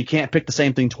 and you can't pick the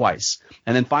same thing twice.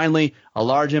 And then finally, a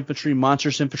large infantry,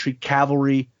 monstrous infantry,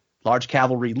 cavalry, large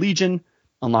cavalry legion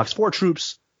unlocks 4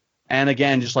 troops. And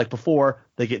again, just like before,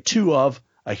 they get 2 of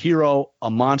a hero, a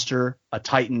monster, a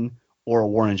titan, or a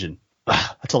war engine.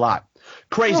 That's a lot.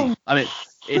 Crazy. I mean,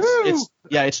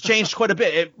 it's changed quite a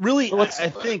bit. It really, I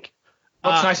think.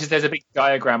 What's nice is there's a big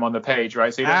diagram on the page,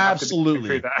 right? So you don't absolutely have to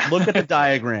through that. Look at the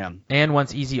diagram. And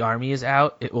once Easy Army is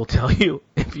out, it will tell you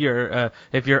if you're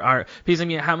because I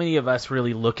mean, how many of us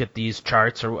really look at these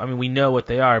charts? Or I mean, we know what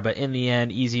they are, but in the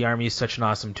end, Easy Army is such an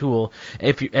awesome tool.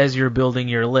 As you're building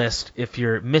your list, if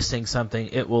you're missing something,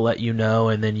 it will let you know,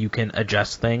 and then you can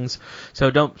adjust things.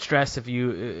 So don't stress if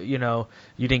you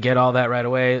didn't get all that right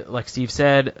away. Like Steve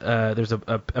said, there's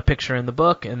a picture in the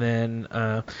book, and then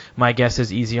my guess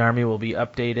is Easy Army will be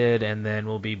updated, and then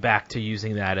we'll be back to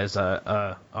using that as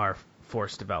our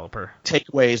Force developer.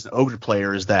 Takeaway as an ogre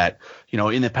player is that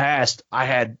in the past I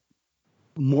had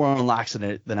more unlocks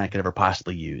than I could ever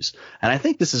possibly use, and I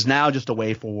think this is now just a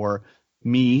way for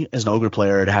me as an ogre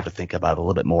player to have to think about it a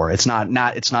little bit more. It's not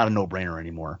a no-brainer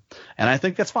anymore, and I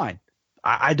think that's fine.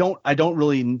 I don't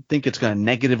really think it's going to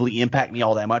negatively impact me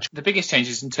all that much. The biggest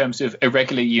changes in terms of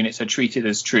irregular units are treated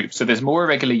as troops. So there's more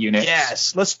irregular units.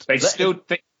 Yes, they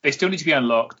still need to be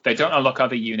unlocked. They don't unlock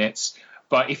other units.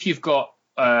 But if you've got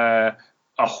a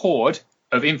horde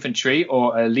of infantry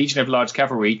or a legion of large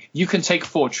cavalry, you can take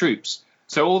 4 troops.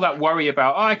 So all that worry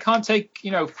about I can't take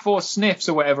 4 sniffs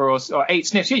or whatever or 8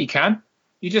 sniffs. Yeah, you can.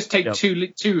 You just take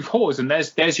 2 hordes and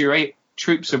there's your 8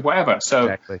 troops of whatever.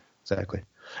 So exactly.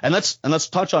 And let's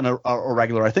touch on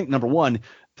irregular. I think number one,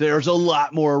 there's a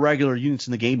lot more irregular units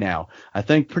in the game now. I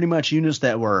think pretty much units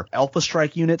that were Alpha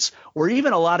Strike units, or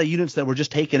even a lot of units that were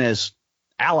just taken as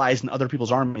allies in other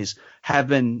people's armies, have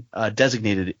been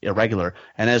designated irregular.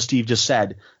 And as Steve just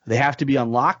said, they have to be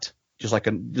unlocked, just like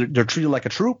they're treated like a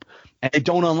troop, and they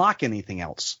don't unlock anything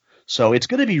else. So it's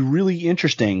going to be really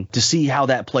interesting to see how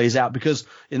that plays out, because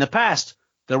in the past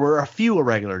there were a few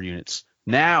irregular units.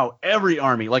 Now every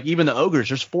army, like even the ogres,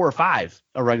 there's 4 or 5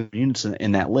 irregular units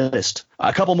in that list.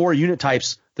 A couple more unit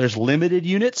types. There's limited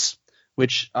units,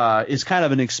 which is kind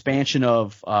of an expansion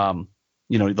of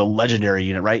the legendary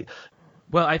unit, right?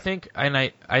 Well, I think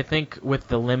with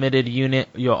the limited unit,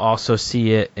 you'll also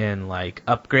see it in like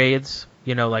upgrades.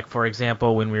 Like for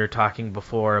example, when we were talking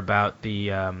before about the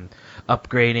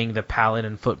upgrading the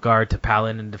Paladin Foot Guard to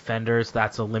Paladin Defenders,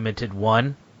 that's a limited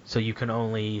one, so you can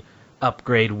only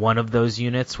upgrade one of those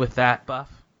units with that buff.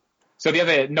 So the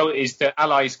other note is that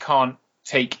allies can't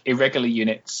take irregular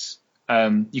units.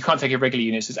 You can't take irregular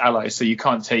units as allies. So you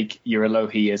can't take your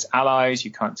Elohi as allies. You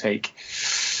can't take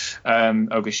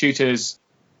ogre shooters.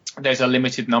 There's a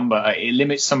limited number. It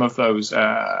limits some of those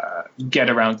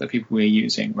get-arounds that people were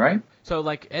using, right? So,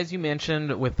 like, as you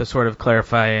mentioned, with the sort of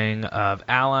clarifying of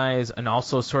allies, and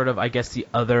also sort of, I guess, the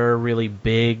other really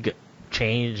big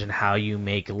change in how you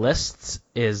make lists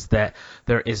is that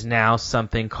there is now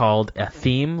something called a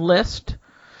theme list.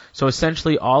 So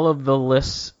essentially all of the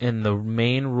lists in the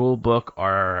main rule book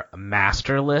are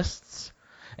master lists,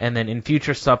 and then in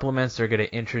future supplements they're going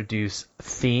to introduce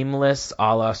theme lists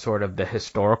a la sort of the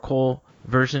historical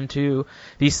version 2.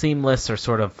 These theme lists are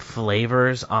sort of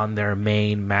flavors on their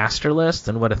main master list,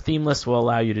 and what a theme list will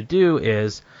allow you to do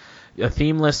is a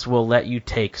theme list will let you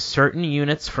take certain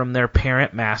units from their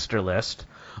parent master list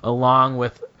along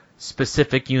with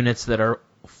specific units that are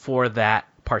for that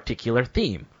particular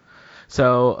theme.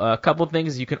 So a couple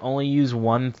things, you can only use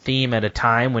one theme at a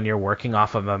time when you're working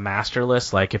off of a master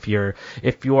list. Like if your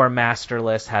master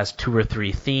list has 2 or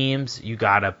 3 themes, you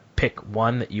gotta pick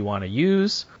one that you want to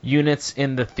use. Units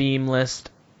in the theme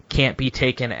list can't be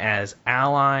taken as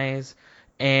allies,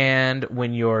 and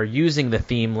when you're using the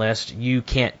theme list, you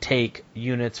can't take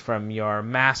units from your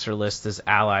master list as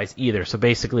allies either. So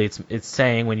basically it's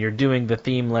saying when you're doing the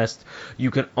theme list,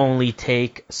 you can only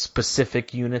take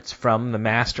specific units from the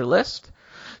master list.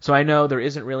 So I know there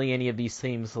isn't really any of these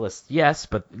themes lists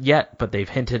but they've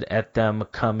hinted at them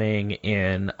coming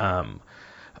in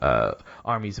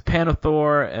Armies of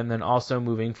Panathor, and then also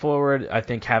moving forward, I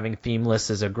think having theme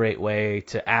lists is a great way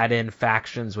to add in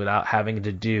factions without having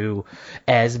to do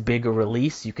as big a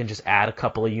release. You can just add a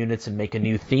couple of units and make a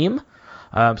new theme.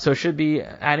 So it should be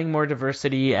adding more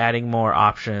diversity, adding more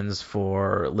options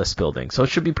for list building. So it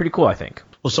should be pretty cool, I think.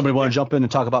 Well, somebody want to jump in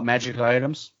and talk about magic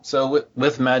items? So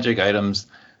with magic items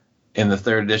in the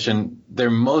 3rd edition,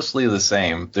 they're mostly the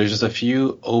same. There's just a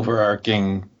few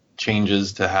overarching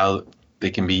changes to how they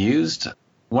can be used.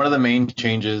 One of the main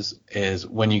changes is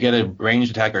when you get a ranged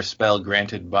attack or spell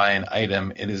granted by an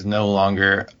item, it is no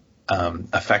longer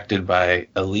affected by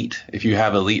elite. If you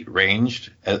have elite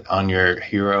ranged on your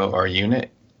hero or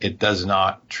unit, it does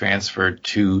not transfer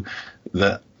to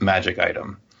the magic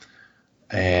item.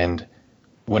 And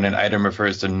when an item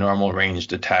refers to normal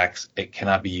ranged attacks, it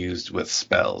cannot be used with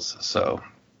spells. So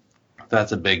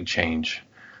that's a big change.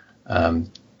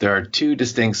 There are 2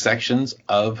 distinct sections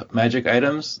of magic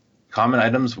items, common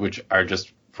items, which are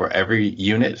just for every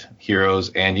unit,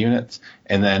 heroes and units,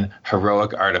 and then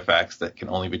heroic artifacts that can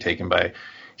only be taken by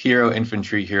hero,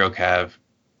 infantry, hero cav,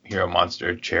 hero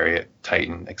monster, chariot,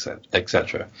 titan,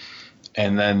 etc.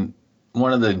 And then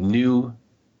one of the new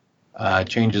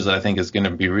changes that I think is going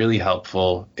to be really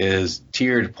helpful is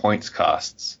tiered points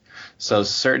costs. So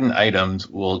certain items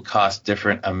will cost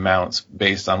different amounts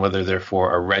based on whether they're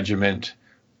for a regiment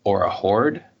or a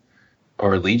horde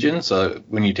or a legion. So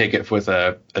when you take it with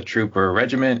a troop or a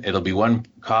regiment, it'll be one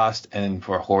cost, and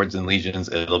for hordes and legions,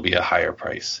 it'll be a higher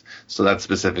price. So that's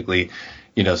specifically,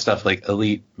 stuff like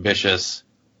elite, vicious,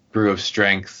 brew of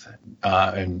strength,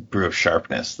 and brew of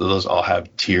sharpness. So those all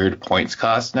have tiered points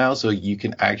cost now, so you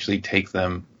can actually take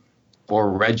them for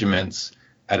regiments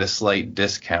at a slight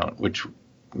discount, which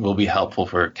will be helpful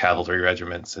for cavalry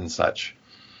regiments and such.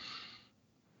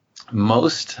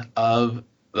 Most of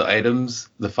the items,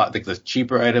 the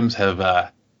cheaper items,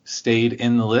 have stayed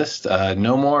in the list.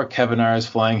 No more Kevinar's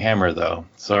Flying Hammer, though.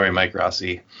 Sorry, Mike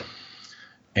Rossi.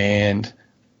 And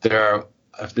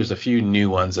there's a few new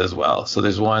ones as well. So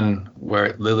there's one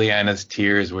where Liliana's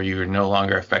Tears, where you are no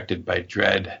longer affected by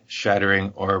Dread,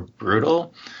 Shattering, or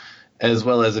Brutal, as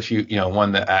well as a few,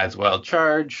 one that adds Wild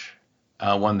Charge,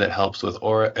 one that helps with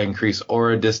increase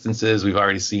aura distances. We've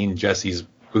already seen Jesse's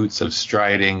Boots of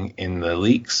Striding in the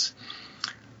leaks.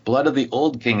 Blood of the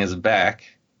Old King is back,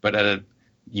 but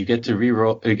you get to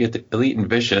reroll. You get the Elite and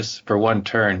Vicious for 1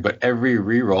 turn, but every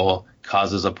reroll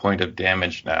causes a point of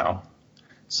damage now.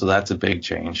 So that's a big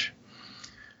change.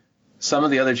 Some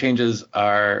of the other changes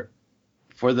are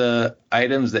for the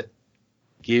items that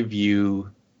give you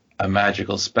a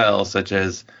magical spell, such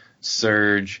as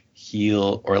Surge,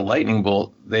 Heal, or Lightning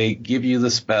Bolt. They give you the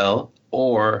spell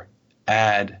or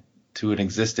add to an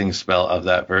existing spell of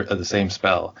the same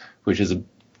spell, which is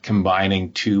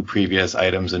combining 2 previous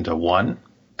items into one.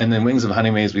 And then Wings of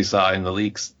Honeymaze, we saw in the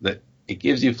leaks that it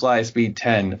gives you fly speed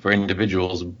 10 for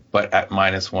individuals, but at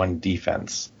 -1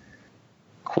 defense.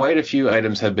 Quite a few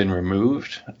items have been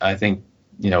removed. I think,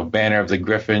 Banner of the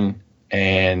Griffin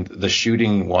and the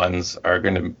shooting ones are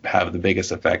going to have the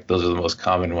biggest effect. Those are the most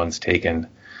common ones taken.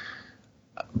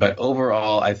 But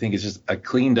overall, I think it's just a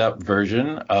cleaned up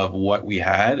version of what we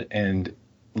had and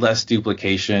less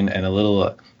duplication and a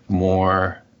little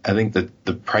more. I think that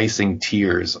the pricing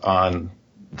tiers on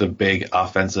the big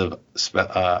offensive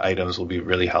items will be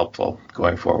really helpful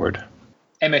going forward.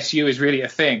 MSU is really a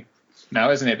thing now,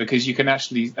 isn't it? Because you can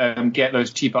actually get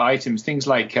those cheaper items. Things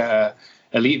like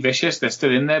Elite Vicious, they're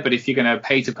still in there, but if you're going to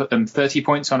pay to put them 30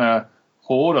 points on a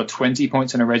horde or 20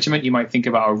 points on a regiment, you might think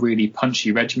about a really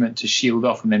punchy regiment to shield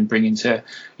off and then bring into,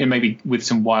 maybe with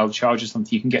some wild charge or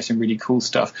something, you can get some really cool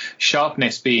stuff.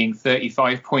 Sharpness being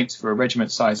 35 points for a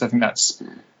regiment size, I think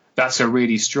that's a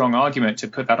really strong argument to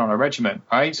put that on a regiment,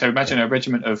 right? So imagine a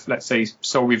regiment of, let's say,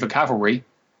 Soul Reaver Cavalry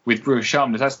with Brew of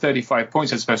Sharpness, that's 35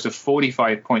 points as opposed to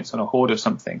 45 points on a Horde or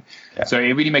something. Yeah. So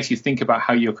it really makes you think about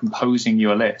how you're composing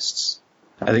your lists.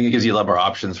 I think it gives you a lot more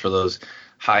options for those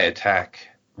high attack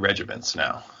regiments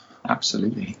now.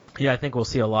 Absolutely. Yeah, I think we'll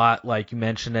see a lot, like you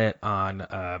mentioned it, on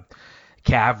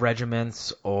Cav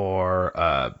regiments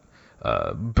or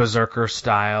Berserker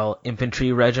style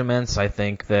infantry regiments. I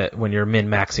think that when you're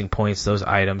min-maxing points, those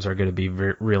items are going to be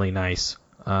really nice.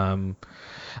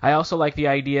 I also like the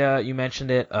idea, you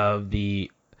mentioned it, of the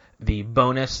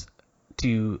bonus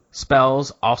to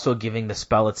spells also giving the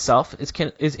spell itself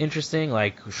is interesting,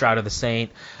 like Shroud of the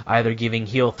Saint either giving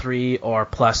heal 3 or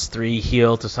 +3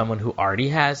 heal to someone who already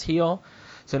has heal.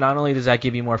 So not only does that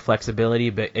give you more flexibility,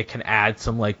 but it can add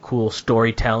some like cool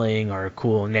storytelling or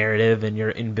cool narrative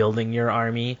in building your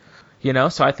army.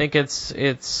 So I think it's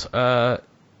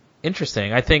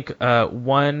interesting. I think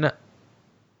one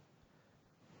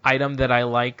item that I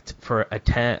liked for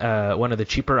one of the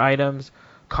cheaper items,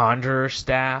 Conjurer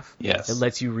Staff. Yes. It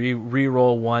lets you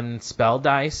re-roll one spell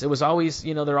dice. It was always,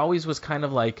 there always was kind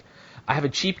of like, I have a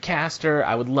cheap caster,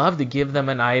 I would love to give them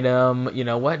an item,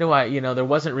 what do I, there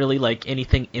wasn't really like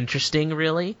anything interesting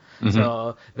really. Mm-hmm.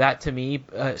 So that to me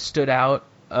stood out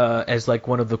as like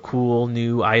one of the cool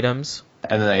new items.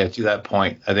 And then to that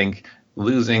point, I think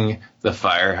losing the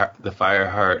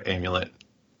Fireheart amulet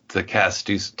to cast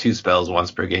two spells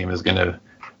once per game is going to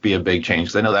be a big change.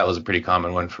 Because I know that was a pretty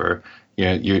common one for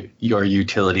your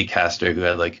utility caster who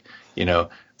had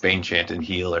Bane Chant and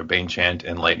Heal or Bane Chant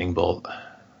and Lightning Bolt.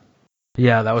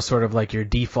 Yeah, that was sort of like your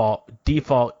default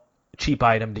cheap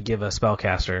item to give a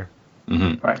spellcaster.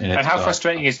 Mm-hmm. Right. And how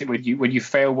frustrating is it when you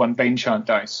fail one Bane Chant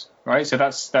dice, right? So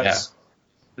that's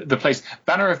the place.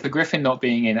 Banner of the Griffin not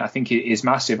being in, I think, is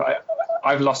massive.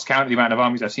 I've lost count of the amount of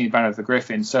armies I've seen in Banner of the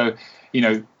Griffin. So,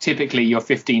 typically your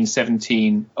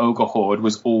 15-17 Ogre Horde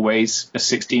was always a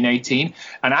 16-18.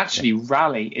 And actually,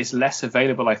 Rally is less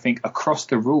available, I think, across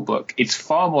the rulebook. It's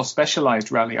far more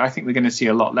specialized Rally. I think we're going to see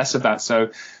a lot less of that.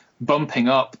 So bumping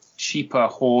up cheaper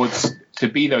hordes to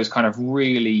be those kind of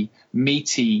really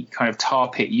meaty kind of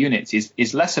tar pit units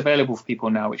is less available for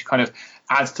people now, which kind of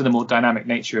adds to the more dynamic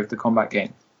nature of the combat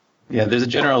game. Yeah, there's a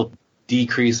general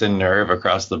decrease in nerve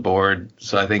across the board.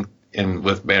 So I think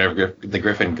with Banner of the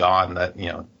Griffin gone, that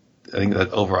I think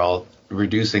that overall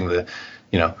reducing the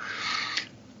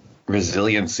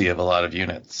resiliency of a lot of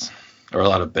units or a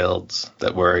lot of builds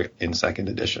that were in second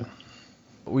edition.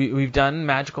 We've done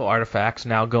magical artifacts.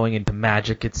 Now going into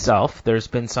Magic itself, there's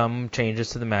been some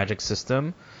changes to the Magic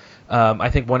system. I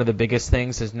think one of the biggest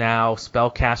things is now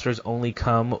spellcasters only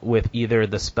come with either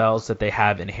the spells that they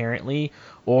have inherently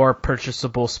or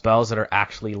purchasable spells that are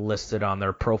actually listed on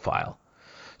their profile.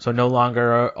 So no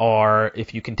longer are,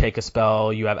 if you can take a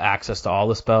spell, you have access to all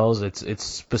the spells. It's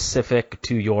specific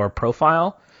to your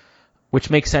profile, which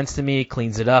makes sense to me,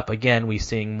 cleans it up. Again, we're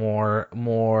seeing more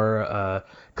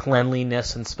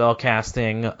cleanliness in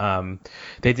spellcasting.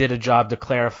 They did a job to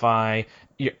clarify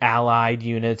your allied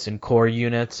units and core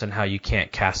units and how you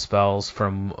can't cast spells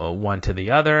from one to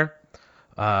the other.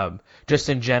 Just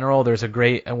in general, there's a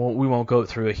great, and we won't go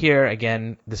through it here.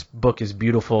 Again, this book is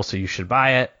beautiful, so you should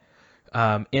buy it.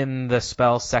 In the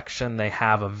spell section, they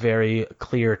have a very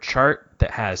clear chart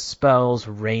that has spells,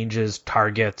 ranges,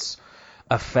 targets,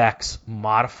 effects,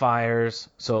 modifiers,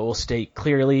 so it will state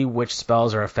clearly which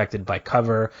spells are affected by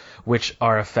cover, which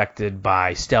are affected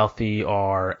by stealthy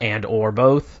or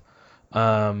both.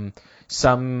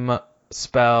 Some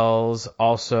spells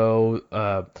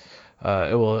also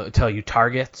it will tell you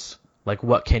targets, like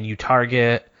what can you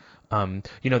target.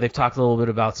 They've talked a little bit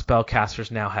about spellcasters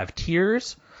now have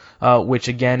tiers, which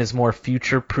again is more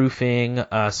future proofing.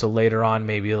 So later on,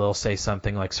 maybe they'll say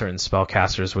something like certain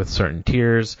spellcasters with certain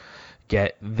tiers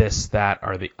get this, that,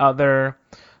 or the other.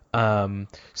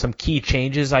 Some key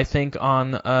changes, I think,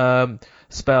 on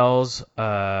spells.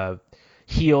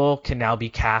 Heal can now be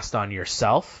cast on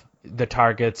yourself. The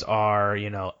targets are,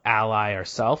 ally or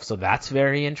self, so that's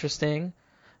very interesting.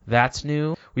 That's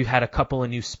new. We've had a couple of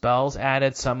new spells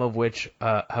added, some of which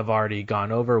have already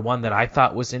gone over. One that I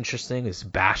thought was interesting is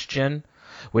Bastion,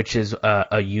 which is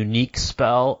a unique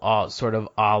spell, sort of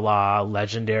a la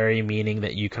Legendary, meaning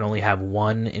that you can only have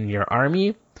one in your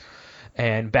army.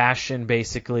 And Bastion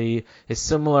basically is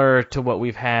similar to what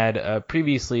we've had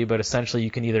previously, but essentially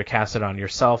you can either cast it on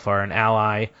yourself or an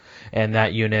ally, and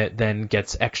that unit then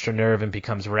gets extra nerve and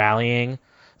becomes rallying.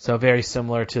 So very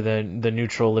similar to the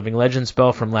neutral Living Legend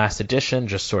spell from last edition,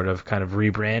 just sort of kind of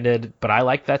rebranded. But I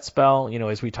like that spell.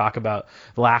 As we talk about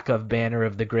lack of Banner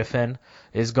of the Griffin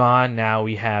is gone, now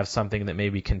we have something that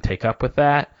maybe can take up with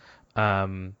that.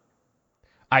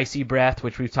 Icy Breath,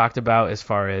 which we've talked about as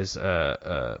far as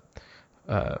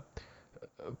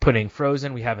putting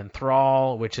Frozen. We have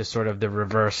Enthrall, which is sort of the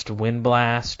reversed Wind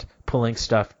Blast, pulling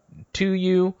stuff to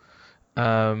you.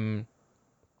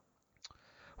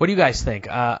 What do you guys think?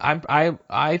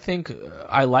 I think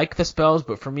I like the spells,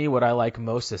 but for me, what I like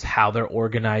most is how they're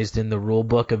organized in the rule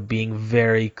book, of being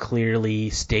very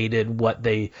clearly stated what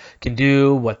they can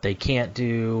do, what they can't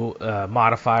do,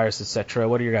 modifiers, etc.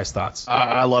 What are your guys' thoughts?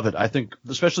 I love it. I think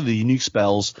especially the unique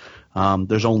spells.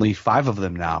 There's only 5 of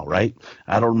them now, right?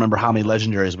 I don't remember how many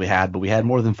legendaries we had, but we had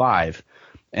more than 5.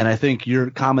 And I think your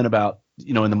comment about,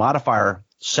 in the modifier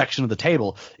section of the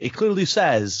table, it clearly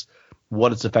says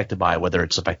what it's affected by, whether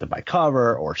it's affected by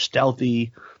cover or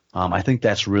stealthy. I think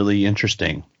that's really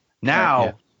interesting.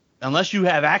 Now, unless you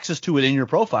have access to it in your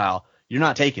profile, you're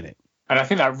not taking it. And I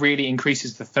think that really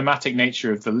increases the thematic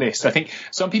nature of the list. I think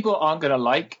some people aren't going to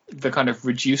like the kind of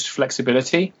reduced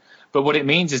flexibility, but what it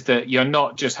means is that you're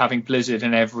not just having Blizzard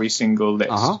in every single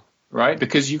list, right?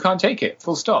 Because you can't take it,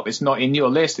 full stop. It's not in your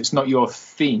list. It's not your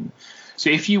theme. So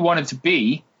if you wanted to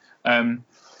be a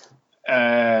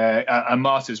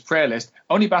Martyr's Prayer list,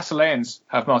 only Basileans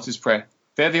have Martyr's Prayer.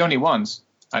 They're the only ones,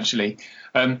 actually.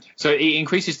 So it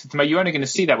increases the theme. You're only going to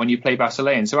see that when you play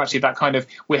Basilean. So actually that kind of,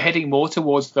 we're heading more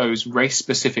towards those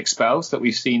race-specific spells that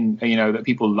we've seen, that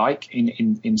people like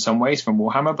in some ways from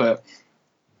Warhammer, but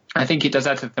I think it does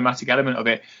add to the thematic element of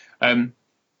it. And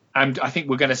I think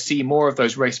we're going to see more of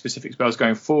those race-specific spells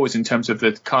going forwards in terms of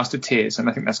the caster tiers, and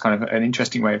I think that's kind of an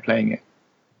interesting way of playing it.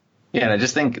 Yeah, and I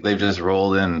just think they've just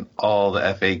rolled in all the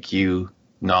FAQ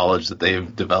knowledge that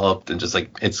they've developed, and just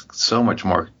it's so much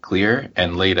more clear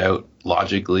and laid out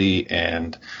logically,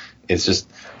 and it's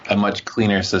just a much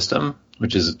cleaner system,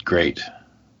 which is great.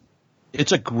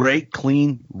 It's a great,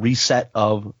 clean reset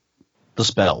of the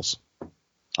spells.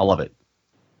 I love it.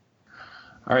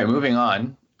 All right, moving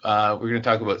on. We're going to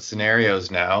talk about scenarios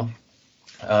now.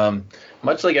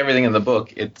 Much like everything in the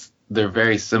book, they're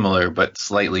very similar but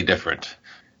slightly different.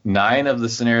 9 of the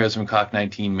scenarios from CoC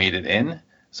 19 made it in.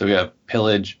 So we have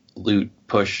pillage, loot,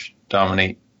 push,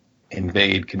 dominate,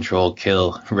 invade, control,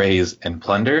 kill, raise, and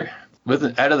plunder.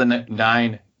 Out of the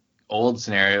 9 old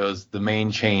scenarios, the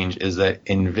main change is that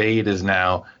invade is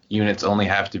now units only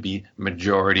have to be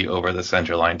majority over the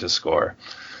center line to score.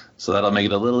 So that'll make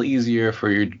it a little easier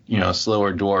for your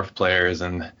slower dwarf players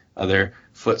and other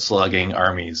foot slugging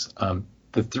armies.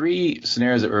 The 3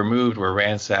 scenarios that were removed were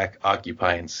ransack,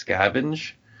 occupy, and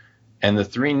scavenge. And the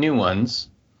 3 new ones,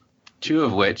 2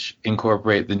 of which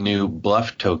incorporate the new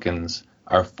bluff tokens,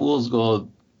 are Fool's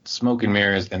Gold, Smoke and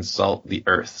Mirrors, and Salt the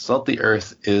Earth. Salt the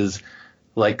Earth is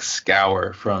like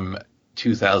Scour from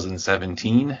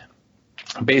 2017,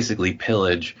 basically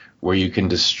pillage, where you can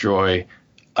destroy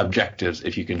objectives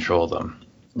if you control them.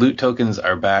 Loot tokens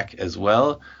are back as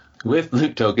well. With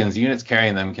loot tokens, units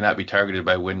carrying them cannot be targeted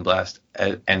by Wind Blast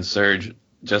and Surge,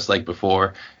 just like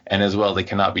before, and as well they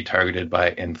cannot be targeted by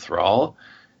Enthrall.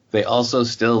 They also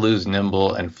still lose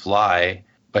Nimble and Fly,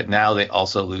 but now they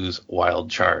also lose Wild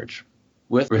Charge.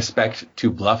 With respect to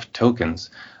bluff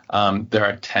tokens, there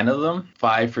are 10 of them,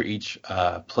 5 for each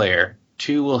player.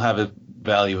 2 will have a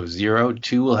value of 0,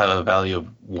 2 will have a value of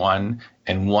 1,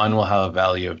 and 1 will have a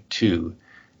value of 2.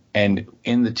 And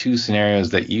in the 2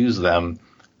 scenarios that use them,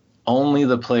 only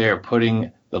the player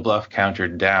putting the bluff counter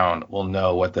down will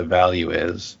know what the value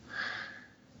is.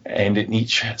 And in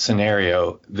each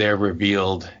scenario, they're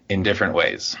revealed in different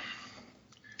ways.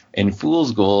 In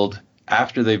Fool's Gold,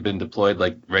 after they've been deployed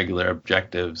like regular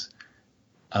objectives,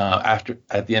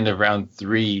 at the end of round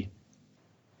 3,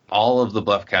 all of the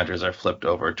bluff counters are flipped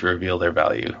over to reveal their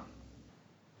value.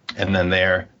 And then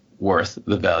they're worth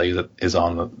the value that is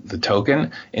on the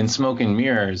token. In Smoke and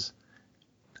Mirrors,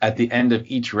 at the end of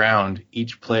each round,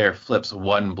 each player flips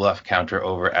 1 bluff counter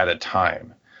over at a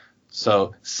time.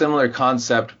 So similar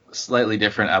concept, slightly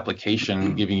different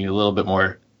application, giving you a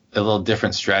little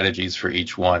different strategies for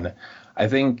each one. I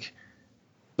think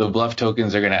the bluff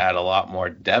tokens are going to add a lot more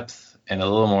depth and a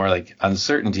little more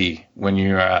uncertainty when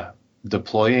you're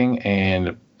deploying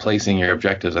and placing your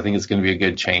objectives. I think it's going to be a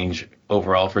good change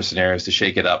overall for scenarios to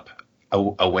shake it up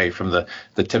away from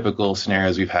the typical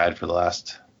scenarios we've had for the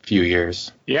last few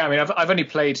years. Yeah, I mean, I've only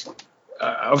played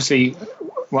obviously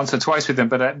once or twice with them,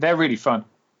 but they're really fun.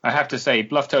 I have to say,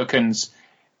 bluff tokens,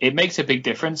 it makes a big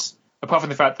difference, apart from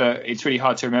the fact that it's really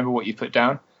hard to remember what you put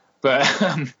down. But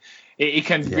it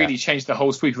can really change the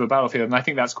whole sweep of a battlefield, and I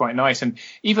think that's quite nice. And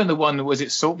even the one, was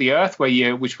it Salt the Earth,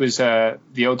 which was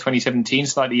the old 2017,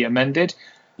 slightly amended?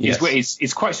 Yes.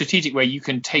 It's quite strategic, where you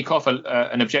can take off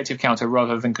an objective counter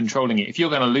rather than controlling it. If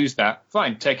you're going to lose that,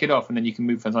 fine, take it off, and then you can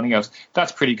move for something else.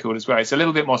 That's pretty cool as well. It's a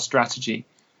little bit more strategy.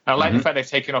 I like the fact they've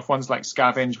taken off ones like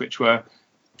Scavenge, which were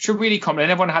really common,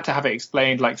 and everyone had to have it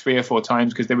explained like 3 or 4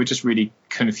 times because they were just really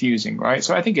confusing, right?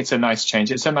 So I think it's a nice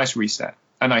change. It's a nice reset,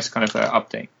 a nice kind of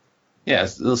update. Yeah,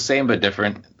 it's the same but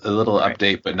different. A little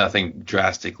update, but nothing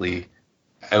drastically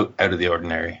out of the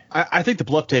ordinary. I think the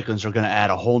bluff takings are going to add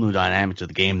a whole new dynamic to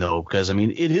the game, though, because, I mean,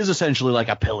 it is essentially like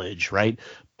a pillage, right?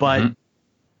 But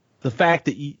the fact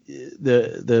that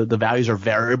the values are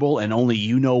variable and only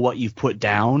you know what you've put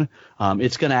down,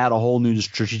 it's going to add a whole new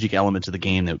strategic element to the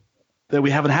game that we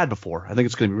haven't had before. I think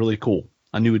it's going to be really cool.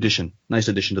 A new addition. Nice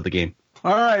addition to the game.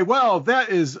 All right, well, that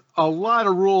is a lot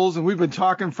of rules, and we've been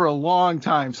talking for a long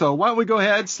time. So why don't we go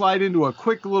ahead, slide into a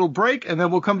quick little break, and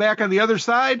then we'll come back on the other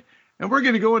side, and we're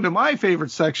going to go into my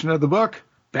favorite section of the book,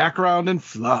 Background and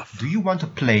Fluff. Do you want to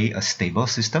play a stable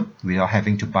system without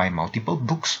having to buy multiple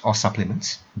books or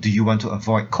supplements? Do you want to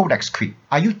avoid codex creep?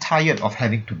 Are you tired of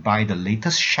having to buy the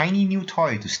latest shiny new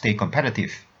toy to stay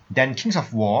competitive? Then Kings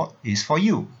of War is for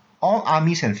you. All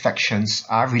armies and factions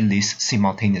are released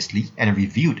simultaneously and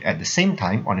reviewed at the same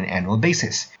time on an annual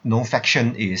basis. No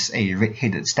faction is a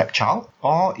red-headed stepchild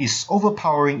or is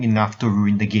overpowering enough to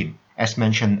ruin the game. As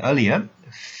mentioned earlier,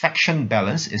 faction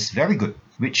balance is very good,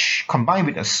 which combined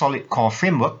with a solid core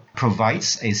framework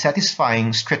provides a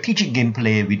satisfying strategic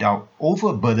gameplay without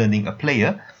overburdening a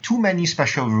player, too many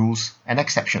special rules and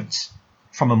exceptions.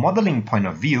 From a modeling point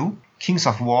of view, Kings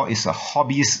of War is a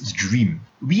hobbyist's dream.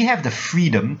 We have the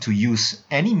freedom to use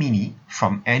any mini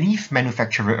from any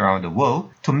manufacturer around the world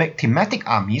to make thematic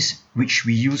armies which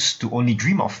we used to only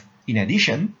dream of. In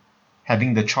addition,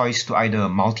 having the choice to either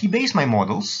multi-base my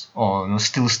models or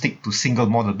still stick to single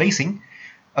model basing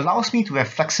allows me to have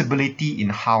flexibility in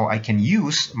how I can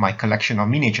use my collection of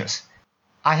miniatures.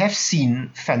 I have seen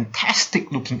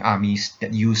fantastic looking armies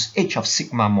that use Age of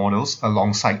Sigmar models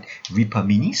alongside Reaper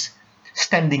minis,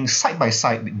 standing side by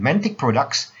side with Mantic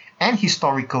products and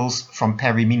historicals from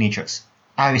Perry Miniatures.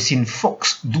 I've seen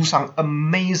folks do some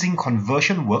amazing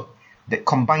conversion work that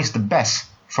combines the best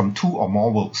from 2 or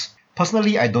more worlds.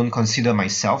 Personally, I don't consider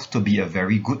myself to be a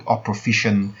very good or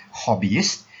proficient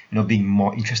hobbyist, being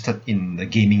more interested in the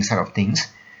gaming side of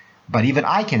things. But even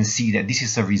I can see that this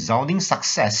is a resounding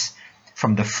success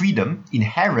from the freedom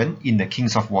inherent in the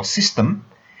Kings of War system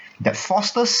that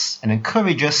fosters and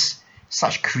encourages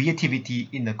such creativity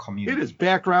in the community. It is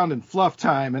Background and Fluff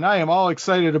time, and I am all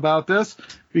excited about this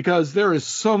because there is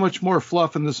so much more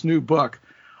fluff in this new book.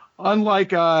 Unlike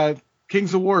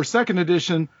Kings of War 2nd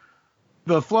edition,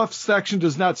 the fluff section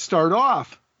does not start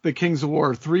off the Kings of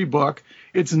War 3 book.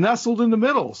 It's nestled in the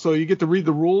middle, so you get to read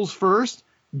the rules first,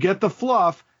 get the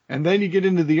fluff, and then you get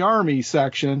into the army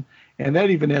section, and that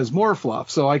even has more fluff.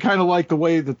 So I kind of like the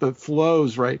way that the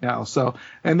flows right now.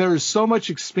 And there's so much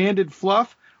expanded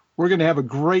fluff. We're going to have a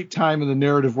great time in the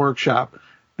narrative workshop.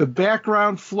 The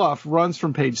background fluff runs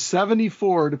from page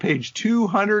 74 to page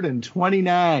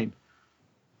 229.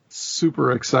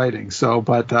 Super exciting.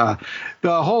 But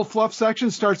the whole fluff section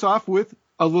starts off with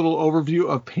a little overview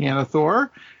of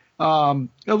Panathor, a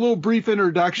little brief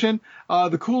introduction.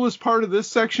 The coolest part of this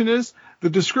section is the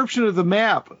description of the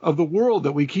map of the world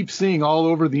that we keep seeing all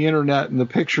over the internet and the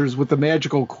pictures with the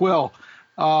magical quill.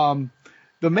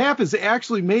 The map is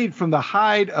actually made from the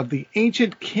hide of the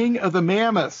ancient king of the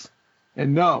mammoths.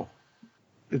 And no,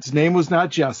 its name was not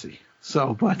Jesse.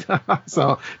 So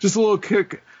just a little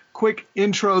quick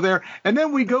intro there. And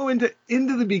then we go into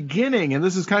the beginning, and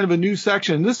this is kind of a new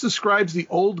section. This describes the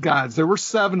old gods. There were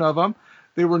 7 of them.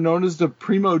 They were known as the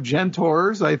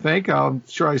Primogentors, I think. I'm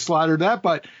sure I slaughtered that.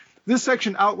 But this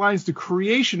section outlines the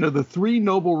creation of the 3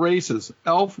 noble races,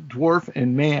 elf, dwarf,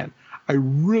 and man. I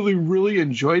really, really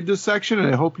enjoyed this section,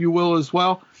 and I hope you will as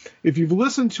well. If you've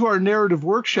listened to our narrative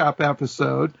workshop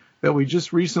episode that we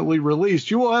just recently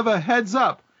released, you will have a heads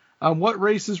up on what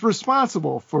race is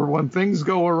responsible for when things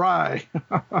go awry.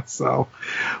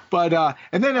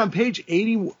 And then on page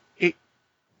 80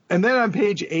 and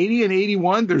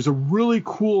 81, there's a really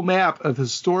cool map of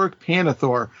historic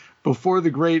Panathor before the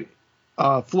Great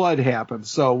Flood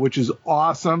happened, which is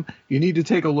awesome. You need to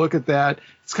take a look at that.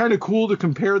 It's kind of cool to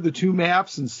compare the 2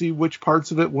 maps and see which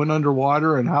parts of it went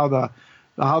underwater and how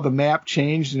the map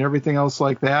changed and everything else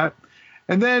like that.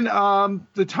 And then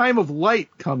the Time of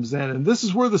Light comes in, and this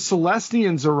is where the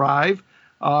Celestians arrive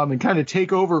and kind of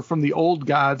take over from the old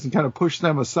gods and kind of push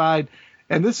them aside.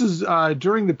 And this is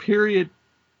during the period,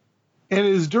 and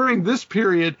it is during this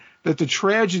period that the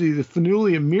tragedy, the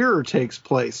Fenulian Mirror, takes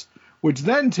place, which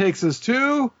then takes us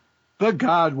to the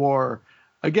God War.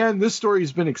 Again, this story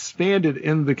has been expanded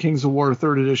in the Kings of War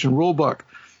 3rd edition rulebook.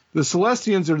 The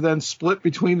Celestians are then split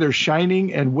between their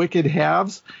shining and wicked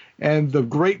halves, and the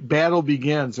great battle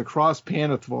begins across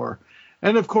Panathor.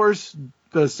 And of course,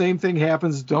 the same thing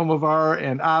happens. Domovar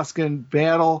and Oskin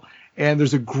battle, and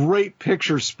there's a great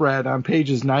picture spread on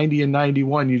pages 90 and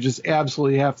 91 you just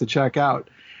absolutely have to check out.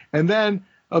 And then,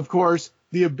 of course,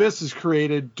 the Abyss is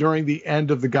created during the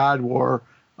end of the God War.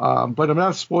 But I'm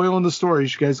not spoiling the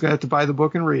stories. You guys are going to have to buy the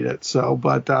book and read it. So,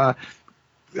 but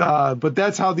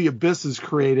that's how the Abyss is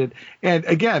created. And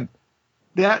again,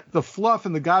 the fluff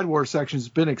in the God War section has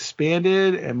been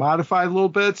expanded and modified a little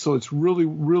bit. So it's really,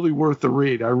 really worth the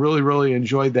read. I really, really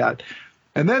enjoyed that.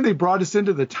 And then they brought us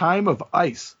into the time of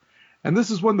ice. And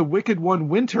this is when the Wicked One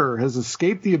Winter has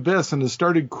escaped the Abyss and has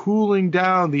started cooling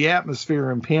down the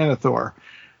atmosphere in Panathor.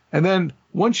 And then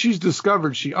once she's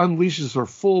discovered, she unleashes her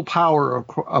full power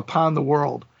upon the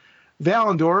world.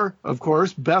 Valandor, of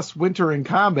course, bests winter in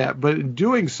combat, but in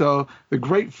doing so, the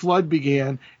Great Flood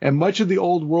began, and much of the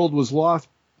old world was lost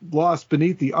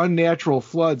beneath the unnatural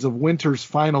floods of winter's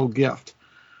final gift.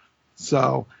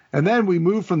 So, and then we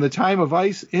move from the time of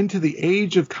ice into the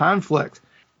age of conflict.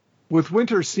 With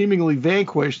winter seemingly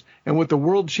vanquished, and with the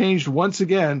world changed once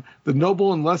again, the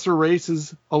noble and lesser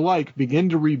races alike begin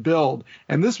to rebuild.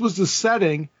 And this was the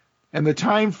setting and the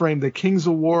time frame that Kings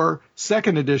of War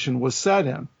 2nd edition was set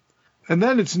in. And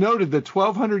then it's noted that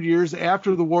 1,200 years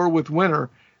after the war with winter,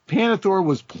 Panathor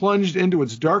was plunged into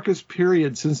its darkest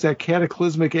period since that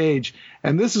cataclysmic age.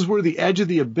 And this is where the Edge of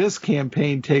the Abyss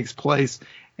campaign takes place.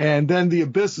 And then the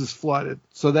Abyss is flooded.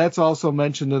 So that's also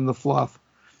mentioned in the fluff.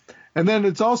 And then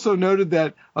it's also noted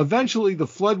that eventually the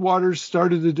floodwaters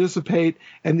started to dissipate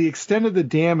and the extent of the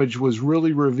damage was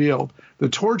really revealed. The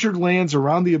tortured lands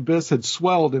around the Abyss had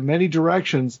swelled in many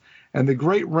directions, and the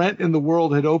great rent in the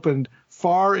world had opened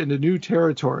far into new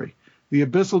territory. The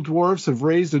abyssal dwarfs have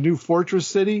raised a new fortress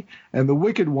city, and the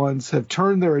wicked ones have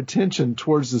turned their attention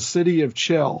towards the city of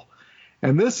Chell.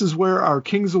 And this is where our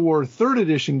Kings of War 3rd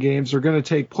edition games are going to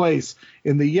take place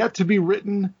in the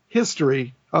yet-to-be-written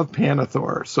history of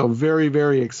Panathor. So very,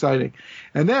 very exciting.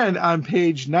 And then on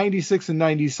page 96 and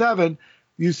 97,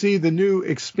 you see the new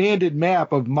expanded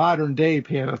map of modern-day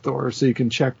Panathor, so you can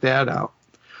check that out.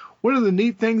 One of the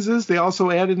neat things is they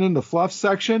also added in the fluff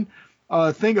section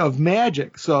a thing of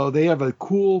magic. So they have a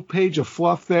cool page of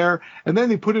fluff there, and then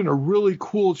they put in a really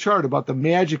cool chart about the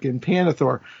magic in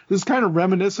Panathor. This is kind of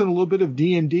reminiscent a little bit of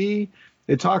D&D.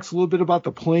 It talks a little bit about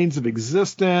the planes of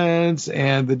existence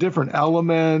and the different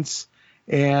elements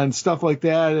and stuff like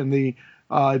that, and the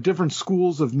different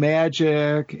schools of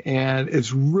magic, and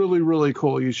it's really, really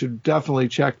cool. You should definitely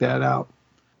check that out.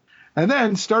 And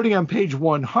then, starting on page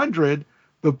 100,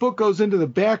 the book goes into the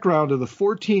background of the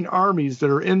 14 armies that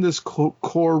are in this core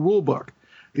rulebook.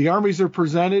 The armies are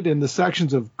presented in the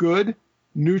sections of good,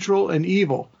 neutral, and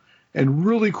evil, and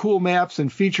really cool maps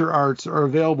and feature arts are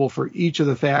available for each of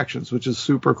the factions, which is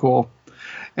super cool.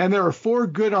 And there are 4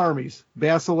 good armies: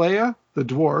 Basileia, the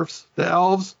dwarfs, the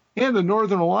elves, and the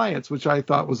Northern Alliance, which I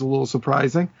thought was a little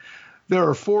surprising. There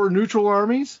are 4 neutral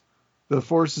armies: the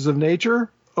forces of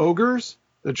nature, ogres,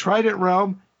 the Trident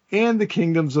Realm, and the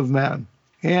kingdoms of men.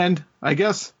 And I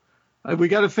guess we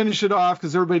got to finish it off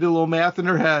because everybody did a little math in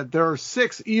their head. There are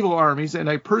 6 evil armies, and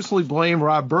I personally blame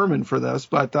Rob Berman for this,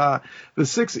 but the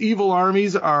 6 evil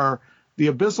armies are the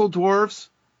Abyssal Dwarfs,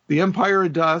 the Empire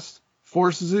of Dust,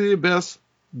 Forces of the Abyss,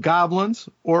 Goblins,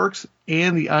 Orcs,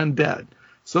 and the Undead.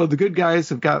 So the good guys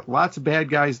have got lots of bad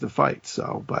guys to fight.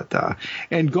 So,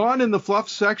 and gone in the fluff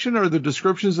section are the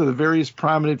descriptions of the various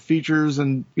prominent features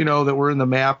and, that were in the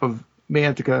map of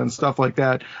Mantica and stuff like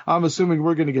that. I'm assuming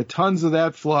we're going to get tons of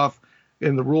that fluff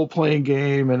in the role-playing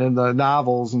game and in the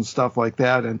novels and stuff like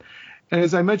that. And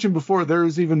as I mentioned before, there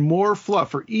is even more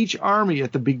fluff for each army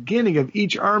at the beginning of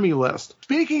each army list.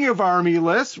 Speaking of army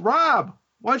lists, Rob,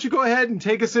 why don't you go ahead and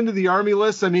take us into the army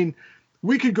lists? I mean,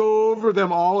 we could go over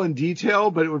them all in detail,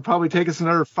 but it would probably take us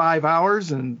another 5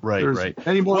 hours, and there's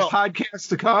many more podcasts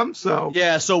to come. So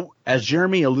as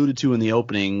Jeremy alluded to in the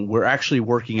opening, we're actually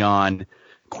working on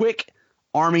quick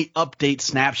army update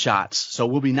snapshots. So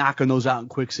we'll be knocking those out in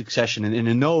quick succession, and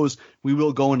in those we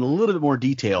will go into a little bit more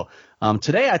detail.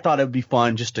 Today I thought it would be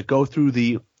fun just to go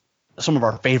through some of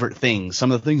our favorite things,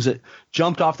 some of the things that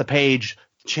jumped off the page,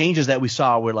 changes that we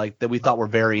saw that we thought were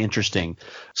very interesting.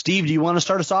 Steve, do you want to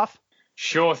start us off?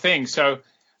 Sure thing. So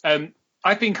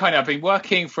I've been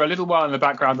working for a little while in the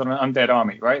background on an undead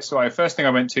army, right? So first thing I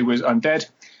went to was undead.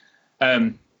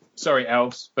 Sorry,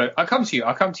 elves, but I'll come to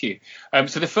you.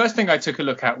 So the first thing I took a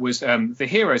look at was the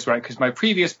heroes, right? Because my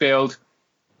previous build,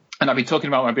 and I've been talking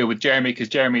about my build with Jeremy because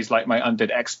Jeremy's like my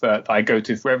undead expert that I go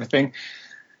to for everything.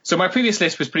 So my previous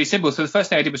list was pretty simple. So the first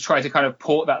thing I did was try to kind of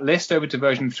port that list over to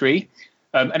version 3,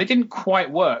 and it didn't quite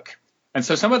work. And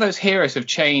so some of those heroes have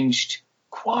changed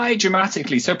quite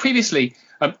dramatically. So previously,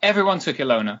 everyone took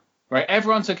Ilona, right?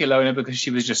 Everyone took Ilona because she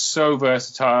was just so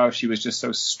versatile. She was just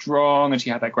so strong, and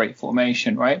she had that great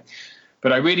formation, right?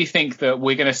 But I really think that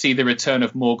we're going to see the return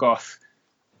of Morgoth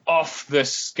off the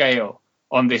scale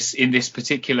in this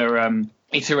particular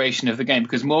iteration of the game,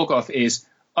 because Morgoth is,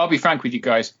 I'll be frank with you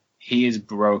guys, he is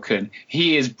broken.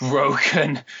 He is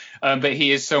broken, but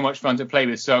he is so much fun to play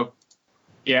with. So,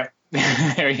 yeah,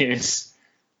 there he is.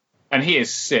 And he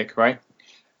is sick, right?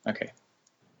 Okay.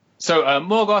 So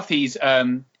Morgoth,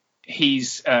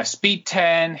 he's speed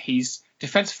 10, he's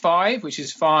defense 5, which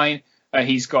is fine.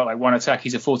 He's got like 1 attack.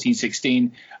 He's a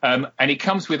 14-16, and he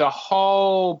comes with a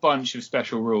whole bunch of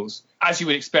special rules, as you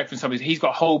would expect from somebody. He's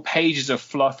got whole pages of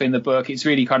fluff in the book. It's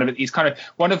really kind of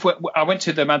one of. I went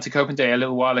to the Mantic Open Day a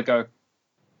little while ago,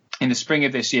 in the spring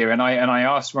of this year, and I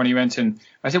asked Ronnie Renton.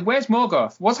 I said, "Where's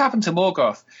Morgoth? What's happened to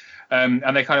Morgoth?"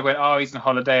 And they kind of went, "Oh, he's on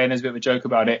holiday," and there's a bit of a joke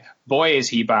about it. Boy, is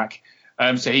he back!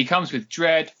 So he comes with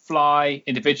Dread, Fly,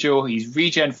 Individual. He's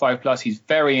Regen 5+. He's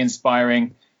very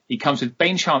inspiring. He comes with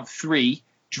Bane Chant 3,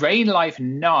 Drain Life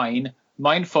 9,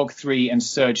 Mind Fog 3, and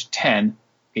Surge 10.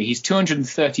 Okay, he's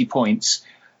 230 points,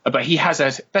 but he has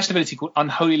a special ability called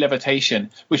Unholy Levitation,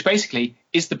 which basically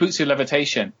is the Boots of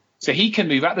Levitation. So he can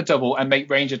move at the double and make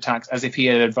range attacks as if he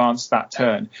had advanced that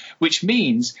turn, which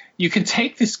means you can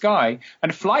take this guy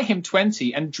and fly him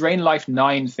 20 and Drain Life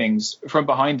 9 things from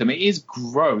behind him. It is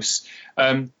gross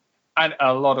and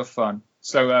a lot of fun.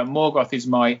 So Morgoth is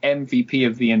my MVP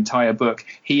of the entire book.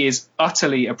 He is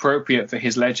utterly appropriate for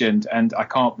his legend, and I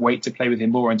can't wait to play with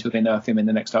him more until they nerf him in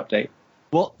the next update.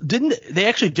 Well, they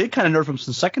actually did kind of nerf him in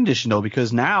the second edition, though,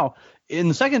 because now in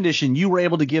the second edition you were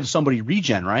able to give somebody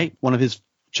regen, right? One of his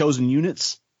chosen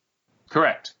units.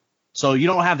 Correct. So you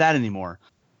don't have that anymore.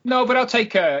 No, but I'll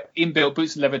take inbuilt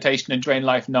Boots of Levitation and Drain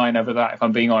Life 9 over that, if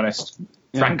I'm being honest,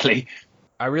 frankly.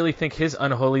 I really think his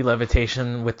Unholy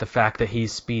Levitation, with the fact that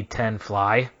he's speed 10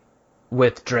 fly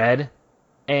with Dread,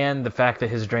 and the fact that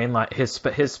his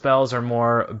his spells are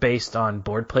more based on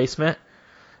board placement,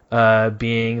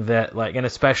 being that, like, and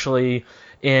especially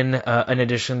in an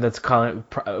edition that's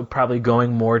probably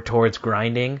going more towards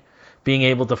grinding, being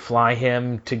able to fly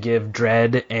him to give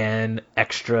Dread and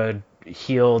extra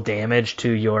heal damage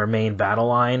to your main battle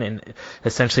line and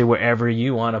essentially wherever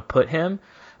you want to put him.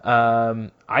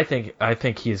 I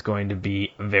think he's going to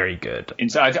be very good.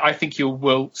 I think you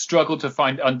will struggle to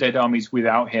find undead armies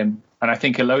without him, and I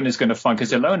think Ilona's going to find,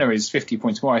 because Ilona is 50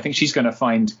 points more, I think she's going to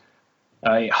find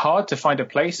hard to find a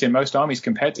place in most armies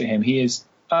compared to him. He is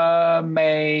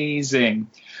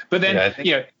amazing. But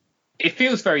then, it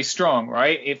feels very strong,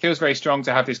 right? It feels very strong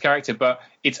to have this character, but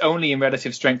it's only in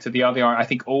relative strength to the other. I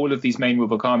think all of these main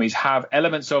rulebook armies have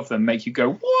elements of them make you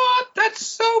go, what? That's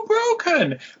so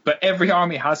broken. But every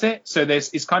army has it. So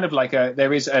it's kind of like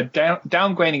there is a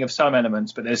downgrading of some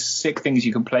elements, but there's sick things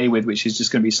you can play with, which is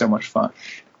just going to be so much fun.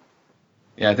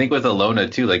 Yeah, I think with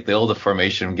Ilona, too, like the older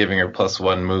formation, giving her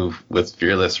 +1 move with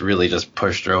Fearless really just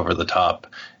pushed her over the top.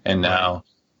 And now...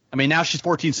 I mean, now she's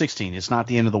 14-16. It's not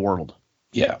the end of the world.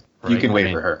 Yeah. Right? You can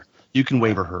waiver her. You can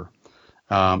waiver her.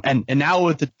 And now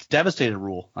with the Devastator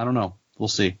rule, I don't know. We'll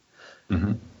see.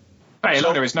 Mm-hmm. Hey,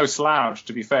 Ilona is no slouch,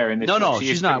 to be fair. In this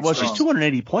she's not. Well, she's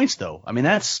 280 points, though. I mean,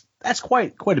 that's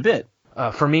quite a bit.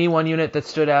 For me, one unit that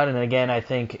stood out, and again, I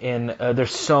think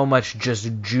there's so much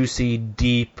just juicy,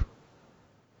 deep,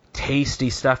 tasty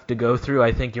stuff to go through.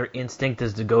 I think your instinct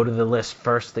is to go to the list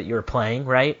first that you're playing,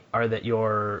 right? Or that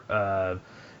you're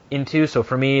into. So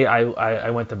for me, I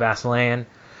went to Basilean.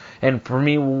 And for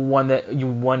me,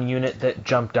 one unit that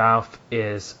jumped off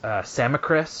is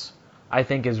Samacris. I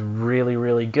think is really,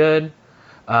 really good.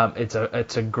 It's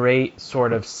a great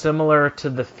sort of similar to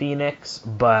the Phoenix,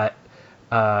 but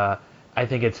I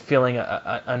think it's filling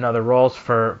another role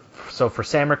for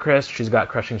Samacris. She's got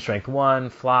Crushing Strength 1,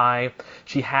 Fly.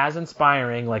 She has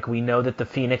Inspiring, like we know that the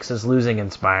Phoenix is losing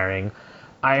Inspiring.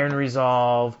 Iron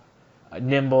Resolve,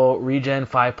 Nimble, Regen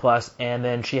 5+, and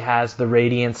then she has the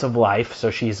Radiance of Life, so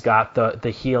she's got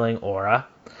the healing aura.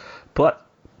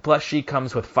 Plus she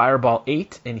comes with Fireball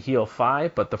 8 and Heal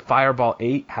 5, but the Fireball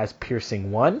 8 has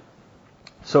Piercing 1.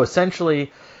 So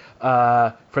essentially,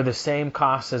 for the same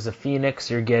cost as a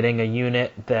Phoenix, you're getting a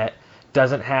unit that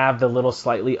doesn't have the little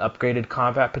slightly upgraded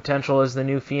combat potential as the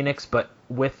new Phoenix, but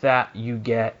with that you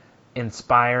get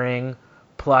Inspiring,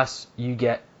 plus you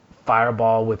get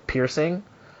Fireball with Piercing.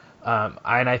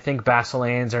 And I think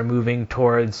Basileans are moving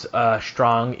towards a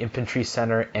strong infantry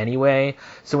center anyway.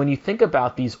 So when you think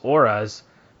about these auras,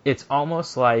 it's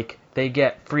almost like they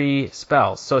get free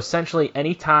spells. So essentially,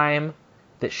 any time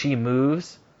that she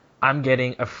moves, I'm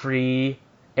getting a free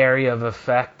area of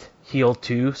effect heal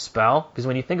 2 spell. Because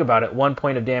when you think about it, 1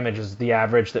 point of damage is the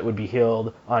average that would be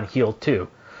healed on heal 2.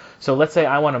 So let's say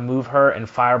I want to move her and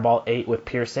Fireball 8 with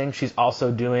piercing. She's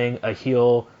also doing a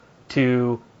heal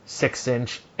 2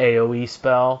 6-inch AoE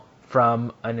spell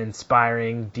from an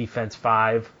inspiring defense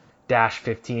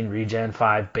 5-15 regen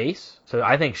 5 base. So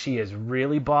I think she is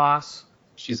really boss.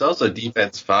 She's also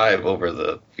defense 5 over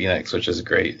the Phoenix, which is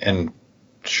great, and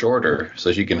shorter, so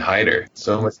you can hide her.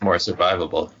 So much more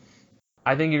survivable.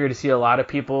 I think you're going to see a lot of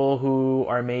people who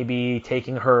are maybe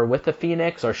taking her with the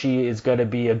Phoenix, or she is going to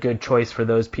be a good choice for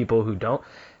those people who don't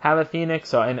have a Phoenix.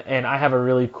 So, and I have a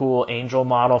really cool Angel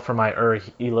model for my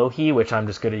Elohi, which I'm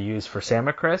just going to use for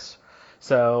Samacris.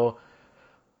 So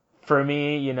for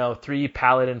me, 3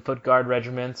 Paladin Footguard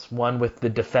regiments, one with the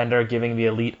Defender giving the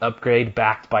elite upgrade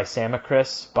backed by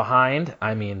Samacris behind.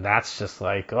 I mean, that's just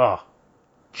like,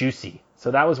 juicy. So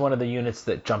that was one of the units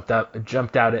that jumped out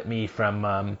at me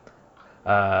from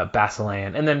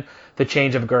Basilean. And then the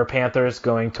change of Gur Panthers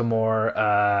going to more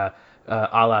a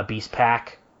la Beast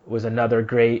Pack was another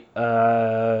great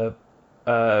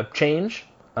change.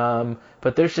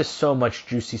 But there's just so much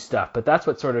juicy stuff. But that's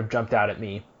what sort of jumped out at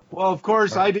me. Well, of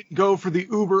course, I didn't go for the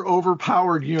uber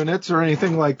overpowered units or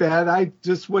anything like that. I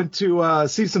just went to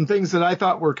see some things that I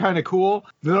thought were kind of cool.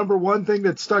 The number one thing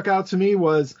that stuck out to me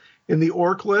was in the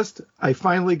Orc list, I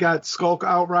finally got Skulk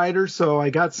Outrider, so I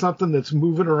got something that's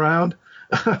moving around.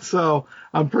 So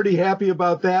I'm pretty happy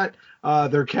about that.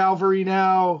 They're cavalry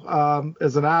now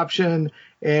as an option,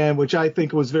 and which I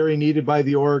think was very needed by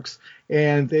the Orcs.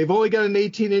 And they've only got an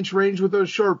 18-inch range with those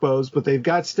short bows, but they've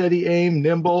got steady aim,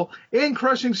 nimble, and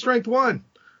crushing strength 1.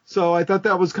 So I thought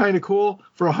that was kind of cool.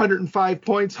 For 105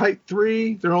 points, height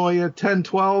 3, they're only at 10,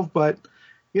 12, but,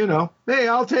 hey,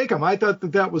 I'll take them. I thought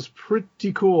that was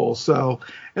pretty cool. So,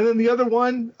 and then the other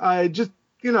one, just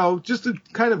to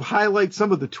kind of highlight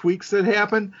some of the tweaks that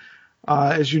happened.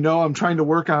 As you know, I'm trying to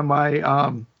work on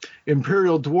my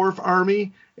Imperial Dwarf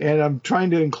army, and I'm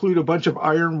trying to include a bunch of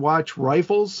Iron Watch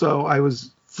rifles. So I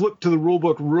was flipped to the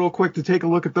rulebook real quick to take a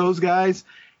look at those guys.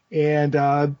 And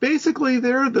basically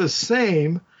they're the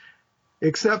same,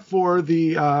 except for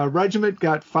the regiment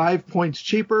got 5 points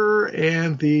cheaper,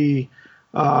 and the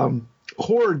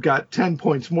Horde got 10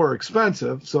 points more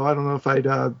expensive. So I don't know if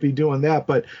I'd be doing that.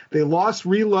 But they lost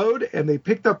reload, and they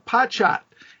picked up Potshot.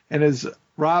 And as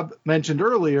Rob mentioned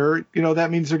earlier,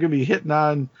 that means they're going to be hitting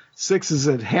on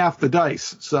 6s at half the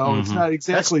dice. So It's not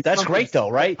exactly that's great though,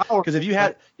 right? Because if you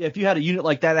had a unit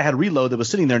like that had reload that was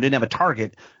sitting there and didn't have a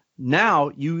target,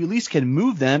 now you at least can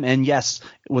move them. And yes,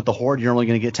 with the Horde, you're only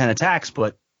going to get 10 attacks,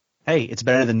 but hey, it's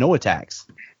better than no attacks.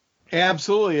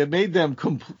 Absolutely. It made them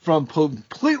from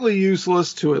completely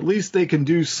useless to at least they can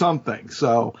do something.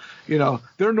 So,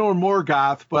 they're no more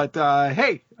Goth, but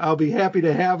hey, I'll be happy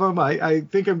to have them. I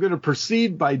think I'm going to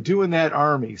proceed by doing that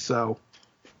army. So,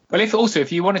 well,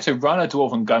 if you wanted to run a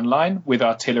Dwarven gun line with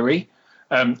artillery,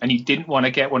 and you didn't want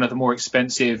to get one of the more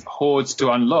expensive Hordes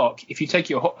to unlock, if you take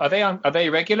are they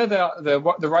regular,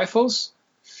 the rifles?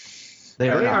 They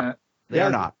are not. They are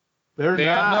not. They are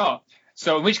not.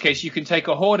 So in which case you can take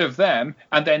a Horde of them,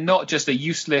 and they're not just a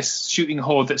useless shooting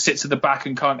Horde that sits at the back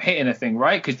and can't hit anything,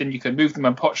 right? Because then you can move them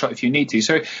and pot shot if you need to.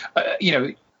 So,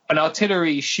 an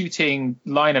artillery shooting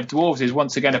line of dwarves is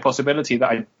once again a possibility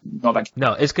that I'm not like.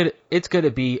 No, it's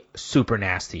gonna be super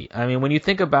nasty. I mean, when you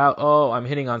think about, I'm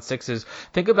hitting on 6s,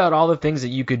 think about all the things that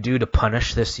you could do to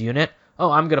punish this unit.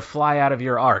 I'm gonna fly out of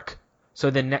your arc. So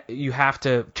then you have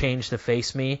to change to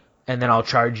face me, and then I'll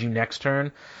charge you next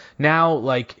turn. Now,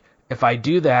 if I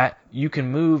do that, you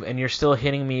can move, and you're still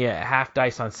hitting me at half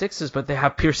dice on 6s, but they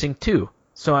have piercing 2.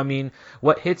 So, I mean,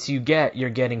 what hits you're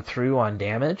getting through on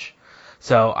damage.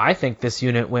 So I think this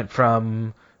unit went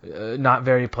from not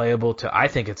very playable to I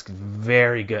think it's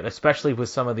very good, especially with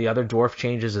some of the other dwarf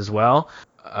changes as well.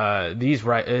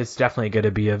 It's definitely going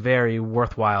to be a very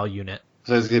worthwhile unit.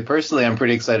 So personally, I'm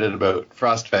pretty excited about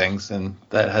Frostfangs, and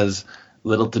that has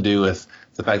little to do with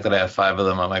the fact that I have 5 of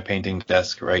them on my painting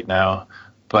desk right now.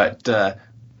 But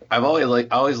I've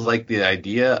always liked the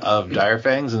idea of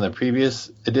Direfangs in the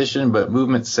previous edition, but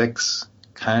Movement 6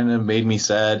 kind of made me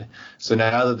sad. So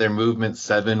now that they're Movement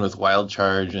 7 with Wild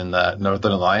Charge and the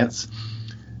Northern Alliance,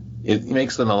 it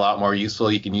makes them a lot more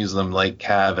useful. You can use them like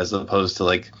Cav as opposed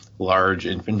to large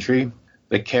infantry.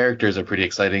 The characters are pretty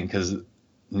exciting because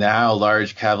now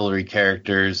large cavalry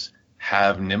characters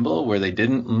have Nimble where they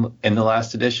didn't in the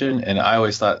last edition, and I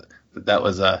always thought that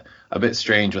was a bit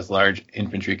strange with large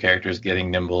infantry characters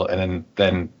getting Nimble, and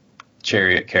then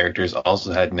chariot characters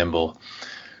also had Nimble.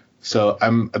 So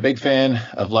I'm a big fan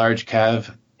of large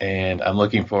Cav, and I'm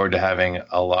looking forward to having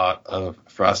a lot of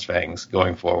Frostfangs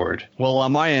going forward. Well,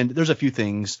 on my end, there's a few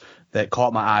things that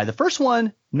caught my eye. The first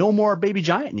one, no more Baby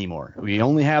Giant anymore. We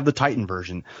only have the Titan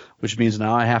version, which means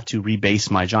now I have to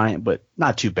rebase my Giant, but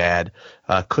not too bad.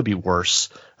 Could be worse.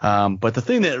 But the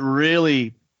thing that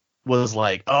really was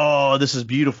like, oh, this is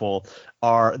beautiful,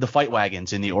 are the fight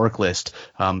wagons in the orc list.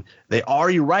 They are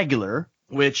irregular,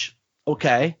 which,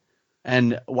 okay.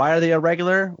 And why are they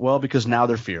irregular? Well, because now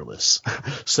they're fearless.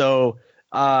 So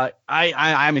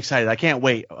I'm excited. I can't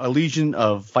wait. A legion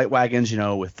of fight wagons,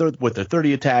 with their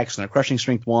 30 attacks and a crushing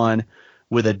strength 1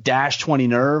 with a dash 20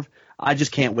 nerve. I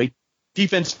just can't wait.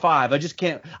 Defense 5. I just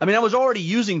can't. I mean, I was already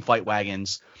using fight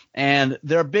wagons, and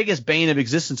their biggest bane of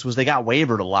existence was they got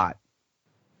wavered a lot,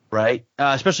 right?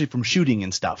 Especially from shooting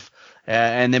and stuff,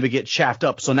 and they would get chaffed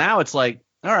up. So now it's like,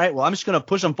 all right, well, I'm just going to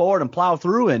push them forward and plow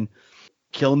through and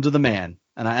kill them to the man.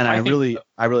 And I really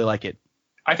like it.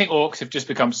 I think orcs have just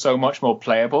become so much more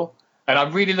playable, and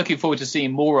I'm really looking forward to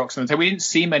seeing more orcs on the table. We didn't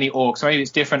see many orcs, maybe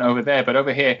it's different over there, but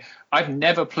over here, I've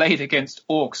never played against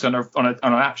orcs on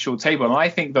an actual table, and I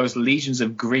think those legions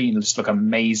of green just look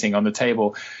amazing on the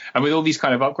table. And with all these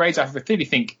kind of upgrades, I really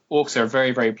think orcs are a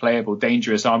very, very playable,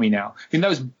 dangerous army now. In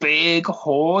those big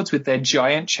hordes with their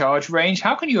giant charge range,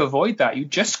 how can you avoid that? You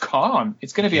just can't.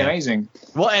 It's going to be amazing.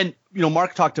 Well, and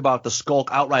Mark talked about the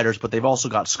Skulk Outriders, but they've also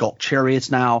got Skulk Chariots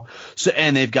now. So,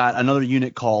 and they've got another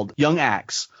unit called Young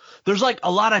Axe. There's like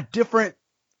a lot of different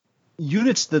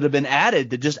units that have been added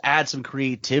that just add some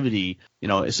creativity,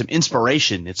 some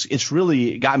inspiration. It's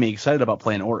really got me excited about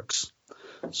playing orcs.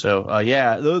 So,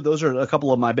 those are a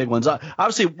couple of my big ones.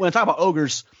 Obviously, when I talk about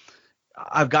ogres,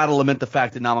 I've got to lament the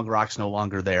fact that Namagrok's no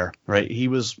longer there, right? He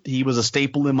was a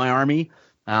staple in my army,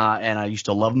 and I used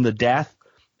to love him to death,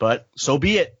 but so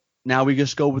be it. Now we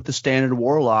just go with the standard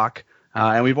warlock,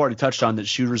 and we've already touched on that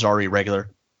shooters are irregular,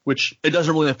 which it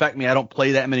doesn't really affect me. I don't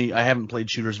play that many. I haven't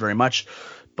played shooters very much,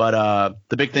 but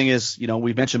the big thing is,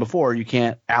 we've mentioned before, you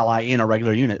can't ally in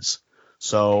irregular units,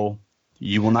 so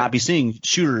you will not be seeing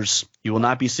shooters. You will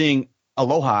not be seeing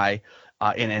Alohi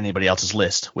in anybody else's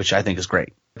list, which I think is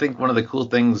great. I think one of the cool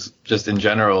things just in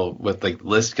general with like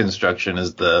list construction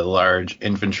is the large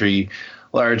infantry,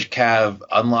 large cav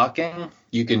unlocking.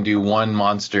 You can do one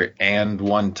monster and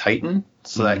one Titan.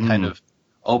 So that kind of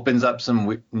opens up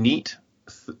some neat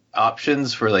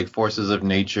options for like Forces of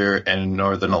Nature and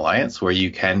Northern Alliance, where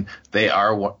they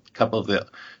are a couple of the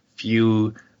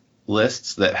few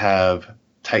lists that have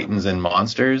Titans and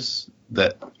monsters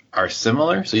that are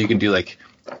similar. So you can do like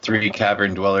 3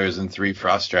 Cavern Dwellers and 3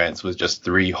 Frost Giants with just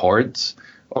 3 hordes,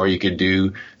 or you could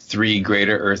do 3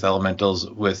 Greater Earth Elementals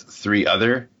with 3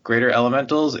 other Greater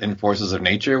Elementals in Forces of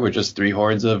Nature with just 3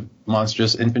 hordes of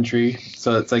monstrous infantry.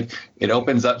 So it's like it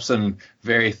opens up some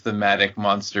very thematic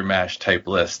monster mash type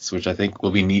lists, which I think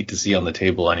will be neat to see on the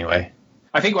table anyway.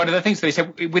 I think one of the things they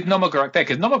said with Namagrok there,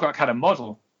 because Namagrok had a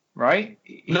model, right?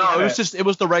 It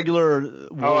was the regular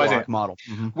warlock model.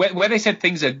 Mm-hmm. Where they said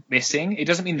things are missing, it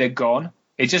doesn't mean they're gone.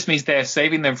 It just means they're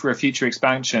saving them for a future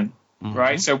expansion. Mm-hmm.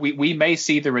 Right, so we may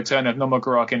see the return of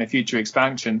Namagrok in a future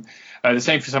expansion. The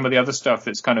same for some of the other stuff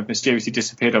that's kind of mysteriously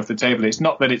disappeared off the table. It's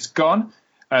not that it's gone,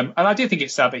 and I do think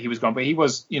it's sad that he was gone, but he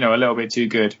was, a little bit too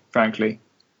good, frankly.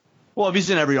 Well, if he's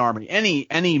in every army,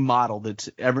 any model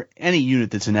any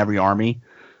unit that's in every army,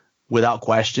 without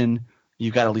question, you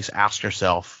got to at least ask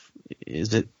yourself,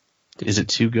 is it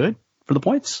too good for the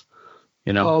points?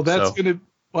 Well,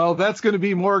 that's going to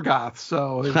be Morgoth,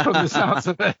 so from the sounds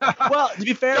of it. Well, to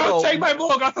be fair, don't take my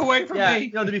Morgoth away from me.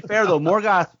 To be fair, though,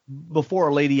 Morgoth,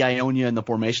 before Lady Ionia and the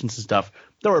formations and stuff,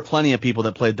 there were plenty of people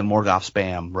that played the Morgoth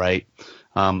spam, right?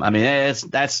 I mean,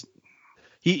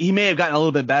 he may have gotten a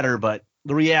little bit better, but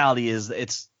the reality is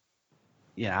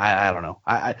I don't know.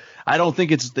 I don't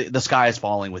think it's the sky is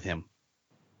falling with him.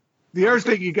 The other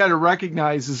thing you got to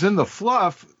recognize is in the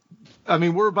fluff, I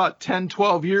mean, we're about 10,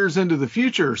 12 years into the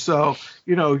future. So,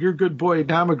 your good boy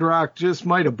Namagrok just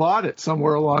might have bought it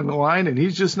somewhere along the line, and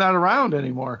he's just not around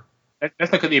anymore.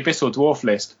 Let's look at the Abyssal Dwarf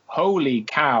list. Holy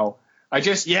cow.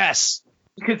 Yes.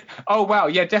 Because, oh, wow.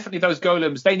 Yeah, definitely those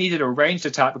golems, they needed a ranged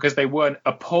attack because they weren't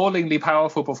appallingly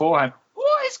powerful beforehand.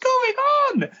 What is going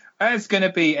on? It's going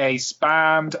to be a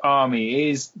spammed army. It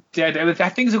is dead.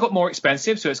 Things have got more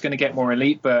expensive, so it's going to get more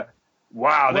elite, but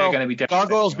wow, they're going to be devastating.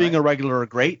 Gargoyles being a regular are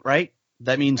great, right?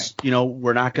 That means,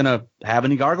 we're not going to have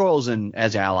any gargoyles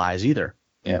as allies either.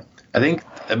 Yeah. I think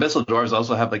Abyssal Dwarves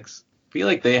also have feel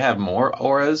like they have more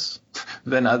auras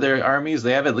than other armies.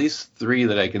 They have at least 3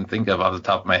 that I can think of off the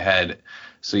top of my head.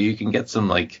 So you can get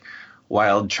some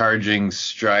wild charging,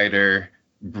 strider,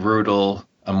 brutal,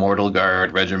 immortal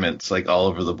guard regiments all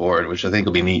over the board, which I think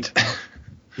will be neat.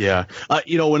 Yeah.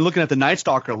 When looking at the Night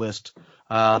Stalker list,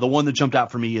 the one that jumped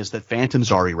out for me is that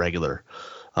Phantoms are irregular.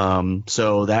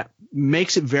 So that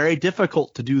makes it very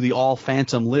difficult to do the all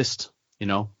phantom list.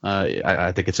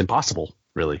 I think it's impossible,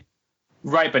 really.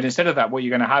 Right, but instead of that, what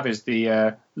you're going to have is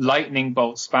the lightning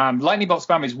bolt spam. Lightning bolt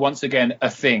spam is once again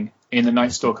a thing in the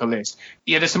Night Stalker list.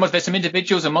 Yeah, there's some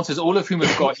individuals and monsters, all of whom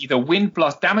have got either Wind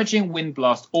Blast, damaging Wind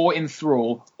Blast, or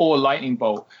Enthrall, or Lightning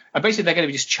Bolt. And basically, they're going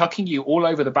to be just chucking you all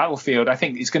over the battlefield. I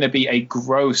think it's going to be a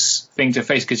gross thing to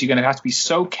face because you're going to have to be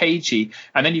so cagey.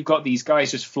 And then you've got these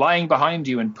guys just flying behind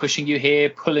you and pushing you here,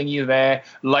 pulling you there.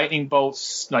 Lightning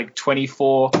bolts like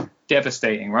 24.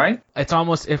 Devastating, right? It's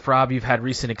almost if, Rob, you've had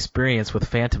recent experience with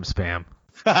Phantom Spam.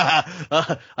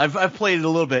 I've played it a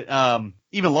little bit.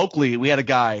 Even locally, we had a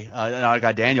guy, our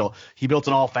guy Daniel. He built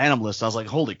an all Phantom list. I was like,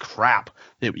 holy crap!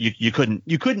 You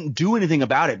couldn't do anything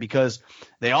about it because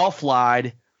they all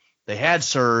flied. They had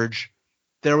surge.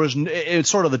 It's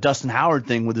sort of the Dustin Howard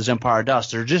thing with his Empire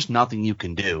Dust. There's just nothing you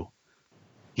can do.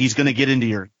 He's going to get into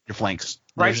your flanks.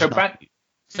 Right.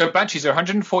 So Banshees are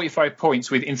 145 points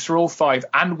with Enthrall 5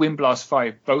 and Windblast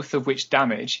 5, both of which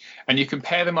damage, and you can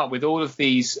pair them up with all of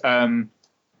these. Where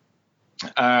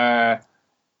are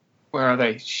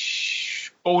they?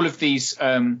 All of these.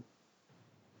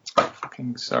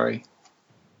 Sorry.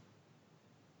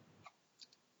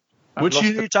 Which are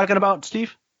you talking about,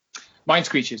 Steve? Mind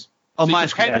Screeches. Oh, Mind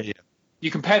Screeches.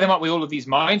 You can pair them up with all of these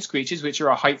Mind Screeches, which are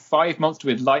a height 5 monster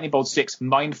with Lightning Bolt 6,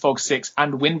 Mind Fog 6,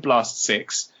 and Windblast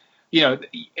 6.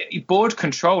 Board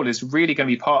control is really going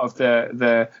to be part of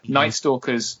the Night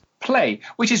Stalker's play,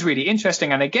 which is really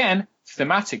interesting. And again,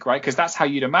 thematic, right? Because that's how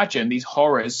you'd imagine these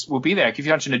horrors will be there. If you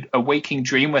imagine a waking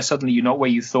dream where suddenly you're not where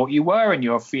you thought you were and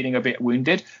you're feeling a bit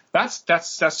wounded, that's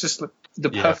just the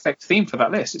perfect theme for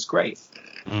that list. It's great.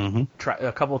 Mm-hmm.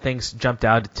 A couple of things jumped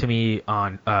out to me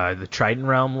on the Trident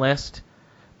Realm list.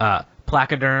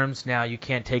 Placoderms, now you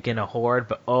can't take in a horde,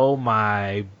 but oh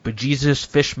my bejesus,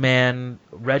 Fishman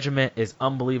regiment is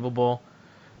unbelievable.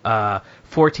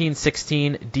 14,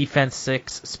 16, defense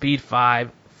 6, speed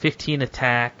 5, 15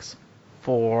 attacks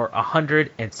for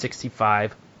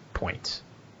 165 points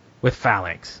with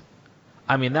Phalanx.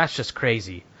 I mean, that's just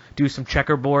crazy. Do some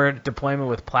checkerboard deployment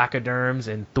with Placoderms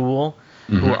and Thule,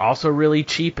 who are also really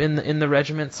cheap in the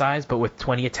regiment size, but with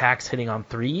 20 attacks hitting on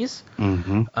 3s.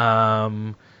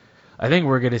 I think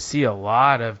we're going to see a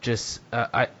lot of just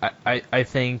I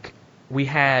think we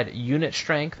had unit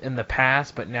strength in the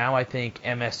past, but now I think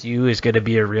MSU is going to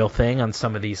be a real thing on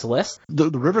some of these lists.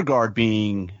 The River Guard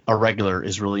being a regular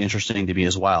is really interesting to me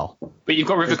as well. But you've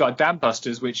got River Guard Dam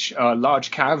Busters, which are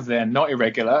large cav, they're not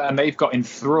irregular, and they've got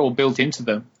Enthrall built into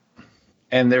them.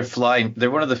 And they're flying. They're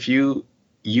one of the few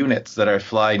units that are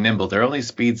fly nimble. They're only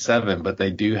speed 7, but they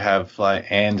do have fly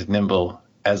and nimble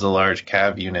as a large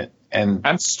cav unit.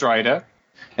 And Strider.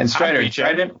 And Strider.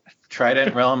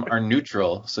 Trident Realm are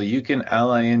neutral, so you can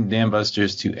ally in Dam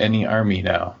Busters to any army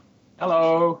now.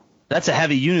 Hello. That's a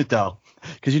heavy unit, though,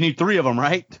 because you need 3 of them,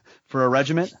 right, for a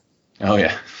regiment? Oh,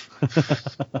 yeah.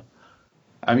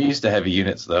 I'm used to heavy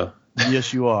units, though.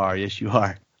 Yes, you are. Yes, you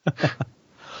are.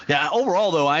 Yeah,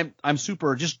 overall, though, I'm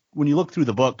super, just when you look through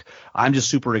the book, I'm just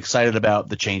super excited about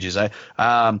the changes.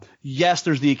 Yes,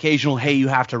 there's the occasional, hey, you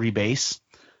have to rebase.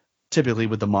 Typically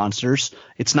with the monsters,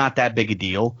 it's not that big a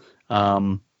deal.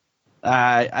 And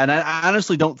I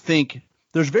honestly don't think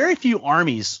there's very few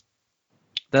armies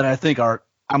that I think are,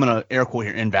 I'm going to air quote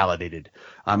here, invalidated.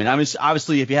 I mean,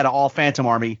 obviously if you had an all Phantom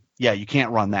army, yeah, you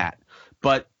can't run that.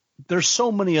 But there's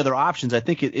so many other options. I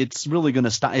think it's really going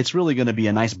to stop. It's really going to be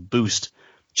a nice boost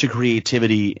to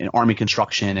creativity and army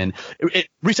construction, and it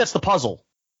resets the puzzle.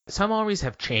 Some armies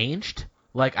have changed.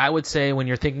 Like, I would say when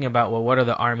you're thinking about, well, what are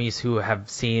the armies who have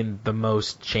seen the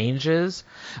most changes?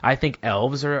 I think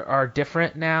elves are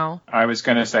different now. I was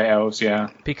going to say elves, yeah.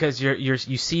 Because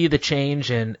you see the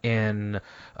change in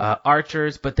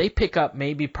archers, but they pick up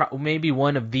maybe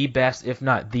one of the best, if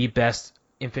not the best,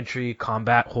 infantry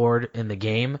combat horde in the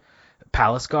game,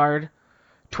 Palace Guard.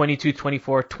 22,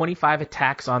 24, 25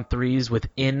 attacks on 3s with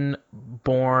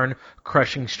Inborn,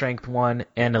 Crushing Strength 1,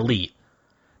 and Elite.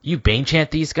 You Bane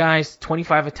Chant these guys,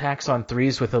 25 attacks on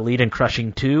 3s with Elite and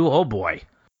Crushing 2. Oh boy.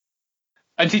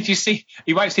 And did you see,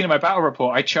 you might have seen in my battle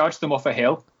report, I charged them off a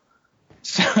hill.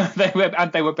 So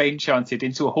they were Bane Chanted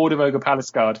into a horde of Ogre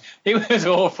Palace Guard. It was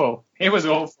awful. It was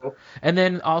awful. And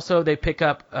then also they pick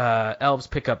up, elves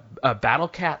pick up Battle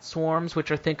Cat Swarms,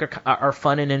 which I think are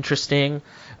fun and interesting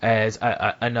as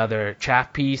another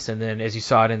chaff piece. And then, as you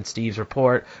saw it in Steve's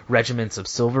report, Regiments of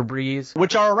Silver Breeze.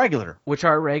 Which are irregular.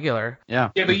 Yeah.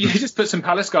 Yeah, but you just put some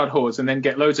Palace Guard hordes and then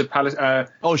get loads of Palace...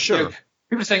 oh, sure. You know,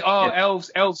 people are saying,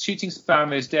 elves shooting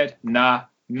spam is dead. Nah.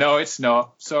 No, it's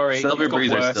not. Sorry. Silver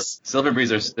Breeze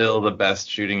are still the best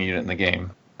shooting unit in the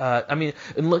game. I mean,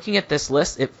 in looking at this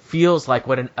list, it feels like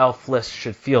what an elf list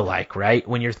should feel like, right?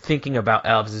 When you're thinking about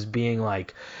elves as being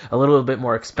like a little bit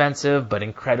more expensive, but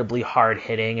incredibly hard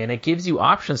hitting, and it gives you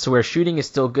options to where shooting is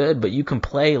still good, but you can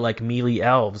play like melee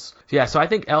elves. Yeah, so I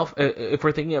think elf, if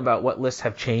we're thinking about what lists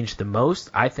have changed the most,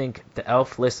 I think the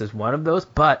elf list is one of those,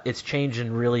 but it's changed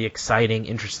in really exciting,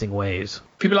 interesting ways.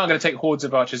 People aren't going to take hordes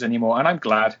of archers anymore, and I'm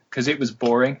glad, because it was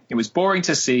boring. It was boring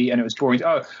to see, and it was boring.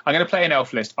 I'm going to play an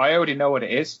elf list. I already know what it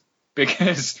is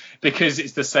because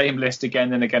it's the same list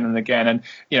again and again and again.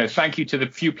 And thank you to the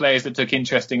few players that took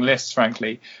interesting lists.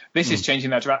 Frankly, this is changing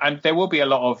that, and there will be a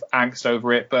lot of angst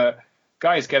over it, but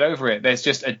guys, get over it. There's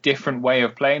just a different way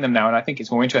of playing them now, and I think it's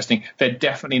more interesting. They're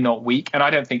definitely not weak, and I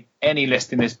don't think any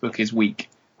list in this book is weak.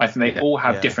 I think they all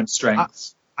have different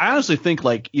strengths. I honestly think,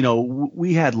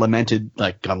 we had lamented,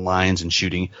 gun lines and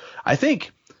shooting. I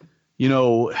think,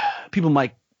 people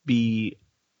might be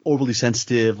overly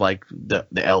sensitive, like the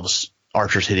elves,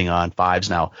 archers hitting on 5s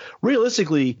now.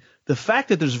 Realistically, the fact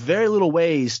that there's very little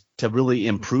ways to really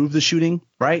improve the shooting,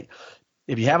 right?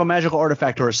 If you have a magical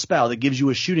artifact or a spell that gives you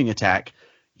a shooting attack,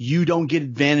 you don't get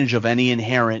advantage of any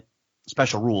inherent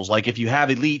special rules. Like if you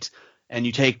have elite and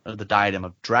you take the diadem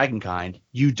of Dragonkind,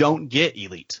 you don't get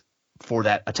elite for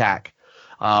that attack.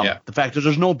 The fact that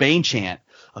there's no Bane chant,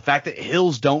 the fact that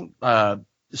hills don't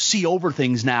see over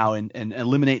things now and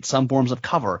eliminate some forms of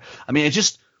cover. I mean,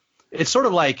 it's sort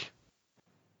of like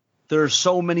there's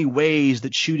so many ways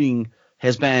that shooting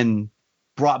has been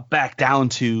brought back down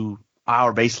to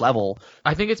our base level.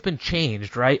 I think it's been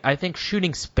changed, right? I think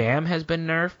shooting spam has been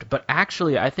nerfed, but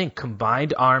actually I think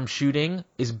combined arm shooting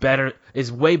is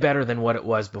way better than what it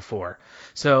was before.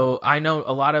 So I know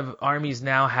a lot of armies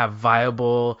now have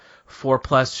viable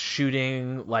 4+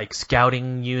 shooting, like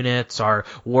scouting units, or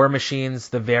war machines.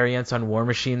 The variants on war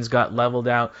machines got leveled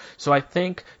out. So I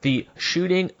think the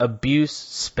shooting abuse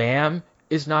spam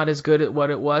is not as good at what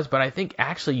it was, but I think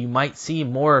actually you might see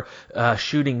more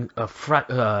shooting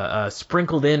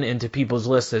sprinkled into people's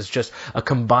lists as just a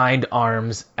combined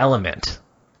arms element.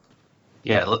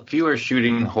 Yeah, fewer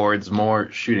shooting hordes, more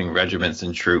shooting regiments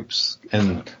and troops,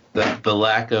 and the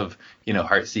lack of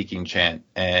heart-seeking chant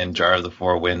and Jar of the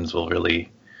Four Winds will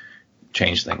really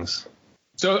change things.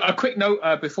 So a quick note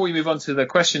before we move on to the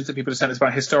questions that people have sent us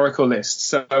about historical lists.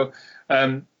 So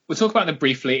we'll talk about them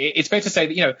briefly. It's fair to say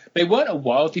that, they weren't a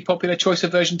wildly popular choice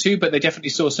of version 2, but they definitely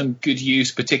saw some good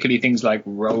use, particularly things like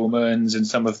Romans and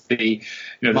some of the,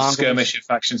 the skirmisher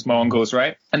factions, Mongols,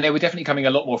 right? And they were definitely coming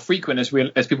a lot more frequent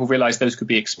as people realized those could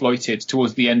be exploited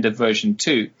towards the end of version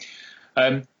 2.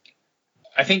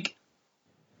 I think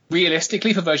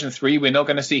realistically for version 3, we're not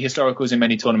going to see historicals in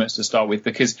many tournaments to start with,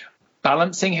 because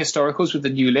balancing historicals with the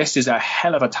new list is a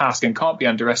hell of a task and can't be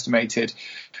underestimated.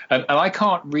 And I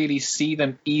can't really see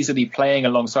them easily playing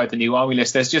alongside the new army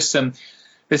list.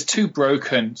 There's too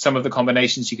broken some of the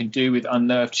combinations you can do with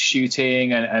unnerved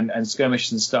shooting and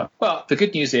skirmishes and stuff. Well, the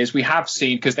good news is we have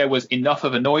seen, because there was enough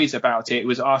of a noise about it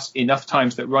was asked enough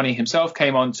times that Ronnie himself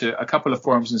came on to a couple of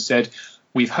forums and said,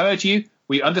 we've heard you.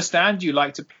 We understand you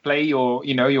like to play your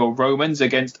Romans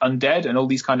against undead and all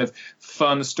these kind of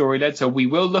fun story-led. So we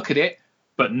will look at it,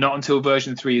 but not until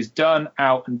version 3 is done,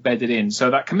 out, and bedded in.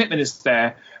 So that commitment is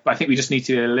there, but I think we just need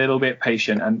to be a little bit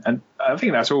patient. And I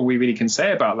think that's all we really can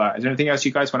say about that. Is there anything else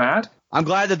you guys want to add? I'm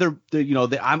glad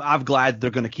that I'm glad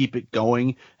they're going to keep it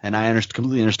going, and I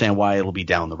completely understand why it'll be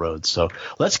down the road. So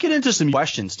let's get into some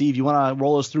questions. Steve, you want to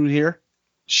roll us through here?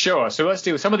 Sure. So let's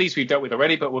do some of these we've dealt with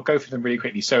already, but we'll go through them really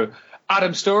quickly. So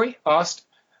Adam Story asked,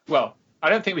 well, I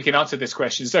don't think we can answer this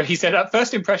question. So he said, at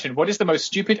first impression, what is the most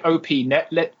stupid OP net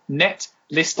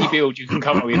listy build you can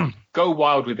come up with? Go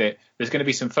wild with it. There's going to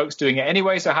be some folks doing it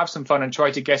anyway, so have some fun and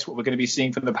try to guess what we're going to be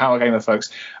seeing from the Power Gamer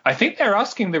folks. I think they're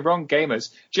asking the wrong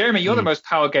gamers. Jeremy, you're the most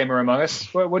Power Gamer among us.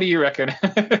 What do you reckon?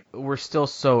 We're still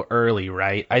so early,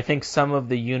 right? I think some of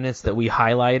the units that we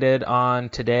highlighted on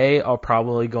today are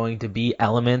probably going to be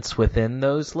elements within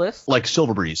those lists. Like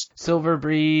Silver Breeze. Silver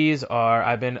Breeze, or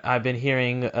I've been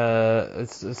hearing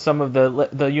some of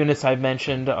the units I've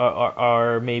mentioned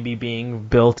are maybe being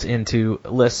built into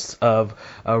lists of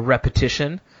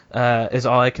repetition. Is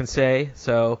all I can say.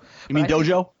 So you mean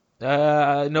Dojo?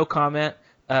 No comment.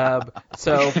 But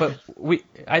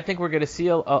I think we're going to see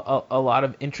a lot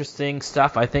of interesting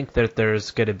stuff. I think that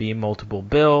there's going to be multiple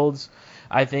builds.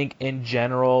 I think in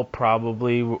general,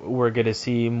 probably we're going to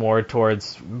see more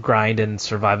towards grind and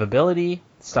survivability,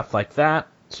 stuff like that.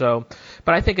 So,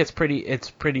 but I think it's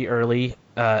pretty early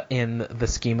in the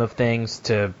scheme of things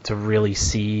to really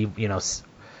see,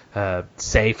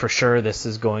 say for sure this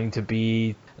is going to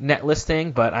be net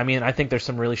listing. But I mean, I think there's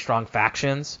some really strong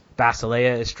factions.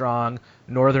 Basileia is strong.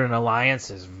 Northern Alliance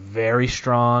is very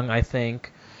strong, I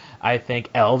think. I think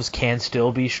Elves can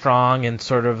still be strong, and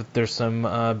sort of there's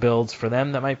some builds for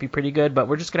them that might be pretty good, but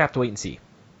we're just going to have to wait and see.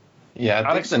 Yeah,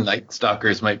 I think the Night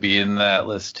Stalkers might be in that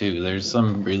list too. There's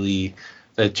some really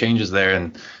that changes there,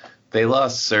 and they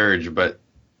lost Surge, but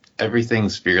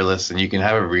everything's fearless, and you can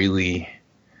have a really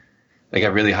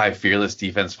high fearless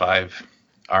defense 5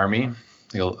 army.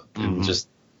 You'll just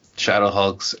Shadow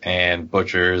Hulks and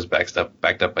Butchers backed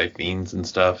up by Fiends and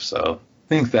stuff. So I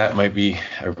think that might be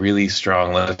a really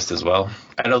strong list as well.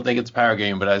 I don't think it's a power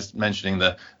game, but I was mentioning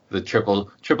the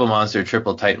triple monster,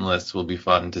 triple Titan lists will be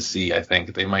fun to see. I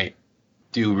think they might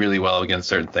do really well against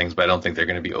certain things, but I don't think they're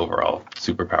going to be overall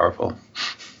super powerful.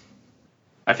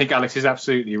 I think Alex is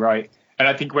absolutely right. And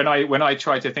I think when I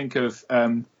try to think of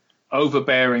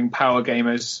overbearing power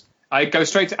gamers, I go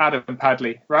straight to Adam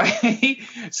Padley, right?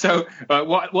 So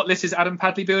what list is Adam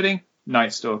Padley building?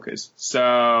 Night Stalkers.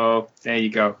 So there you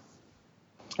go.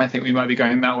 I think we might be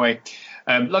going that way.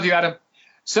 Love you, Adam.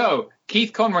 So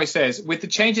Keith Conroy says, with the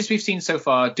changes we've seen so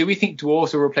far, do we think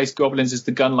dwarves will replace goblins as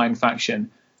the gunline faction?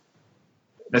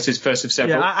 That's his first of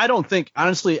several. Yeah, I don't think,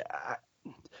 honestly,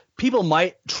 people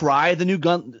might try the new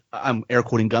gun. I'm air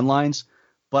quoting gun lines,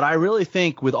 but I really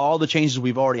think with all the changes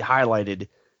we've already highlighted,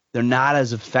 they're not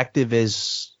as effective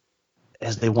as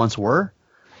they once were.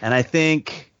 And I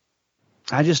think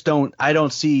I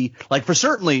don't see, like, for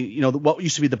certainly, you know, what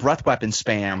used to be the breath weapon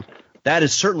spam, that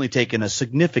has certainly taken a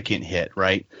significant hit,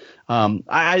 right?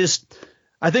 I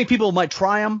think people might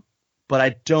try them, but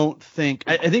I don't think,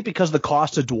 I think because of the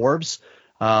cost of dwarves,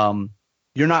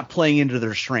 you're not playing into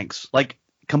their strengths. Like,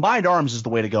 combined arms is the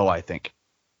way to go, I think.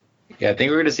 Yeah, I think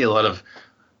we're going to see a lot of,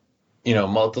 you know,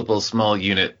 multiple small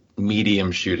unit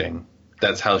medium shooting.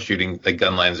 That's how shooting the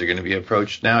gun lines are going to be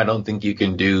approached now. I don't think you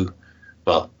can do,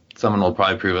 well, someone will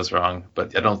probably prove us wrong,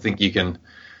 but I don't think you can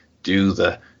do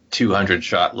the 200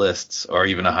 shot lists or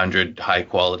even 100 high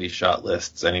quality shot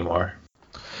lists anymore.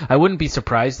 I wouldn't be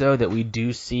surprised, though, that we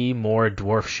do see more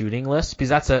dwarf shooting lists, because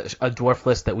that's a dwarf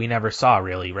list that we never saw,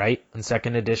 really, right? In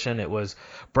second edition, it was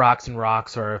Brox and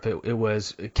Rocks, or if it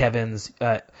was Kevin's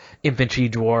infantry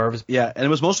dwarves. Yeah, and it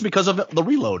was mostly because of the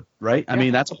reload, right? I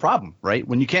mean, that's a problem, right?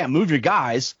 When you can't move your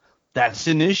guys, that's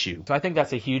an issue. So I think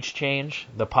that's a huge change.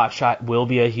 The pot shot will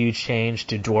be a huge change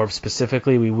to dwarves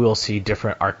specifically. We will see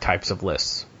different archetypes of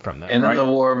lists from them. And the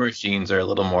war machines are a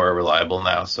little more reliable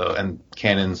now, and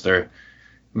cannons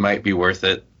might be worth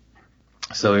it.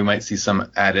 So we might see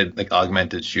some added, like,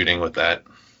 augmented shooting with that.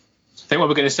 I think what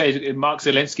we're going to say is Mark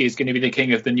Zielinski is going to be the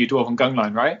king of the new Dwarven gun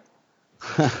line, right?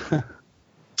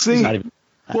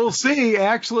 We'll see.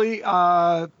 Actually,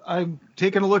 I'm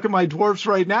taking a look at my dwarfs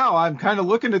right now. I'm kind of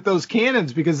looking at those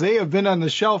cannons because they have been on the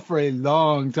shelf for a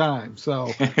long time.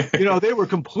 So, you know, they were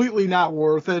completely not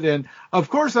worth it. And, of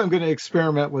course, I'm going to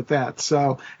experiment with that.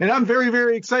 So, and I'm very,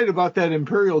 very excited about that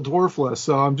Imperial Dwarf list.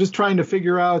 So I'm just trying to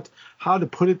figure out how to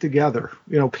put it together.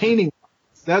 You know, painting,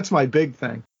 that's my big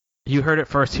thing. You heard it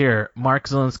first here. Mark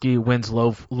Zielinski wins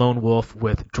Lone Wolf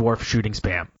with dwarf shooting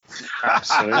spam.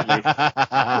 Absolutely.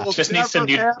 Just need some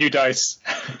new dice.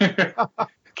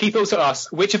 Keith also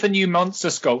asks, which of the new monster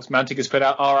sculpts Mantic has put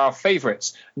out are our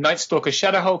favourites? Night Stalker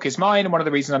Shadow Hulk is mine, and one of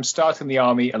the reasons I'm starting the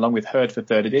army along with Herd for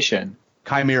 3rd edition.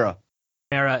 Chimera.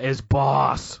 Chimera is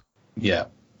boss. Yeah,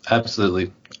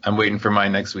 absolutely. I'm waiting for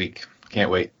mine next week.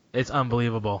 Can't wait. It's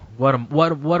unbelievable. What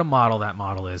a model that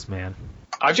model is, man.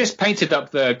 I've just painted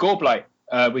up the Gorblight,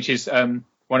 which is one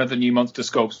of the new monster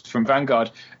sculpts from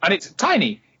Vanguard, and it's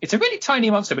tiny. It's a really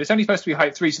tiny monster, but it's only supposed to be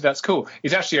height 3, so that's cool.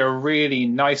 It's actually a really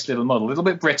nice little model, a little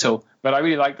bit brittle, but I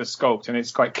really like the sculpt, and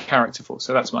it's quite characterful,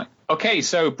 so that's mine. Okay,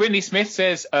 so Brindley Smith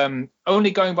says,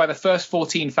 only going by the first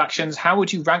 14 factions, how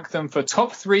would you rank them for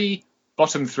top 3,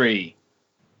 bottom 3?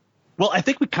 Well, I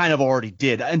think we kind of already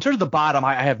did. In terms of the bottom,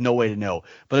 I have no way to know.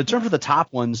 But in terms of the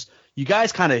top ones, you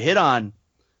guys kind of hit on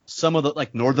some of the,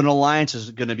 like, Northern Alliance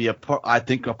is going to be, I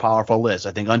think, a powerful list.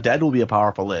 I think Undead will be a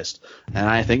powerful list. And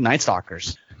I think Night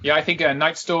Stalkers. Yeah, I think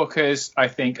Night Stalkers, I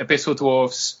think Abyssal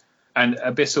Dwarfs, and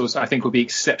Abyssals, I think, will be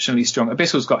exceptionally strong.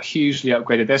 Abyssals got hugely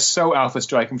upgraded. They're so Alpha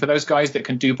Strike. And for those guys that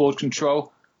can do board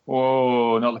control,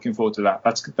 not looking forward to that.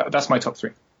 That's my top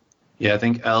 3. Yeah, I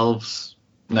think Elves,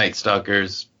 Night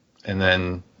Stalkers, and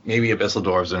then maybe Abyssal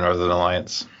Dwarves in Northern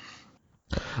Alliance.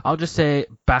 I'll just say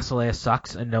Basileia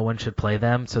sucks and no one should play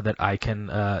them so that I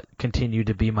can continue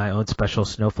to be my own special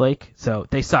snowflake. So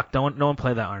they suck. No one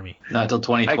play that army. Not until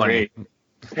 2020.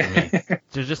 They're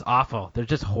just awful. They're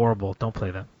just horrible. Don't play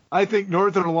them. I think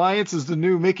Northern Alliance is the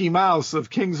new Mickey Mouse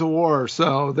of Kings of War,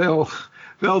 so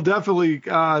they'll definitely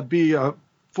be a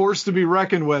force to be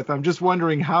reckoned with. I'm just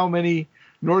wondering how many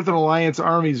Northern Alliance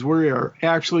armies we are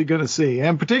actually going to see,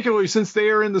 and particularly since they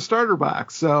are in the starter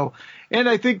box. So, and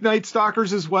I think Night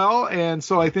Stalkers as well, and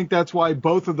so I think that's why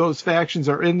both of those factions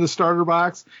are in the starter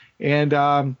box. And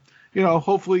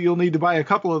hopefully you'll need to buy a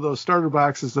couple of those starter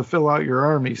boxes to fill out your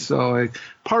army. So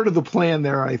part of the plan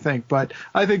there, I think. But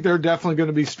I think they're definitely going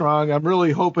to be strong. I'm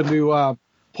really hoping to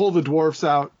pull the dwarfs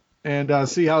out and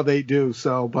see how they do.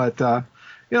 So, but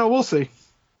we'll see.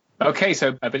 Okay,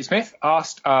 so Billy Smith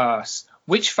asked us,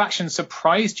 which faction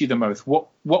surprised you the most? What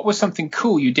was something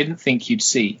cool you didn't think you'd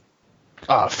see?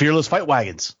 Fearless Fight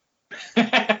Wagons.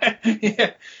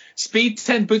 Yeah. Speed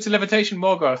 10, Boots of Levitation,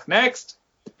 Morgoth. Next.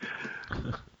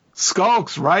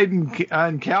 Skulks riding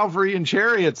on cavalry and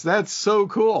chariots. That's so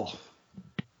cool.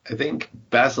 I think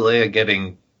Basileia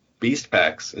getting beast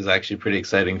packs is actually pretty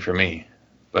exciting for me.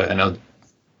 But I know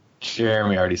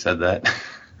Jeremy already said that.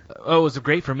 Oh, it was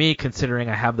great for me considering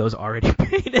I have those already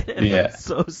painted. And I'm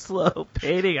so slow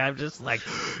painting. I'm just like,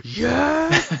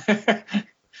 yeah.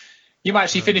 You might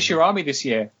actually finish your army this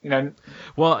year,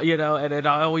 Well, and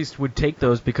I always would take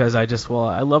those because I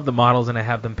love the models and I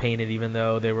have them painted even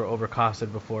though they were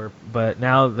overcosted before. But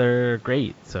now they're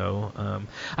great. So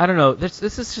I don't know. This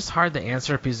is just hard to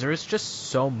answer because there's just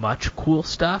so much cool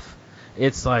stuff.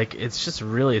 It's like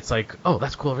oh,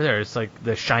 that's cool over there. It's like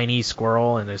the shiny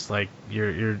squirrel, and it's like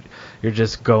you're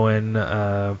just going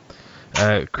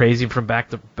crazy from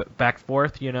back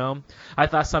forth. I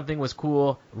thought something was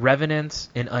cool. Revenants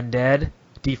and Undead,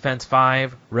 defense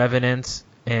 5. Revenants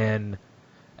and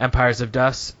Empires of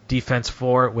Dust, defense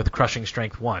 4 with crushing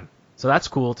strength 1. So that's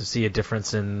cool to see a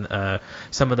difference in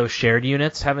some of those shared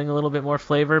units having a little bit more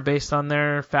flavor based on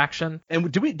their faction.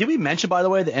 And did we mention, by the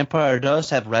way, the Empire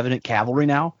does have Revenant Cavalry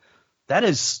now?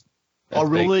 That's a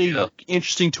really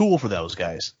interesting tool for those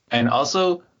guys. And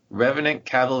also Revenant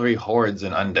Cavalry Hordes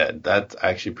and Undead. That's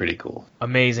actually pretty cool.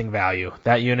 Amazing value.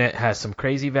 That unit has some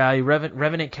crazy value.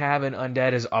 Revenant Cav and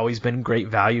Undead has always been great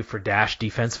value for Dash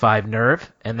Defense 5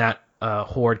 Nerve, and that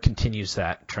Horde continues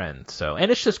that trend. So,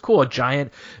 and it's just cool. A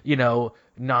giant,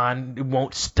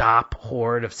 won't stop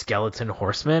horde of skeleton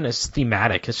horsemen. It's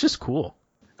thematic. It's just cool.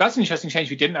 That's an interesting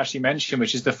change we didn't actually mention,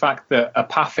 which is the fact that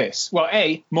Apophis,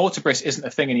 Mortibris isn't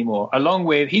a thing anymore. Along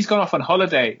with, he's gone off on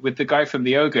holiday with the guy from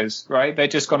the Ogres, right? They've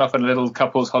just gone off on a little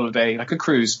couple's holiday, like a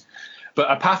cruise. But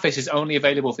Apophis is only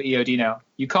available for EOD now.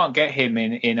 You can't get him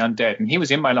in Undead. And he was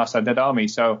in my last Undead army,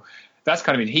 so that's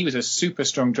kind of it. He was a super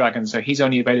strong dragon, so he's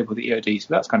only available to EOD, so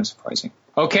that's kind of surprising.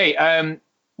 Okay,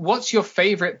 what's your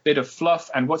favorite bit of fluff,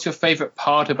 and what's your favorite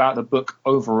part about the book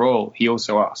overall? He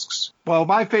also asks. Well,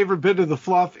 my favorite bit of the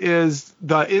fluff is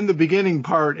the in the beginning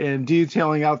part and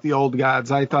detailing out the old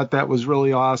gods. I thought that was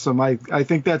really awesome. I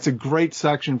think that's a great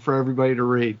section for everybody to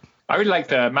read. I really like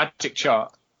the magic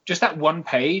chart. Just that one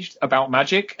page about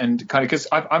magic, and kind of because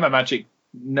I'm a magic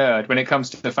nerd. When it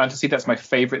comes to the fantasy, that's my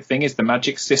favorite thing, is the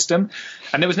magic system.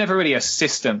 And there was never really a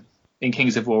system in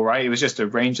Kings of War, right? It was just a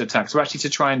ranged attack. So actually to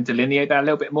try and delineate that a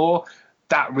little bit more,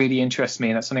 that really interests me,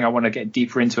 and that's something I want to get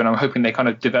deeper into, and I'm hoping they kind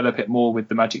of develop it more with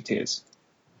the magic tiers.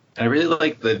 I really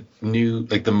like the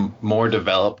the more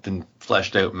developed and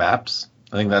fleshed out maps.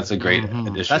 I think that's a great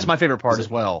addition. That's my favorite part as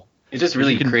well. It just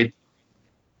really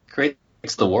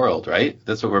creates the world, right?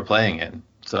 That's what we're playing in.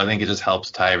 So I think it just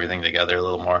helps tie everything together a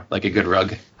little more, like a good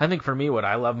rug. I think for me, what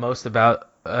I love most about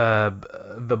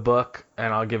the book,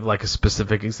 and I'll give like a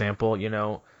specific example,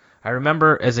 I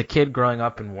remember as a kid growing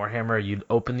up in Warhammer, you'd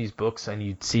open these books and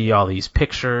you'd see all these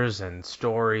pictures and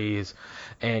stories,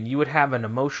 and you would have an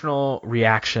emotional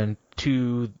reaction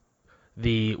to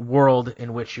the world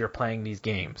in which you're playing these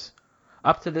games.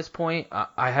 Up to this point,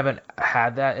 I haven't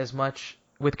had that as much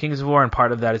with Kings of War, and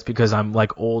part of that is because I'm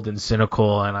like old and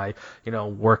cynical, and I,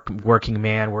 working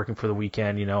man, working for the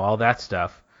weekend, all that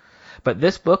stuff. But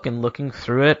this book, and looking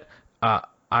through it,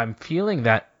 I'm feeling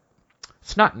that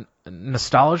it's not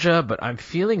nostalgia, but I'm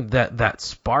feeling that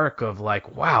spark of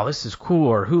like, wow, this is cool,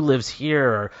 or who lives here,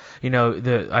 or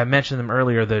I mentioned them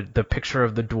earlier, the picture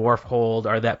of the dwarf hold,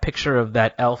 or that picture of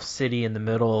that elf city in the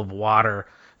middle of water,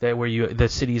 where the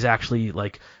city's actually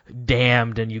like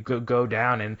dammed, and you go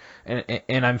down,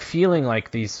 and I'm feeling like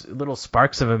these little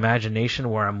sparks of imagination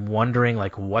where I'm wondering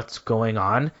like what's going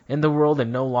on in the world,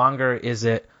 and no longer is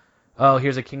it, oh,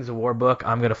 here's a Kings of War book,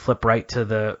 I'm gonna flip right to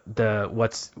the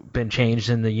what's been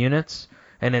changed in the units,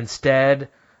 and instead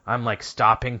I'm like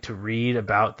stopping to read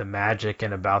about the magic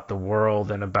and about the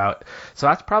world and about. So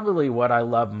that's probably what I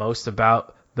love most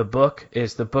about the book,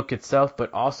 is the book itself,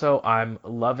 but also I'm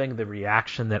loving the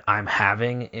reaction that I'm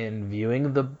having in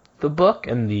viewing the book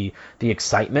and the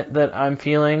excitement that I'm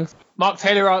feeling. Mark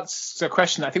Taylor asks a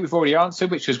question I think we've already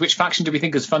answered, which was which faction do we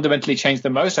think has fundamentally changed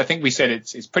the most? I think we said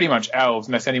it's pretty much elves,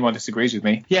 unless anyone disagrees with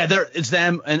me. Yeah, it's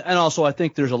them, and also I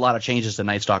think there's a lot of changes to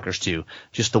Night Stalkers too.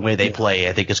 Just the way they play,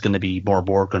 I think it's going to be more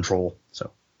board control.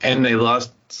 So. And they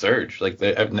lost Surge,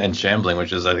 and Shambling,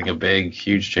 which is I think a big,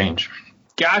 huge change.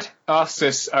 Gad asks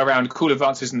us around cool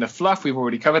advances in the fluff. We've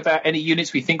already covered that. Any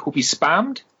units we think will be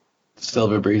spammed?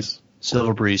 Silver Breeze.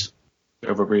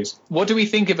 What do we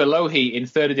think of Alohi in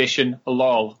 3rd edition?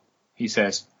 LOL, he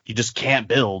says. You just can't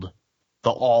build the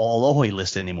all Alohi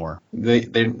list anymore.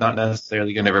 They're not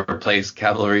necessarily going to replace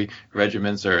cavalry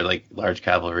regiments or like large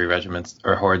cavalry regiments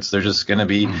or hordes. They're just going to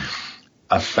be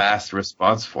a fast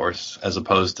response force as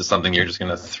opposed to something you're just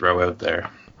going to throw out there.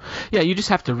 Yeah, you just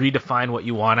have to redefine what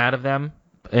you want out of them.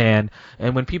 And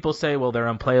when people say, well, they're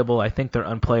unplayable, I think they're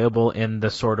unplayable in the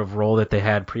sort of role that they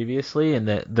had previously, and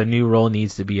that the new role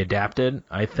needs to be adapted.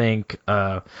 I think,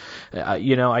 I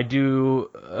do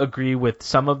agree with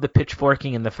some of the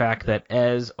pitchforking and the fact that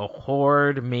as a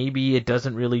horde, maybe it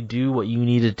doesn't really do what you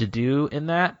needed to do in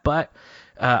that, but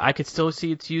I could still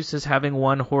see its use as having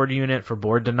one horde unit for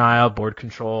board denial, board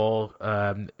control,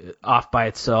 off by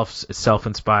itself,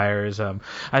 self-inspires.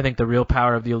 I think the real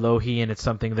power of the Alohi, and it's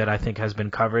something that I think has been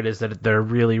covered, is that they're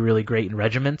really, really great in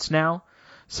regiments now.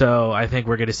 So I think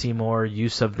we're going to see more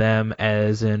use of them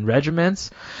as in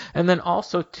regiments. And then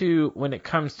also, too, when it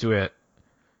comes to it,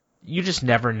 you just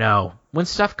never know. When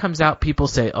stuff comes out, people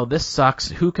say, oh, this sucks.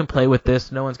 Who can play with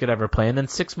this? No one's going to ever play. And then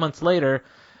 6 months later,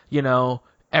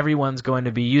 everyone's going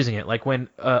to be using it. Like when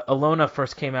Alona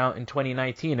first came out in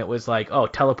 2019, it was like, oh,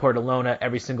 teleport Alona,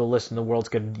 every single list in the world's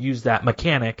going to use that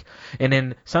mechanic. And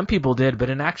then some people did, but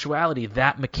in actuality,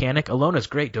 that mechanic, Alona's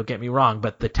great, don't get me wrong,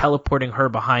 but the teleporting her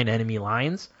behind enemy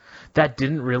lines, that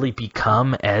didn't really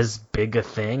become as big a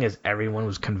thing as everyone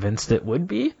was convinced it would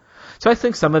be. So I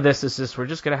think some of this is just, we're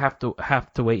just going to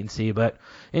have to wait and see. But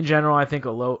in general, I think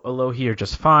Alohi are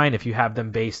just fine. If you have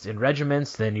them based in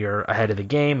regiments, then you're ahead of the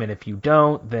game. And if you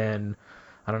don't, then,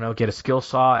 I don't know, get a skill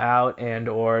saw out and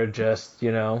or just,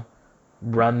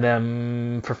 run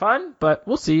them for fun. But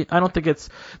we'll see. I don't think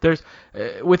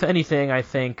with anything, I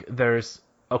think there's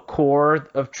a core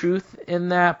of truth in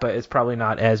that, but it's probably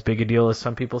not as big a deal as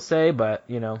some people say. But,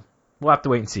 we'll have to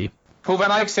wait and see. Paul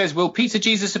Van Eyck says, will Pizza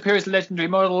Jesus appear as a legendary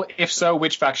model? If so,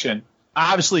 which faction?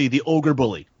 Obviously, the Ogre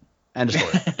Bully. End of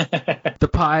story. The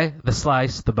pie, the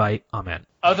slice, the bite. Amen.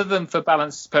 Other than for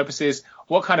balance purposes,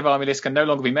 what kind of army list can no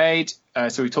longer be made?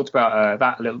 So we talked about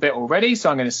that a little bit already, so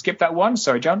I'm going to skip that one.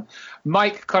 Sorry, John.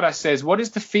 Mike Kodas says, what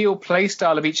is the field play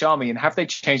style of each army, and have they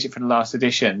changed it from the last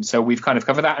edition? So we've kind of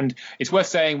covered that, and it's worth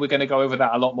saying we're going to go over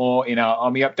that a lot more in our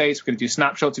army updates. We're going to do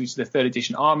snapshots of each of the 3rd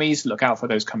edition armies. Look out for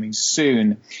those coming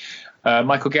soon.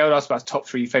 Michael Gale asked about top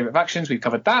 3 favourite factions. We've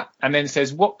covered that. And then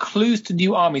says, what clues to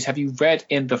new armies have you read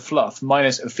in the fluff,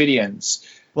 minus Ophidians?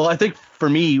 Well, I think for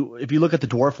me, if you look at the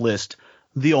dwarf list,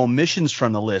 the omissions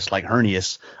from the list, like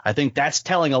Hernius, I think that's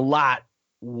telling a lot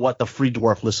what the free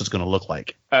dwarf list is going to look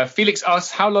like. Felix asks,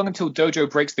 how long until Dojo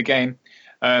breaks the game?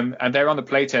 And they're on the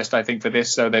playtest, I think, for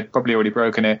this, so they've probably already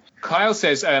broken it. Kyle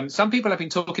says, some people have been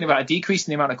talking about a decrease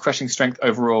in the amount of crushing strength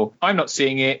overall. I'm not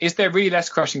seeing it. Is there really less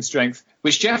crushing strength?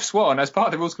 Which Jeff Swan, as part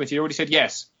of the rules committee, already said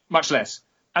yes, much less.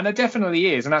 And there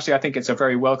definitely is. And actually, I think it's a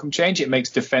very welcome change. It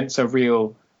makes defense a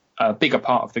real bigger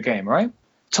part of the game, right?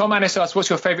 Tom Annis asks, what's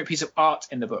your favorite piece of art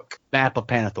in the book? Map of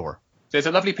Panathor. There's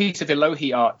a lovely piece of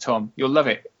Alohi art, Tom. You'll love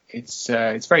it. It's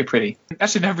very pretty.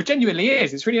 Actually, no, it genuinely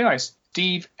is. It's really nice.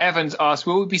 Steve Evans asks,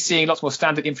 will we be seeing lots more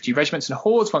standard infantry regiments and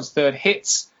hordes once 3rd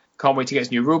hits? Can't wait to get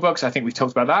its new rulebooks. I think we've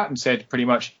talked about that and said pretty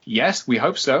much yes, we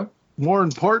hope so. More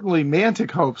importantly,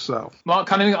 Mantic hopes so. Mark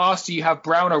Cunningham asks, do you have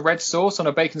brown or red sauce on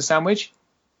a bacon sandwich?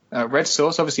 Red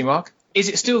sauce, obviously, Mark. Is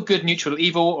it still good, neutral,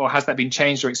 evil, or has that been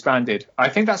changed or expanded? I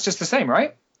think that's just the same,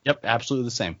 right? Yep, absolutely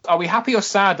the same. Are we happy or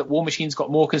sad that War Machines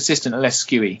got more consistent and less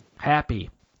skewy? Happy.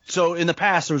 So in the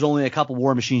past, there was only a couple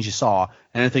War Machines you saw,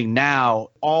 and I think now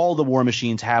all the War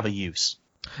Machines have a use.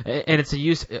 And it's a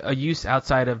use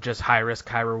outside of just high risk,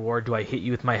 high reward. Do I hit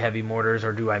you with my heavy mortars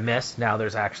or do I miss? Now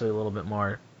there's actually a little bit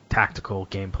more tactical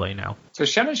gameplay now. So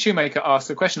Shannon Shoemaker asked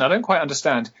the question I don't quite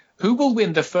understand. Who will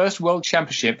win the first World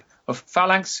Championship of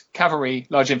Phalanx, Cavalry,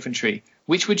 Large Infantry?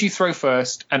 Which would you throw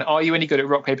first, and are you any good at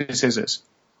rock, paper, scissors?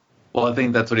 Well, I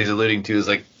think that's what he's alluding to, is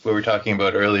like what we were talking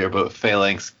about earlier about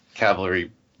Phalanx,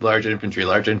 Cavalry, Large Infantry.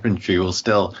 Large Infantry will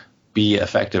still be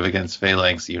effective against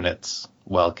Phalanx units,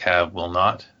 while Cav will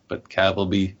not. But Cav will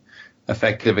be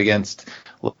effective against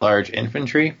Large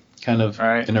Infantry, kind of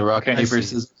in a rock, paper,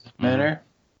 scissors manner.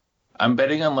 I'm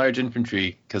betting on Large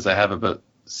Infantry because I have about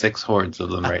 6 hordes of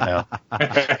them right now.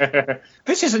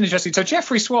 This is interesting. So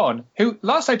Jeffrey Swan, who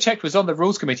last I checked was on the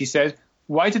Rules Committee, said,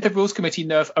 "Why did the Rules Committee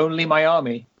nerf only my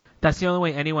army?" That's the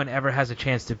only way anyone ever has a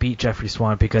chance to beat Jeffrey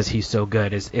Swan because he's so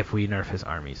good is if we nerf his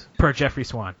armies. Per Jeffrey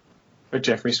Swan. For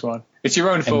Jeffrey Swan. It's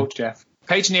your own fault, Jeff.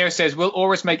 Paige Nero says, will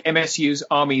Aurus make MSU's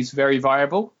armies very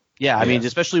viable? Yeah, I mean,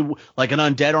 especially like an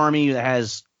undead army that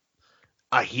has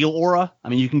a heal aura. I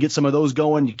mean, you can get some of those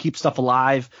going. You keep stuff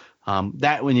alive.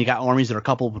 That when you got armies that are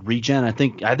coupled with regen, I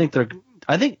think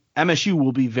MSU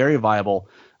will be very viable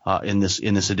in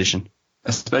this edition.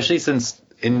 Especially since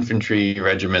infantry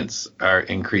regiments are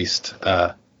increased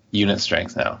unit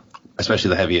strength now, especially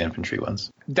the heavy infantry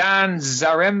ones. Dan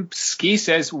Zaremski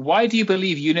says, why do you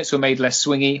believe units were made less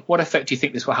swingy? What effect do you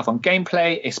think this will have on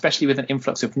gameplay, especially with an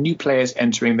influx of new players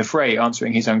entering the fray?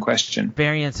 Answering his own question.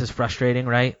 Variance is frustrating,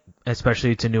 right?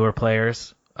 Especially to newer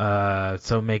players.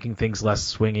 So making things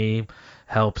less swingy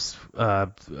helps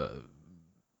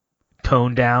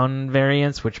tone down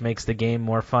variance, which makes the game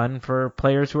more fun for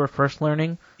players who are first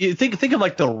learning. You think of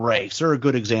like the Wraiths. They're a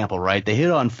good example, right? They hit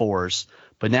on 4s,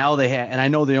 but now they have, and I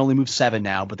know they only move 7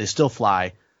 now, but they still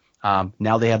fly.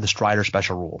 Now they have the Strider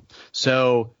special rule.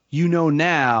 So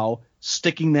now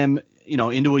sticking them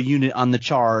into a unit on the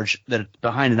charge that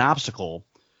behind an obstacle,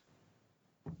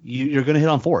 you're going to hit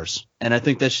on 4s. And I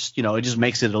think that's just, it just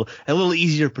makes it a little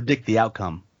easier to predict the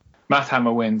outcome.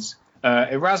 Mathhammer wins.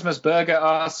 Erasmus Berger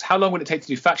asks, how long will it take to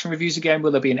do faction reviews again?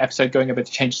 Will there be an episode going over the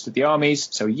changes to the armies?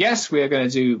 So yes, we are going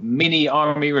to do mini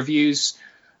army reviews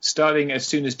starting as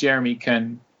soon as Jeremy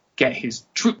can get his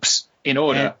troops in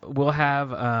order. And we'll have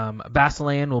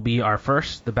Basilean will be our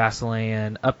first. The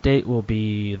Basilean update will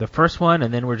be the first one,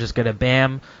 and then we're just going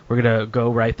to we're going to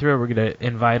go right through it. We're going to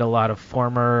invite a lot of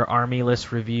former Army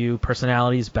List review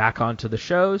personalities back onto the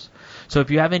shows. So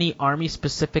if you have any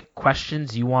Army-specific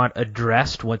questions you want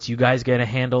addressed once you guys get a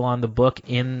handle on the book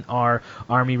in our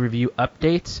Army review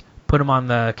updates, put them on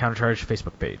the Countercharge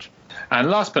Facebook page. And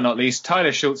last but not least,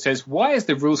 Tyler Schultz says, why is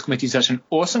the Rules Committee such an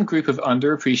awesome group of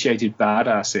underappreciated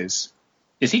badasses?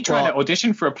 Is he trying to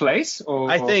audition for a place?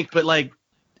 I think, but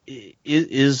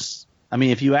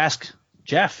if you ask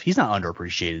Jeff, he's not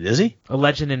underappreciated, is he? A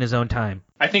legend in his own time.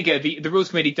 I think the Rules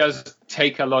Committee does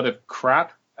take a lot of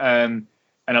crap and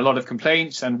a lot of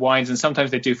complaints and whines, and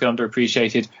sometimes they do feel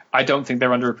underappreciated. I don't think they're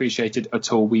underappreciated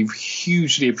at all. We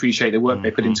hugely appreciate the work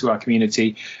they put into our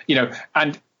community,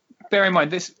 and bear in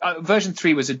mind, this version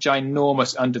 3 was a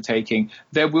ginormous undertaking.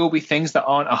 There will be things that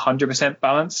aren't 100%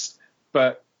 balanced,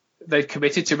 but they've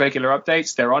committed to regular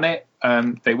updates. They're on it.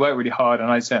 They work really hard,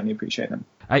 and I certainly appreciate them.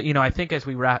 I think as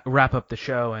we wrap up the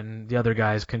show, and the other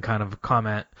guys can kind of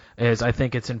comment, I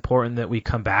think it's important that we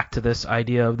come back to this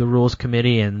idea of the Rules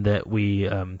Committee and that we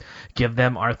give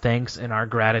them our thanks and our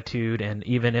gratitude. And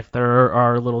even if there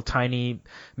are little tiny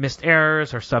missed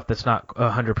errors or stuff that's not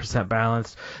 100%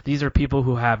 balanced, these are people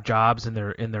who have jobs in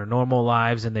their normal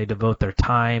lives, and they devote their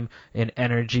time and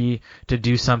energy to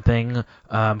do something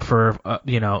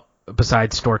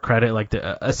besides store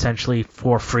credit, essentially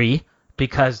for free,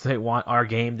 because they want our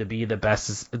game to be the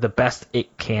best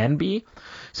it can be.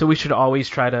 So we should always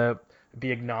try to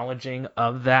be acknowledging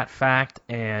of that fact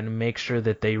and make sure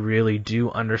that they really do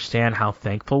understand how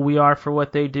thankful we are for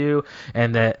what they do,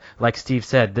 and that, like Steve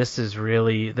said, this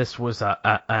was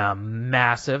a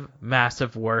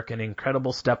massive work, an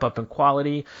incredible step up in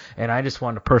quality, and I just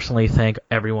want to personally thank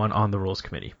everyone on the Rules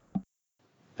Committee.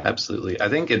 Absolutely. I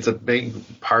think it's a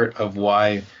big part of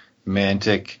why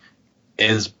Mantic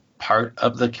is part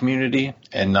of the community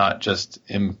and not just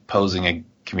imposing a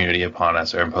community upon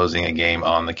us or imposing a game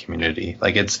on the community.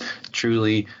 It's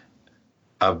truly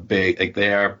a big,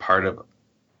 they are part of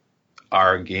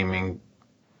our gaming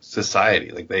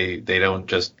society. They don't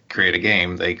just create a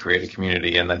game, they create a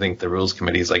community. And I think the Rules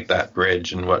Committee is that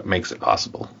bridge and what makes it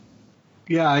possible.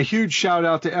 Yeah, a huge shout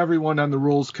out to everyone on the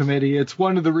Rules Committee. It's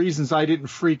one of the reasons I didn't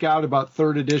freak out about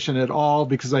 3rd edition at all,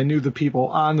 because I knew the people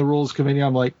on the Rules Committee.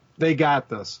 I'm like, they got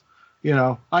this.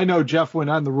 I know Jeff went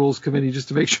on the Rules Committee just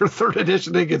to make sure 3rd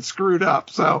edition didn't get screwed up.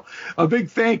 So a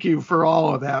big thank you for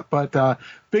all of that. But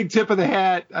big tip of the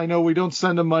hat. I know we don't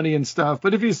send them money and stuff,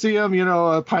 but if you see them,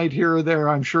 a pint here or there,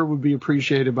 I'm sure would be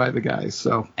appreciated by the guys.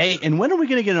 So hey, and when are we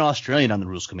going to get an Australian on the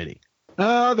Rules Committee?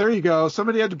 There you go.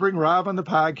 Somebody had to bring Rob on the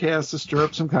podcast to stir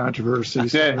up some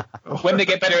controversies. When they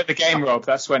get better at the game, Rob,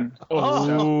 that's when. All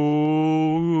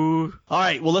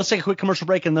right. Well, let's take a quick commercial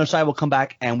break, and on the other side we'll come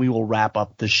back and we will wrap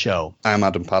up the show. I'm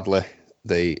Adam Padley,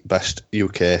 the best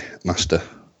UK master,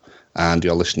 and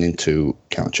you're listening to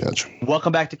Countercharge.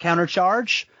 Welcome back to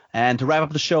Countercharge. And to wrap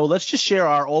up the show, let's just share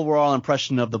our overall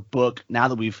impression of the book now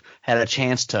that we've had a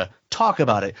chance to talk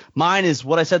about it. Mine is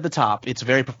what I said at the top. It's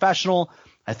very professional.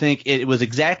 I think it was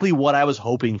exactly what I was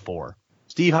hoping for.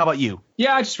 Steve, how about you?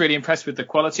 Yeah, I'm just really impressed with the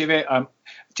quality of it. I'm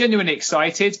genuinely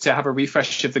excited to have a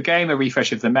refresh of the game, a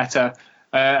refresh of the meta.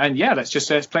 And yeah, let's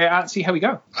play it out and see how we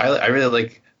go. I really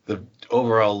like the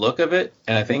overall look of it,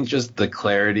 and I think just the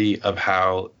clarity of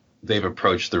how they've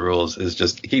approached the rules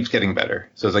it keeps getting better.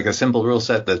 So it's like a simple rule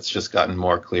set that's just gotten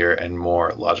more clear and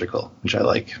more logical, which I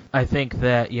like. I think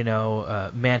that,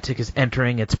 Mantic is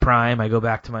entering its prime. I go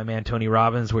back to my man Tony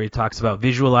Robbins where he talks about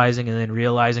visualizing and then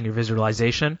realizing your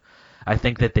visualization. I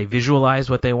think that they visualized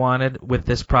what they wanted with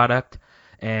this product,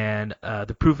 and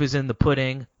the proof is in the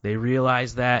pudding. They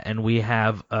realized that, and we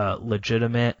have a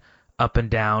legitimate, up and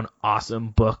down, awesome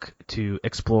book to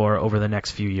explore over the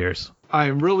next few years.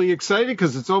 I'm really excited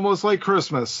because it's almost like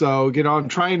Christmas. So, I'm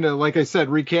trying to, like I said,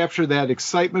 recapture that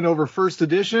excitement over first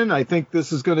edition. I think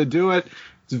this is going to do it.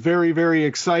 It's very, very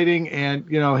exciting. And,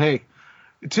 hey,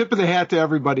 tip of the hat to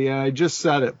everybody. And I just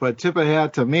said it, but tip of the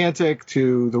hat to Mantic,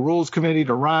 to the Rules Committee,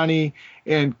 to Ronnie,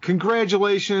 and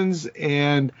congratulations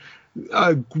and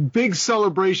a big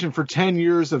celebration for 10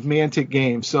 years of Mantic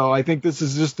games. So I think this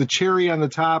is just the cherry on the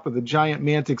top of the giant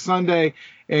Mantic Sundae.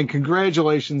 And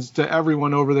congratulations to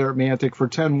everyone over there at Mantic for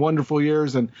 10 wonderful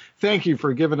years. And thank you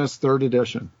for giving us third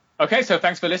edition. Okay, so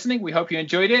thanks for listening. We hope you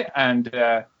enjoyed it. And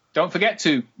don't forget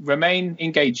to remain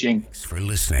engaging. Thanks for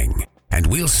listening. And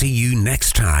we'll see you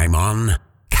next time on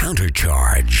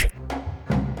Countercharge.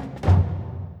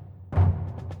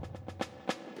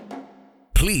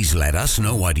 Please let us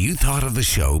know what you thought of the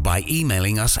show by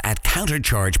emailing us at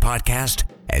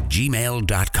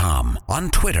counterchargepodcast@gmail.com, on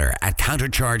Twitter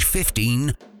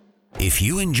 @countercharge15. If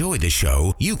you enjoy the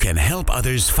show, you can help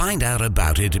others find out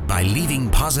about it by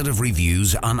leaving positive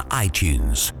reviews on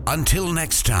iTunes. Until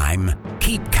next time,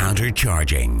 keep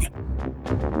countercharging.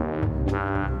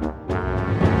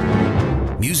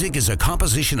 Music is a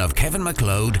composition of Kevin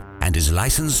MacLeod and is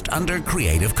licensed under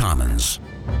Creative Commons.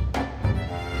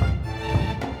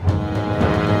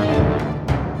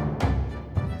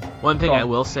 One thing I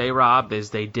will say, Rob,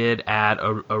 is they did add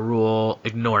a rule,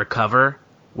 ignore cover,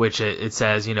 which it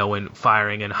says, when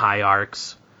firing in high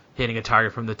arcs, hitting a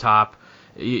target from the top,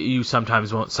 you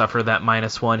sometimes won't suffer that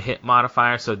 -1 hit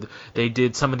modifier. So they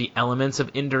did some of the elements of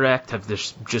indirect have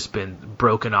just been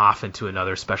broken off into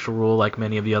another special rule like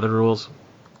many of the other rules.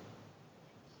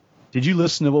 Did you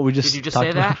listen to what we just Did you just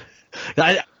say that?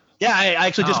 I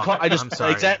actually just caught. I just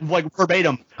exact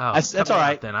verbatim. Oh, that's all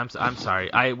right. Then I'm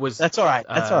sorry. I was. That's all right.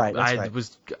 That's all right. That's I right.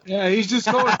 was. Yeah, he's just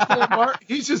going full mark.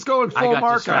 He's just going full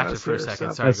mark on us for a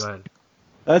second. Sorry, go ahead.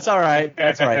 That's all right.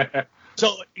 That's all right.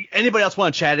 So, anybody else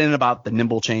want to chat in about the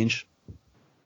Nimble change?